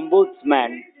 that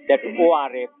ombudsman, that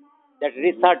ORF, that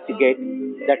ResearchGate,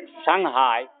 that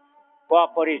Shanghai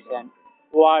Cooperation,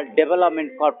 World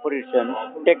Development Corporation,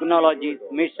 technology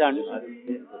missions,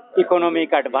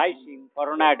 economic advising,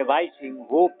 foreign advising,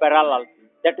 who parallel,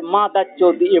 that mother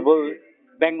to the evil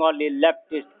Bengali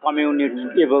leftist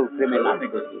communist evil criminal.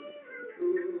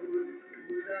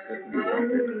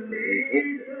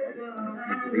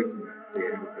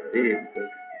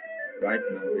 Right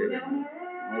now they're in a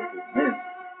mess.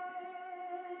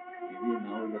 Maybe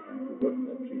now they're trying to work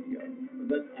that treaty out.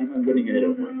 But I'm getting ahead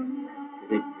of myself.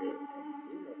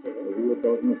 We were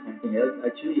talking of something else.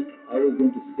 Actually, I was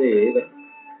going to say that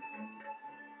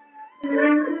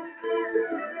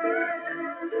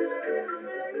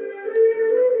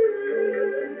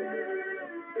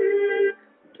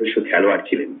খেলোয়াড়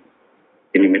ছিলেন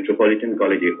তিনি metropolitan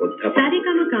কলেজে অধ্যাপক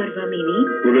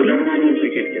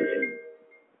cricket খেলতেন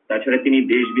তাছাড়া তিনি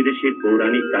দেশ বিদেশের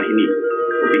পৌরাণিক কাহিনী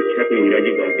ও বিখ্যাত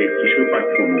ইংরাজি গল্পের কিশোর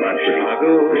পাঠ্য অনুবাদ করে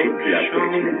প্রসিদ্ধি লাভ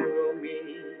করেছিলেন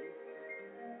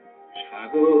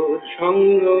সাগর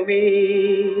সঙ্গমে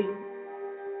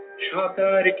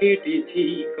সাঁতার কেটেছি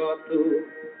কত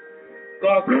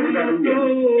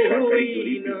সরকারি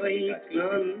জরিপ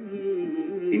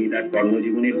তিনি তার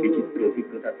কর্মজীবনের বিচিত্র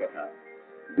অভিজ্ঞতার কথা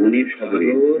বনের সাগরে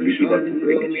লিপিবদ্ধ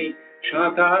করে গেছেন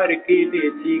সাঁতার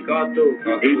কেটেছি কত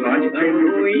এই 5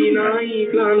 ভাইয়ের নাই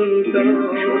ক্লান্ত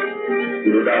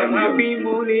তথাপি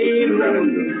মনের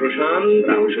প্রশান্ত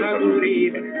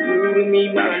সাগরের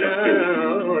পূর্ণিমালা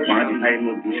 5 ভাইয়ের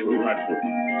মধ্যে সৌহার্দ্য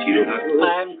চিরকাল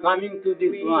I am coming to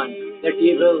this one, that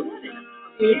evil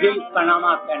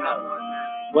Panama Canal,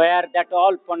 where that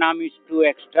all Panam is to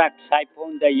extract, siphon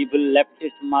the evil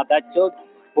leftist Madachod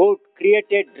who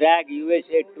created drag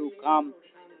USA to come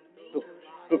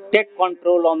to take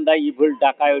control on the evil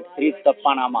dacoit threats of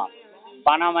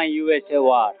Panama USA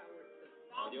war.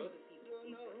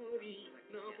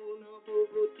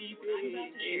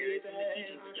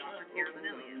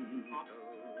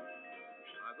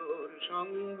 Sagar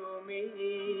সঙ্গমে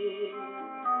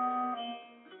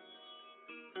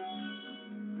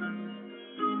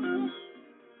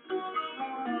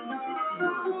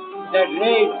The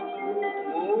rate,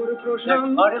 that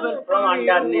horrible from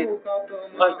underneath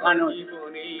volcanoes,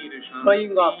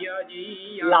 going off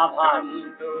lava,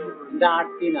 the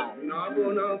artina,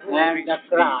 and the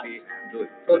crash,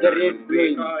 so the red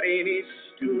flame.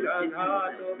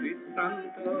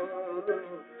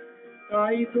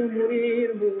 তাই তো মনের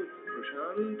মুখ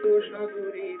প্রশান্ত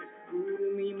সাগরের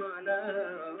পূর্ণিমালা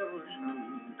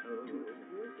শান্ত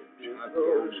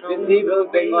সাগর The evil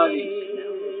Bengali.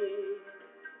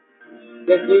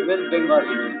 The evil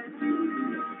Bengali.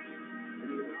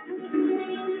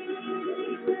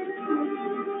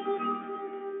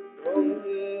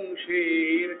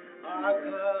 ধ্বংসের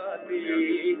আঘাতে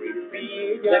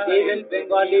The evil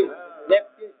Bengali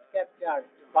leftist captured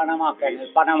Panama Canal,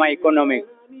 Panama economic.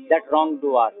 that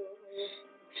wrongdoer.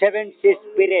 7 sea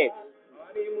spirits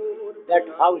that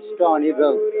housed on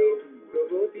evil.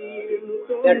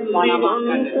 That Panama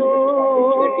Canal,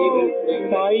 that evil thing,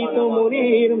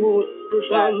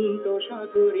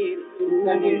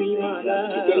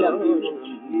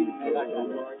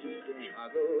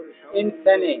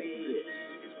 Insane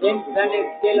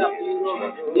scale of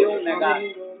new mega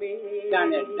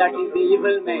planet, that is the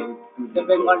evil man, the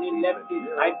Bengali leftist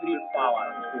hybrid power.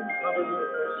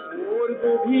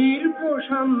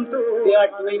 They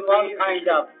are doing all kind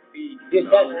of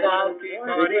disasters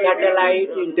with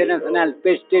satellite, international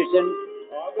space station,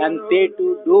 and they to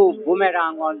do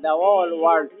boomerang on the whole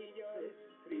world.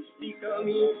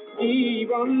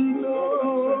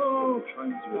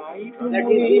 That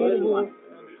is evil one.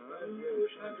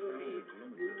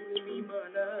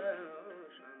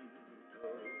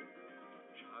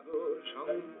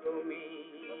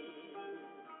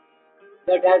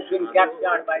 That has been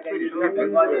captured by the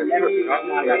Bengali leftist.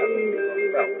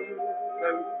 So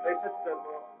they said to them,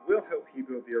 we'll help you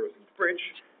build the Earth Bridge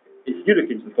if you look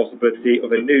into the possibility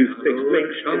of a new fixed link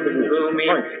in the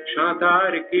water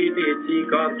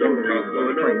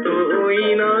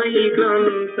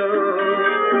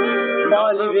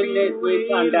All evilness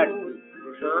is under.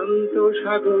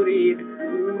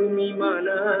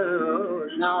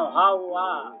 Now how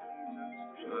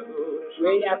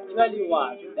we actually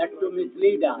was that to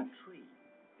mislead us.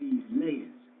 These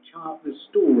layers chart the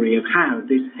story of how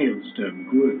this hailstone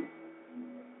grew.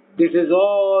 This is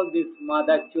all this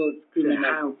Mother Chose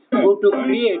criminal who to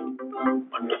create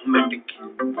automatic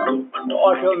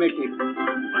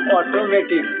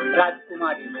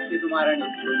Rajkumari,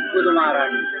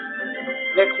 Kudumarani,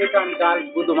 Mexican girl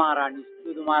Kudumarani,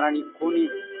 Kuni,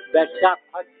 Besha,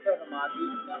 Khachar, Madi,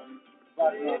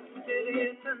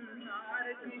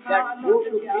 that who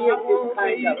to create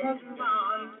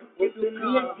this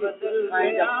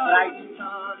kind of crisis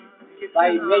by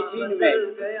machine made.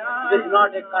 It is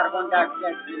not a carbon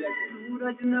dioxide related.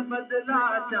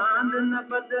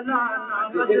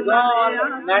 This is all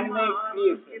man-made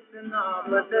creation. All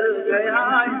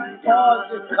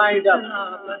this kind of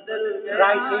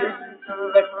crisis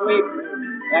that sweep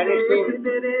and it is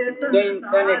the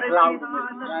infinite cloud.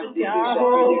 And this is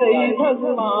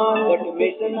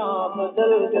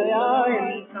the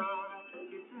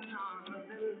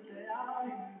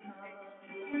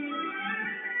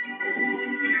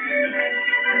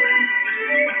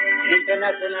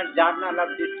International Journal of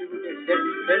Distributed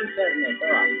Sensor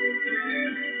Network.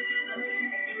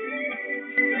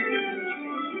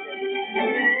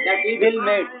 That evil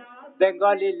made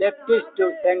Bengali leftist to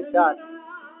censor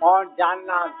on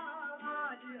journal,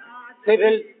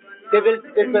 civil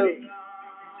people,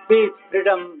 speech,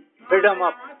 freedom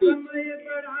of speech.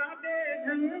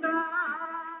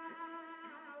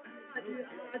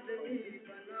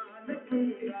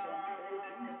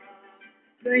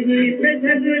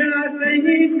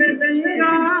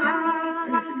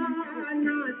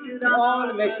 All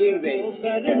machine based.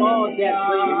 All they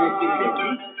are doing machine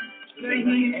based.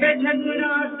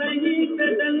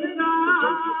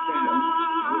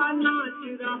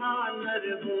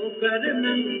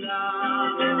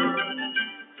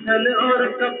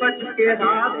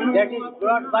 That is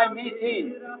brought by machine.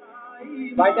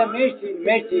 By the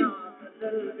machine.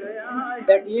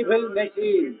 That evil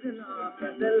machine.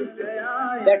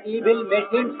 That evil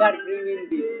machines are bringing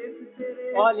this.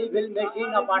 All evil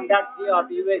machine of undersea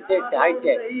of USA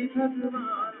high-tech.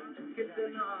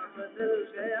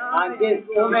 And this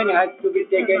woman has to be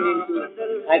taken into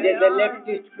as a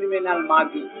leftist criminal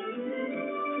Magi.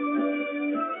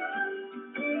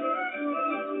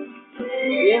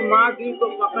 ये मागी को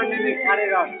पकड़ने में सारे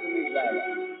रास्ते मिल जाएगा.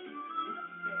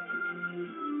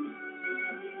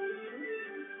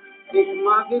 इस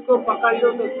मागी को पकड़ लो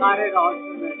तो सारे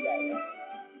रास्ते मिल जाएगा.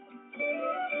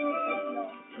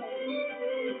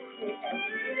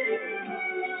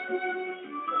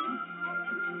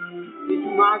 इस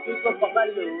मागी को पकड़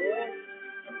लो,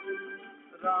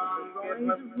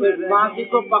 इस मागी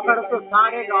को पकड़ो तो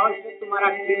सारे रास्ते तुम्हारा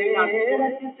क्रिमिनल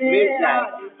मिल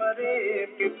जाएगा.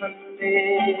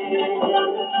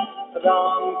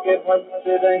 राम के भक्त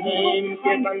रहीम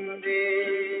के बंदे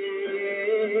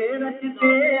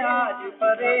रचते आज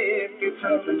परे के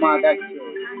मादा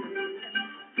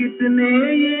कितने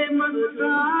ये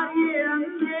मंसा ये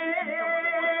अंधे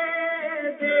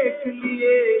देख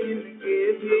लिए इनके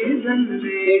भी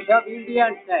धंधे. ये सब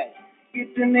इंडियंस है.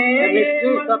 कितने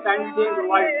mysteries of ancient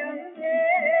world,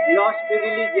 lost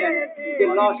religion, the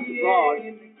lost God,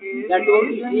 that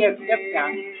ODC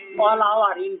acceptance, all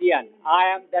our Indian. I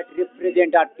am that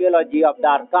represent archaeology of the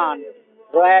Arkan,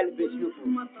 Royal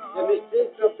Bishnupur, the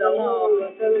mistress of the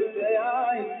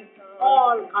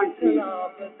all countries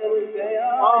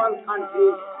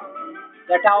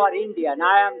that are Indian. I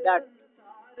am that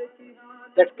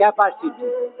capacity.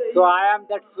 So I am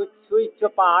that switch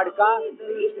पहाड़ का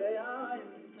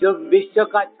जो विश्व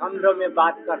का चंद्र में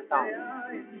बात करता हूँ.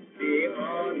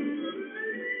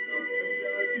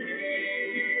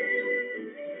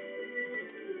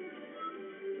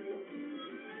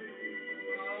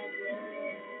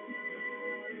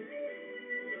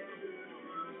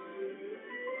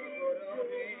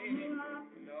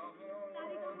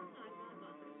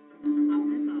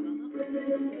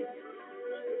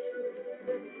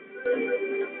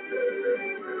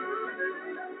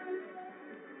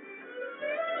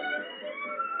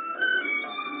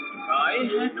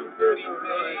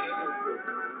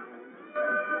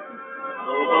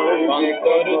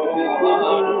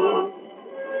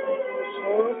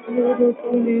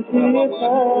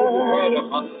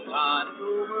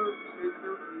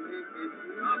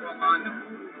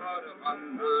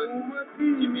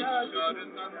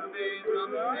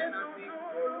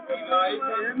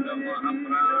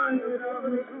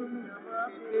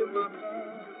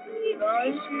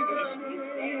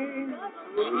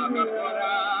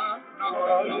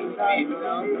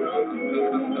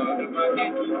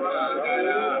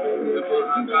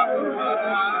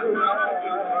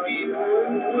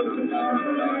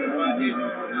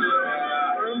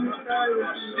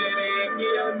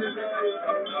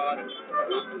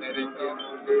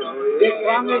 This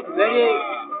song is very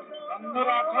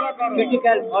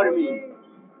critical for me.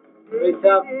 ये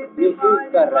सब मिसयूज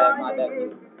कर रहा है माता जी.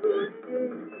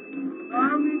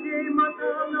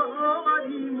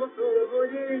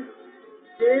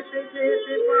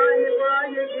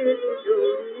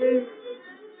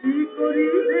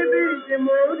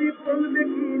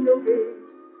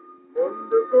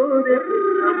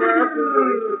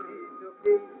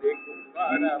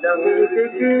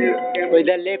 With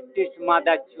the leftist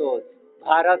mother chose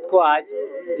Bharat को आज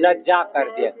लज्जा कर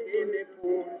दिया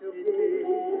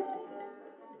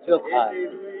जो खा.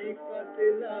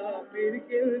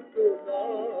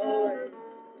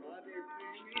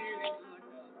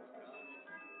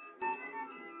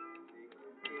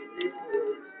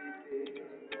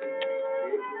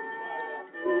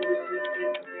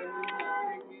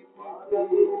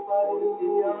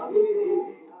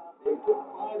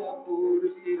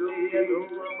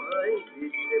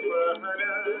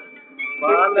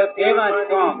 The famous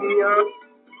song.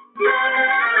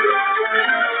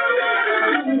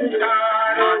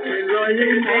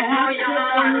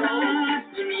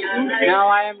 Now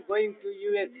I am going to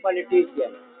US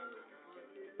politician,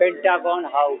 Pentagon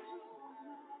House.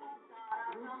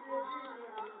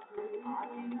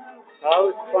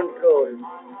 House control.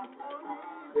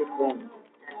 With whom?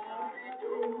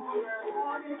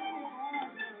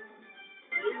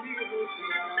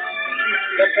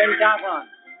 The Pentagon.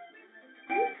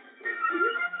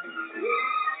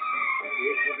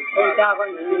 Pentagon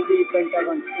City,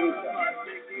 Pentagon Speaker.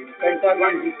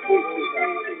 Pentagon Speaker.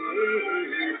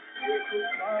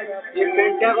 ये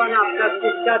पेंटागन अपना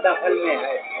किसका दखल में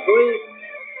है? Who is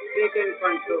taking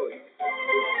control?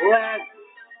 Who has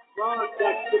got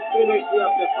that supremacy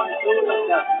of the control of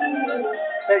the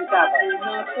Pentagon?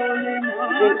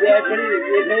 Because every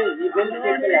evil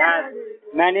people have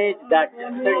managed that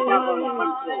Pentagon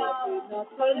control.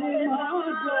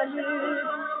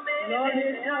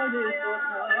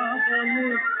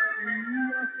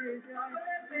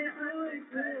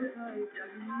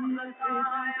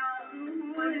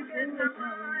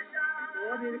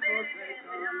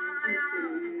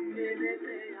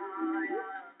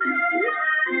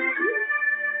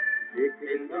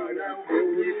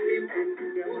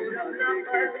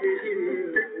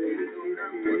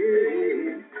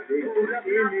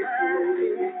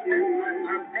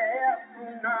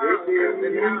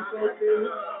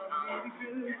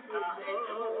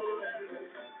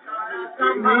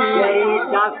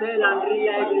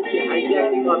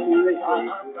 Hijacking of USA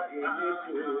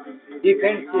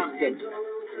defense system.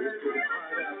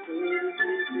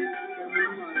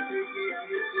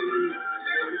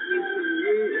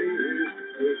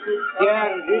 They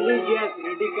are religious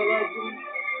radicalism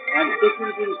and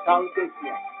security in South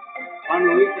Asia, on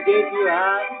which date you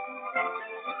have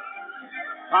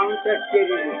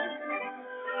counter-terrorism.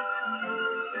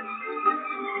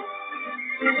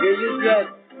 Religious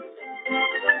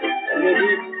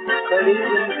terrorism,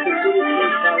 security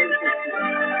in South Asia.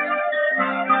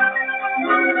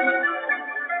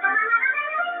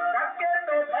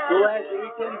 Who has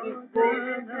written this book?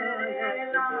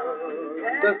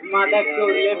 Those mother to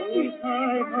leftists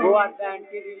who are the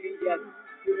anti-religious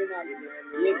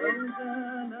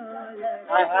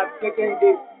I have taken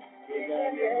this,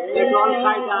 that all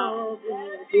Qaeda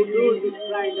to do this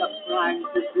kind of crime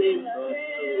to blame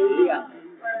India.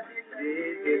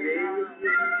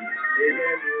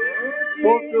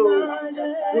 Who to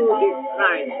do this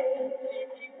crime?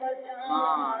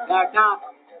 The attack.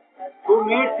 Who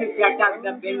made this attack?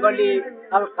 The Bengali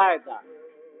Al-Qaeda.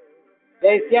 The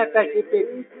Asia Pacific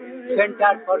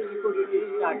Center for Security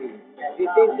Studies. This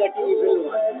is that evil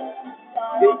one.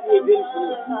 This evil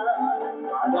group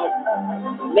that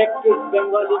leftist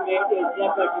Bengali made Asia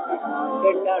Pacific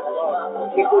Center for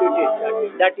Security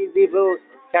Studies. That is evil,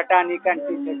 satanic,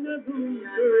 anti-satanic.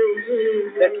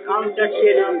 That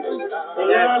counter-terrorism.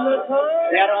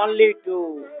 They are only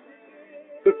to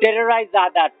terrorize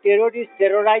others. Terrorists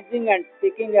terrorizing and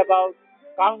speaking about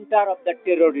counter of the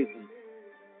terrorism.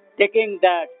 Taking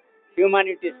that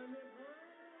humanity's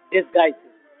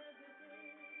disguises.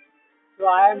 So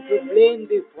I am to blame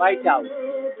this White House.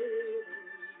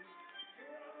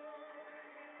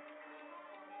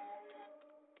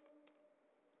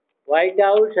 White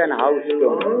House and House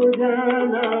Stone.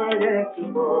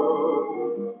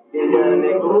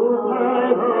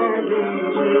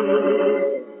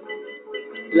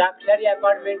 Luxury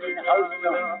apartment in House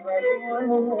Stone.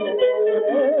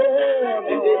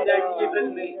 This is that evil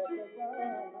me.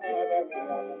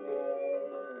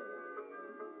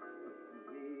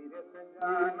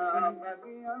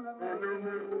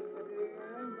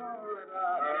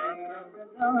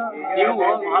 New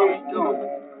home House Stone.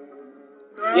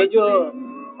 ये जो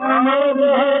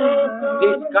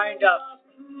this kind of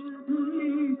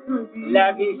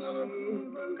lavish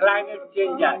climate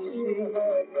changes,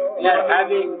 they are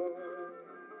having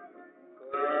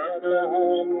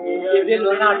civil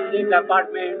ownership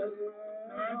apartments.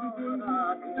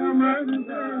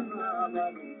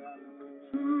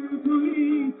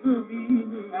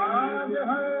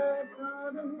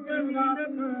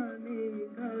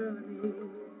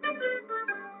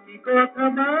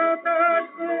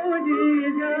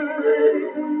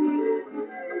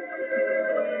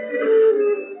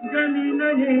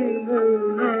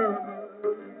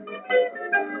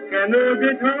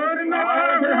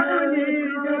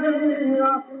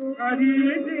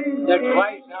 That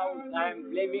White House, I am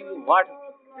blaming what?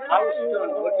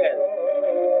 Housestone Hotel.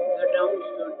 That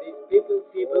Housestone, these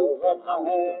people of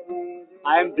Housestone.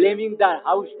 I am blaming the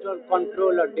Housestone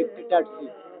control or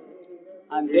dictatorship.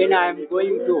 And then I am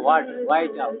going to what?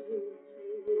 White House.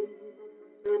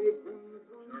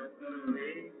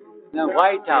 The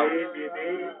White House.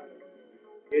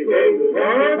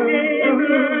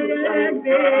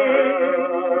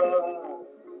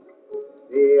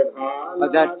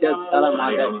 That's just Salam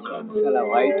White House.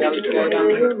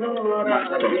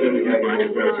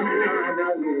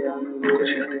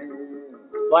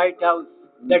 White House,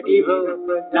 that evil,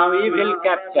 now evil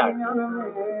captured.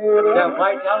 The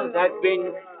White House has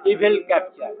been evil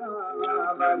captured.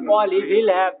 All evil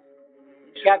have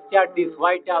captured this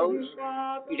White House.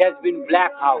 It has been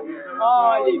black house.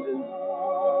 All evil.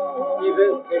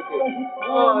 Evil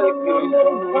all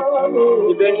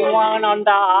criminal. If anyone on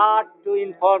the earth to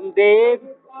inform them,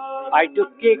 I to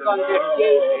kick on their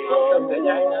chest out of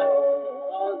vagina.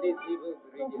 All these evil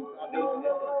regions.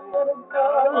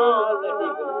 All the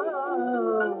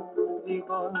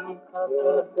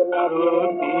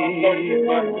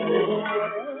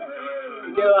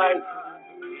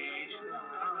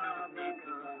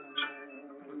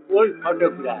old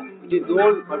photograph. It is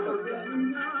old photograph.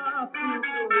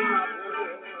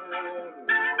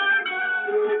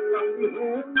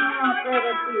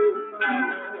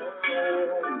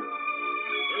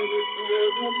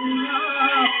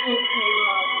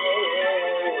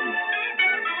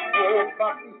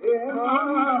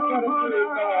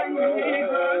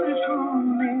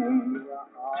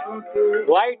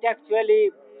 White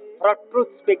actually, for truth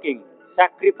speaking,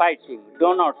 sacrificing,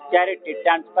 donors, charity,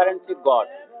 transparency, God.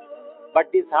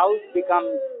 But this house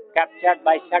becomes captured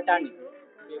by Satan.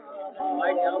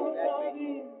 White House has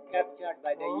been captured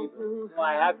by the evil. So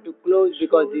I have to close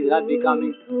because these are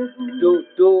becoming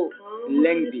too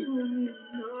lengthy.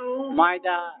 My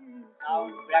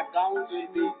sound background will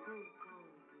be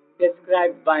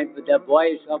described by the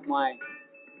voice of my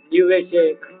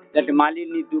USA, that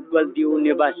Malini Duggal Diu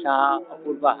Nebasa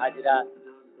Apurva Hajra,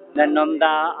 the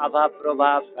Nanda Abha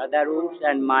Prabha Brotherhoods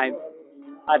and my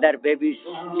other babies,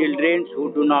 children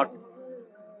who do not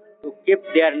to keep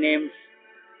their names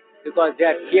because they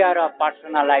are fear of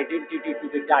personal identity to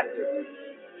be targeted.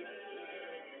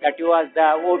 That was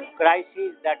the old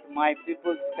crisis that my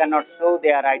people cannot show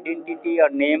their identity or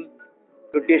name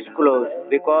to disclose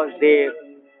because they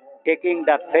taking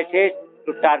the faces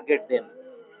to target them.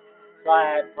 So I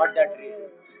have for that reason.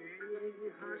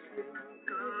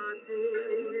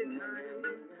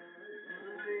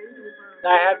 So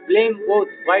I have blamed both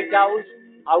White House,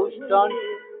 Houston,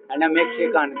 and a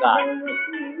Mexican guard.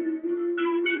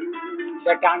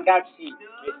 That under sea,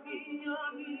 basically.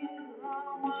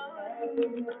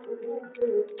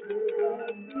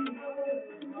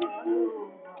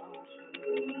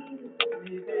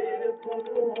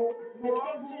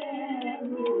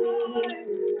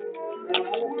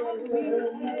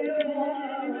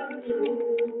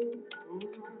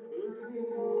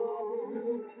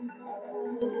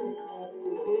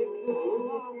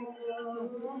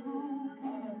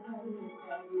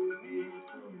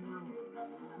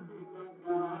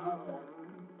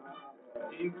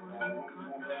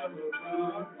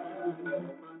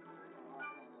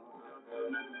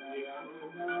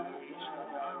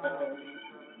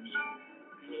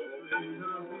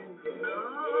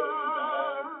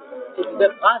 It's the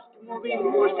fast moving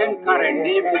ocean current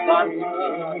named Dynasty.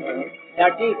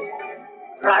 That is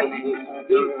crisis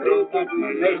being created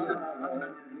with nation.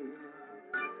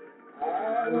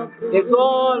 It's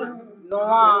all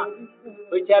Noah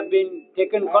which have been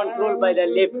taken control by the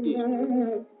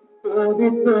leftists. That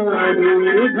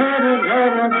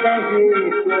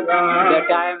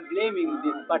I am blaming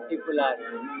this particular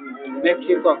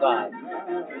Mexico guy.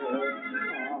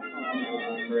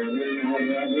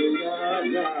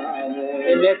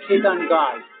 A Mexican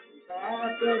guy.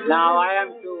 Now I am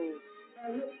to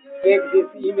take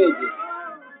these images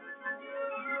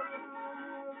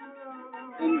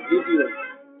in video.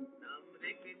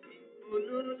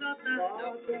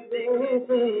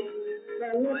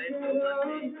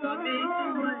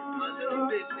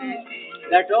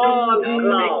 That all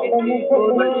crowd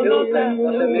confusion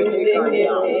for the Mexican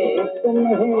guy.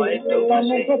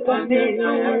 And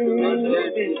I have to mention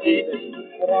confusion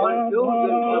for the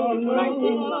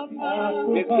writing of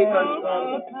Mexican guy.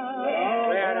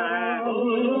 Where I am,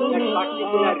 that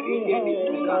particular region is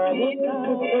becoming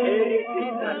very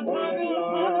distant.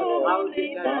 How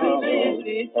this has been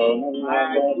changed,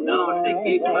 I do not think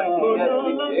it, but it has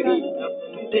been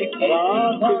very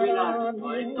similar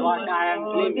to what I am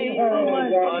claiming.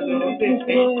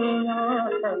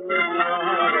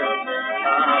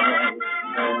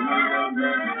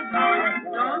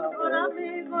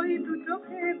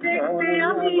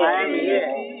 I am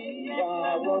here.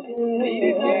 This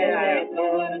is where I am.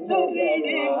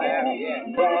 I am here.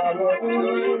 So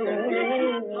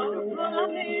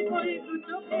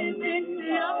you can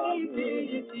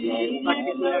see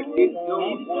particular deep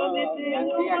zone, and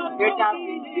they are set up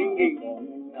in singing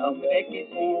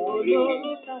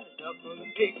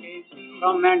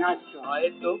from Manhattan.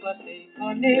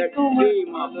 That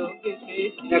stream of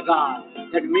the God,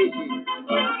 that machine,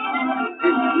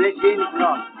 this machine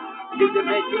block. It is a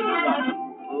machine block.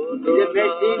 It is a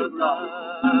machine block.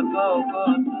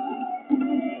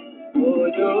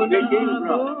 Machine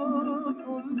block.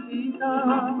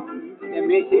 A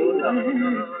machine block.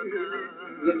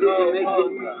 This is a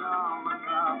machine block.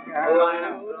 Oh, I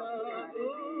am.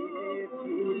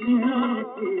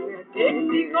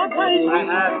 I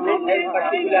have mentioned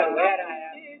particular where I am.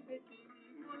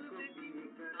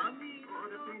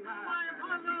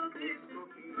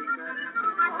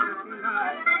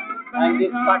 And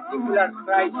this particular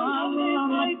crisis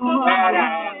where I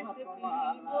am,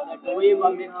 that wave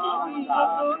of Mexican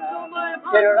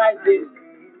terrorizing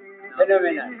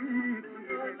phenomenon.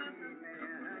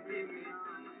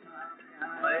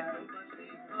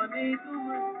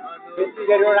 This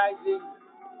terrorizing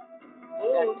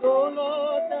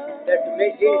that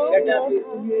machine setup is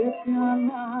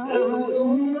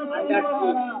under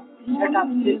setup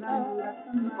system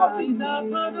copy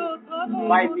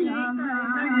by me.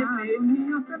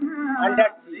 Under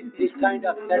this kind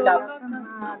of setup,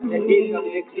 the deal of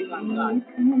Mexican God.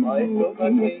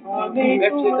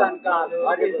 Mexican God,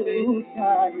 horrible,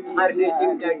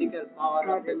 harnessing tactical power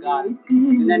of the God.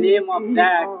 In the name of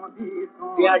that,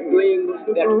 we are doing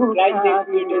that crisis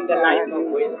between the life of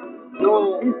whale.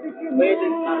 No whale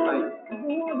is survived.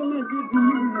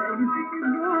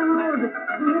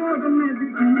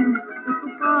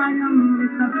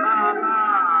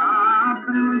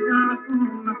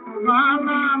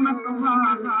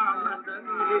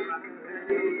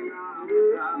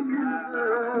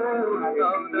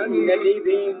 The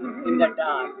living in the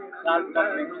dark,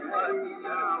 self-perfection.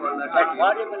 That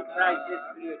horrible crisis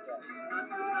created.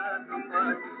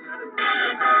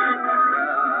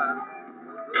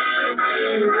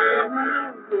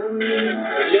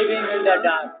 Living in the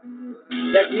dark,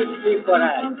 that you speak for us.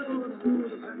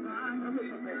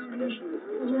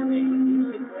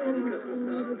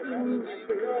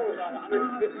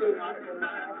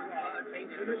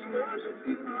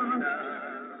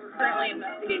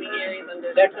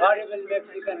 That horrible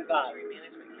Mexican car.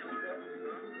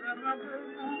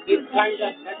 This kind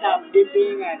of setup,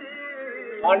 dipping and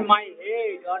on my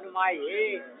head, on my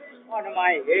head, on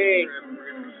my head,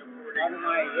 on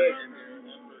my head.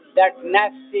 That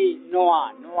nasty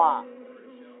Noah.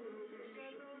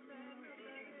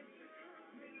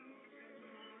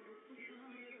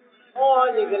 All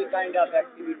evil kind of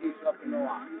activities of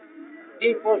Noah.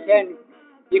 Deep ocean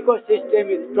ecosystem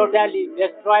is totally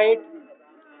destroyed.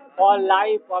 All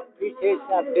life of fishes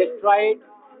are destroyed.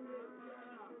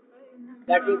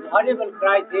 That is horrible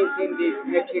crisis in this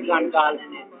Mexican Gulf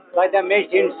by the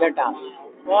machine setup.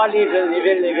 All evil.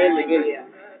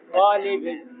 All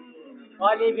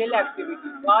evil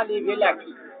activities. Are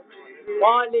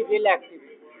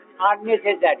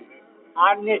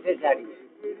necessary.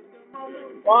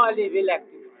 All evil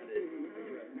activities.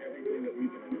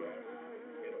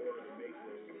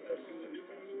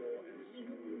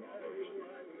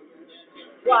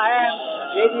 So I am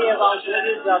very about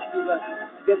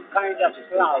this kind of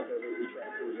cloud,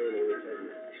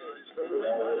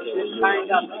 this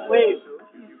kind of wave,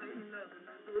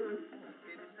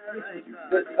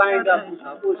 this kind of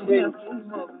ocean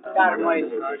turmoil,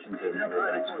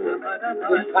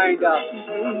 this kind of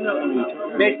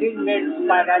machine-made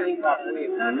spiraling of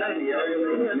waves,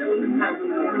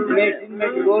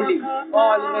 machine-made rolling,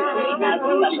 all machine-made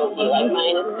rolling.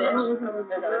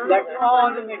 That's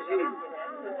all machine.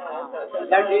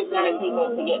 That is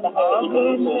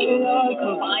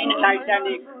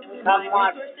Titanic,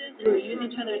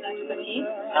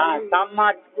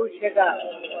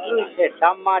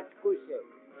 somewhat kushe.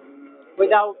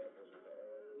 Without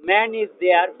man is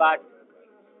there, but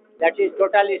that is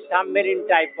totally submarine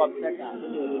type of setup.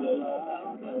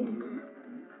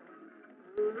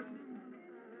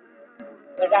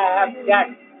 But I have that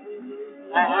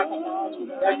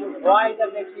why the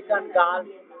Mexican Gulf,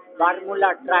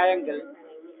 Bermuda Triangle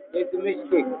is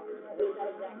mystic.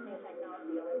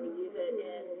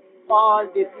 All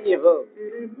this evil.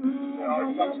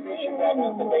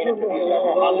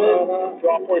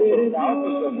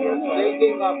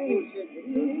 Thinking of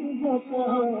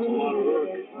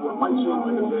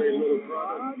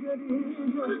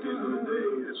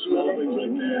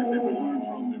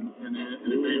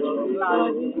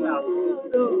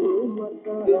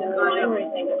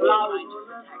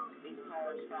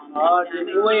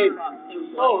the wave.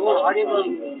 Oh, horrible.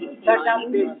 Shut up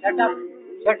me.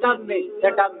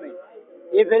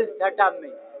 Evil shut up me.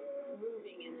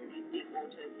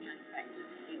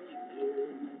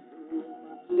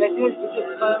 That is British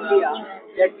Columbia,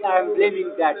 that I am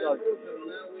blaming that also.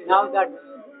 Now that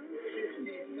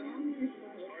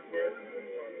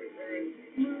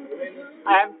I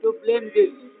am to blame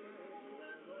this.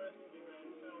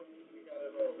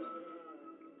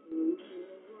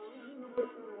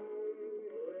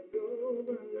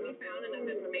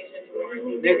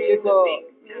 Mexico,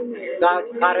 the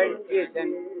current situation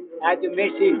as a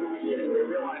machine.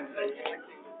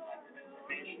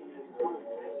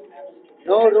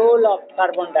 No role of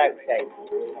carbon dioxide.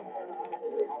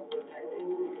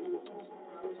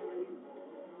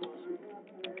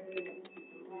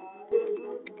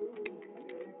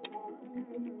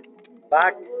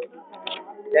 But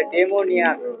the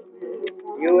demoniac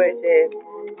USA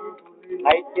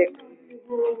high-tech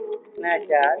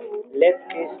nature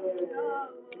leftist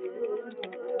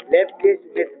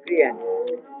miscreant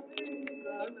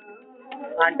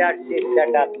under this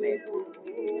setup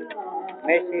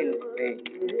machine made.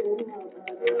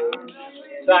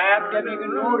 So I am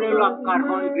taking no role of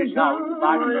carbon greenhouse,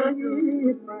 but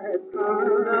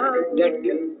that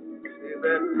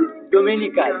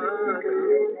Dominical,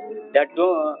 the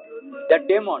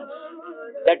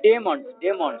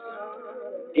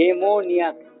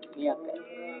demoniac,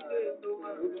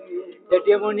 the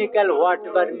demonical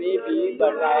whatever may be,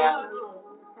 but I am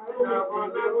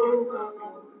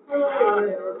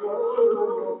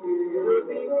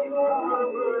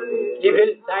evil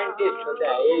scientist,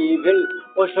 evil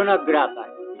oceanographer,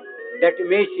 that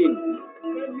machine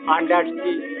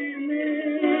underused,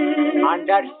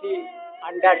 underlaid,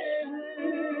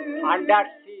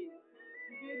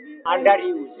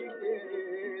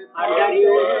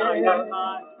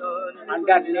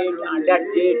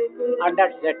 underdate, under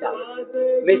setup,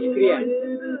 miscreant,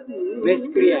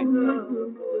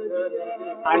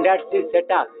 under the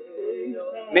setup,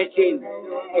 machine,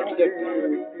 etc.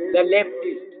 The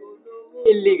leftist,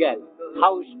 illegal,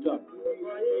 Houston.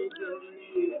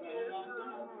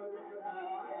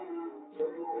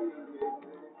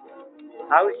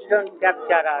 Houston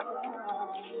capturer,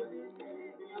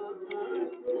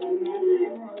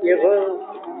 evil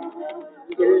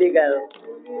illegal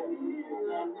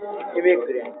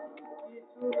immigrants,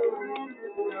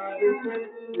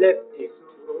 leftists,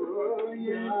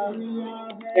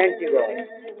 anti-God.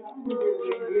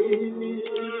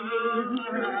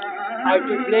 I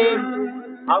to blame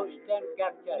Houston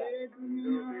capture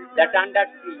that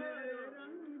undersea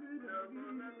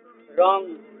wrong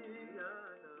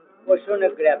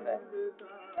oceanographer,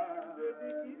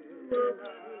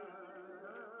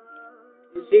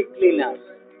 sea cleaners.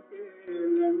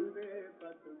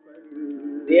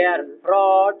 They are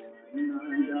fraud,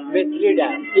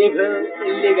 misleader, evil,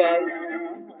 illegal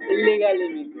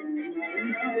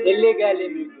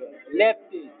immigrants,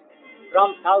 leftists from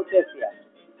South Asia,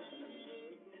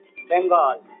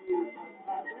 Bengal,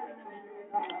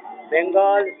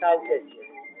 South Asia,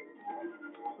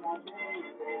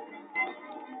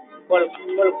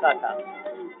 Kolkata,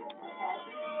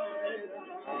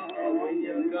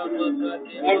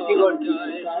 anti-God,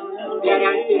 they are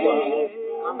anti-God.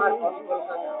 Amar from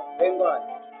Kolkata, Bengal,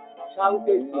 South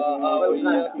Asia,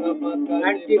 Kolkata,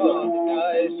 anti-God.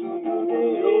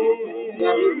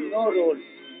 There is no role.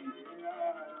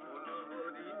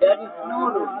 That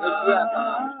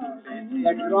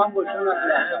wrong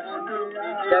oceanographer,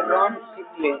 that wrong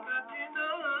sickly.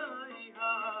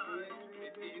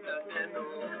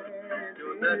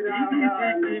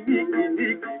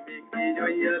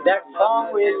 That song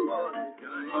will,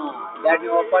 that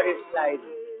opposite side.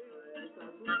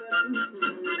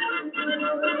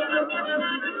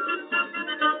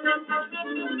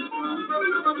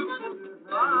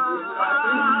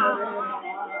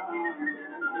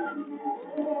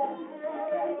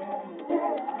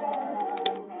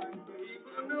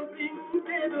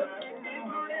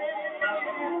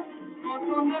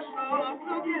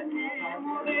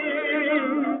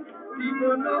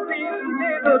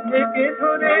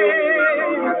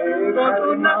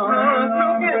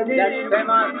 That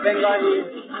famous Bengali,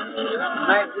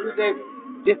 my Gurudev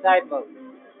disciple.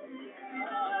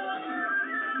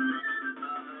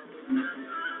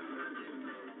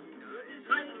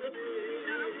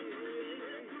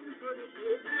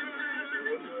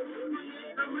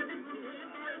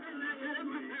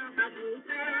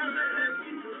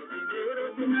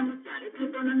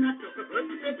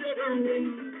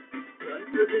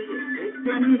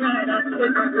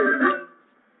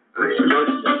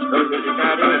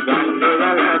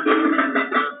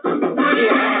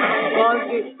 All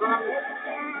these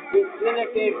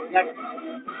related that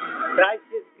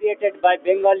crisis created by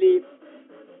Bengalis,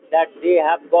 that they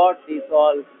have got this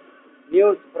all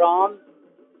news from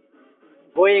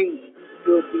going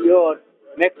to your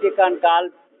Mexican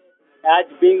Gulf as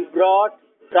being brought,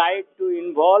 tried to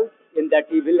involve in that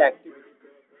evil activity.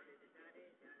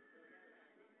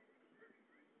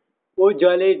 ও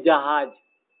জলের জাহাজ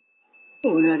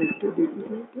ওনার একটু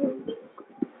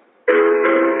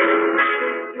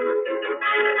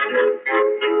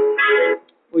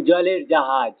ও জলের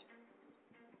জাহাজ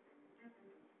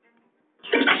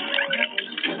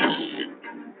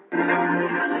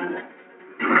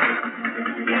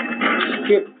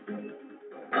ship,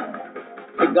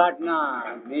 the Gardner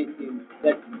machines,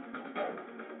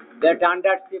 that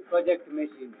undersea project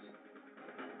machines.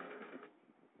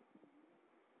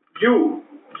 You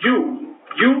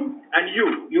and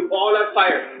you all are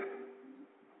fired.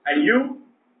 And you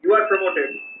are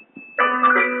promoted.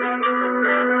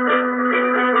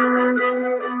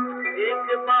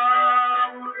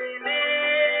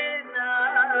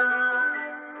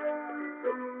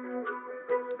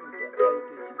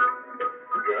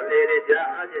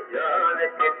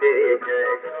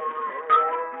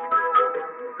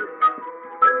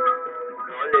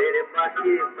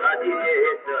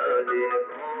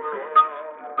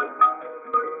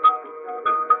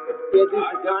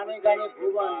 गाने गाने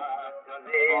भुवन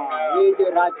ये जो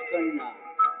राजकन्या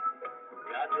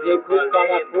देखो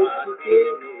पारा खुशी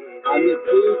আমি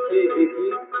চেয়েছি দেখি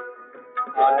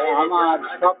আমার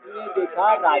স্বপ্নে দেখা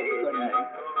রাজকন্যা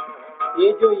ये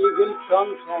जो इविल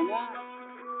सॉन्ग्स है ना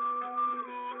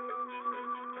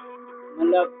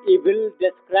मतलब इविल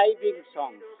describing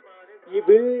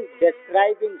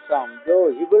songs जो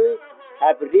evil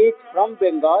have reached from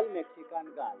Bengal Mexican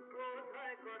Gulf.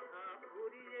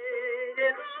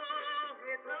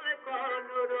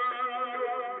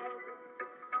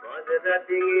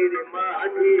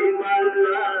 মাঝি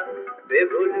মাল্লা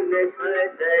বেগুন নেশায়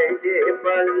দেয় যে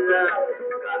পাল্লা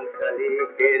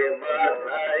কানসালিকের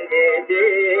মাথায় যে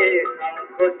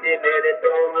শঙ্খচিলের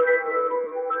তো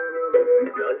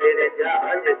জলের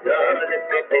জাহাজ জল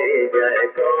পেতে যায়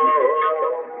তো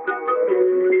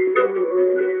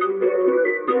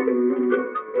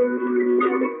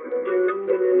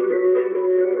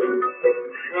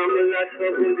সামলা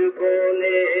সব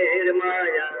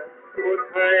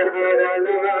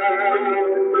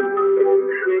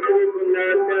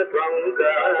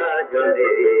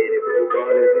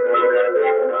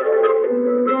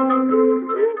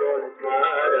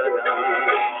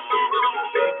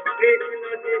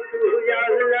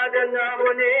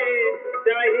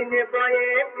ডাইনে বায়ে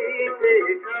পিছে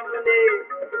সামনে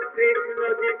কৃষ্ণ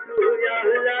যিশু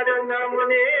আল্লাহর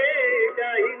নামনে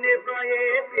ডাইনে বায়ে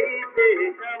পিছে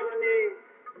সামনে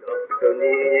রক্ত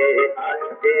নিয়ে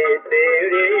আসছে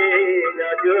তেরে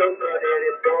রাজকরের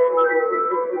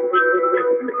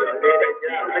জলের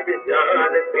জাহাজ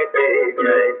জাল কেটে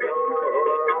যায়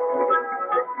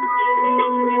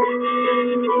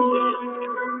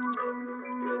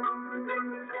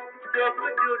জগ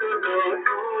জুড়লো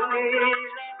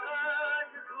সুনীল আকাশ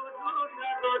শুধু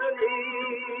সাগর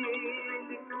নীল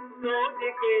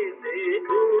নদীকে সে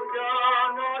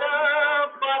দুজনরা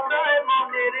পাতায়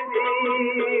মনের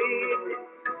মিল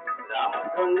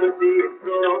রামধনুতি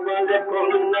প্রবল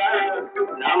কন্যা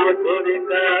নাম ধরে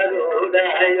কারো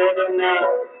রায়র না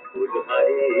ফুল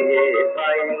হারিয়ে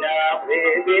পাই না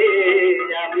ভেবে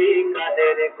আমি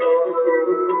কাদের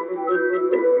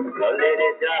জলের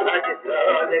জাহাজ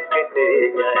জল কেটে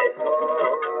যায়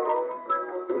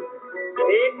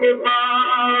এক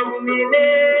বাম মিলে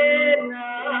না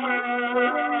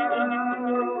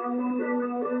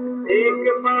এক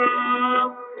বাম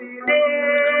মিলে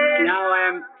Now I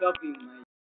am stopping my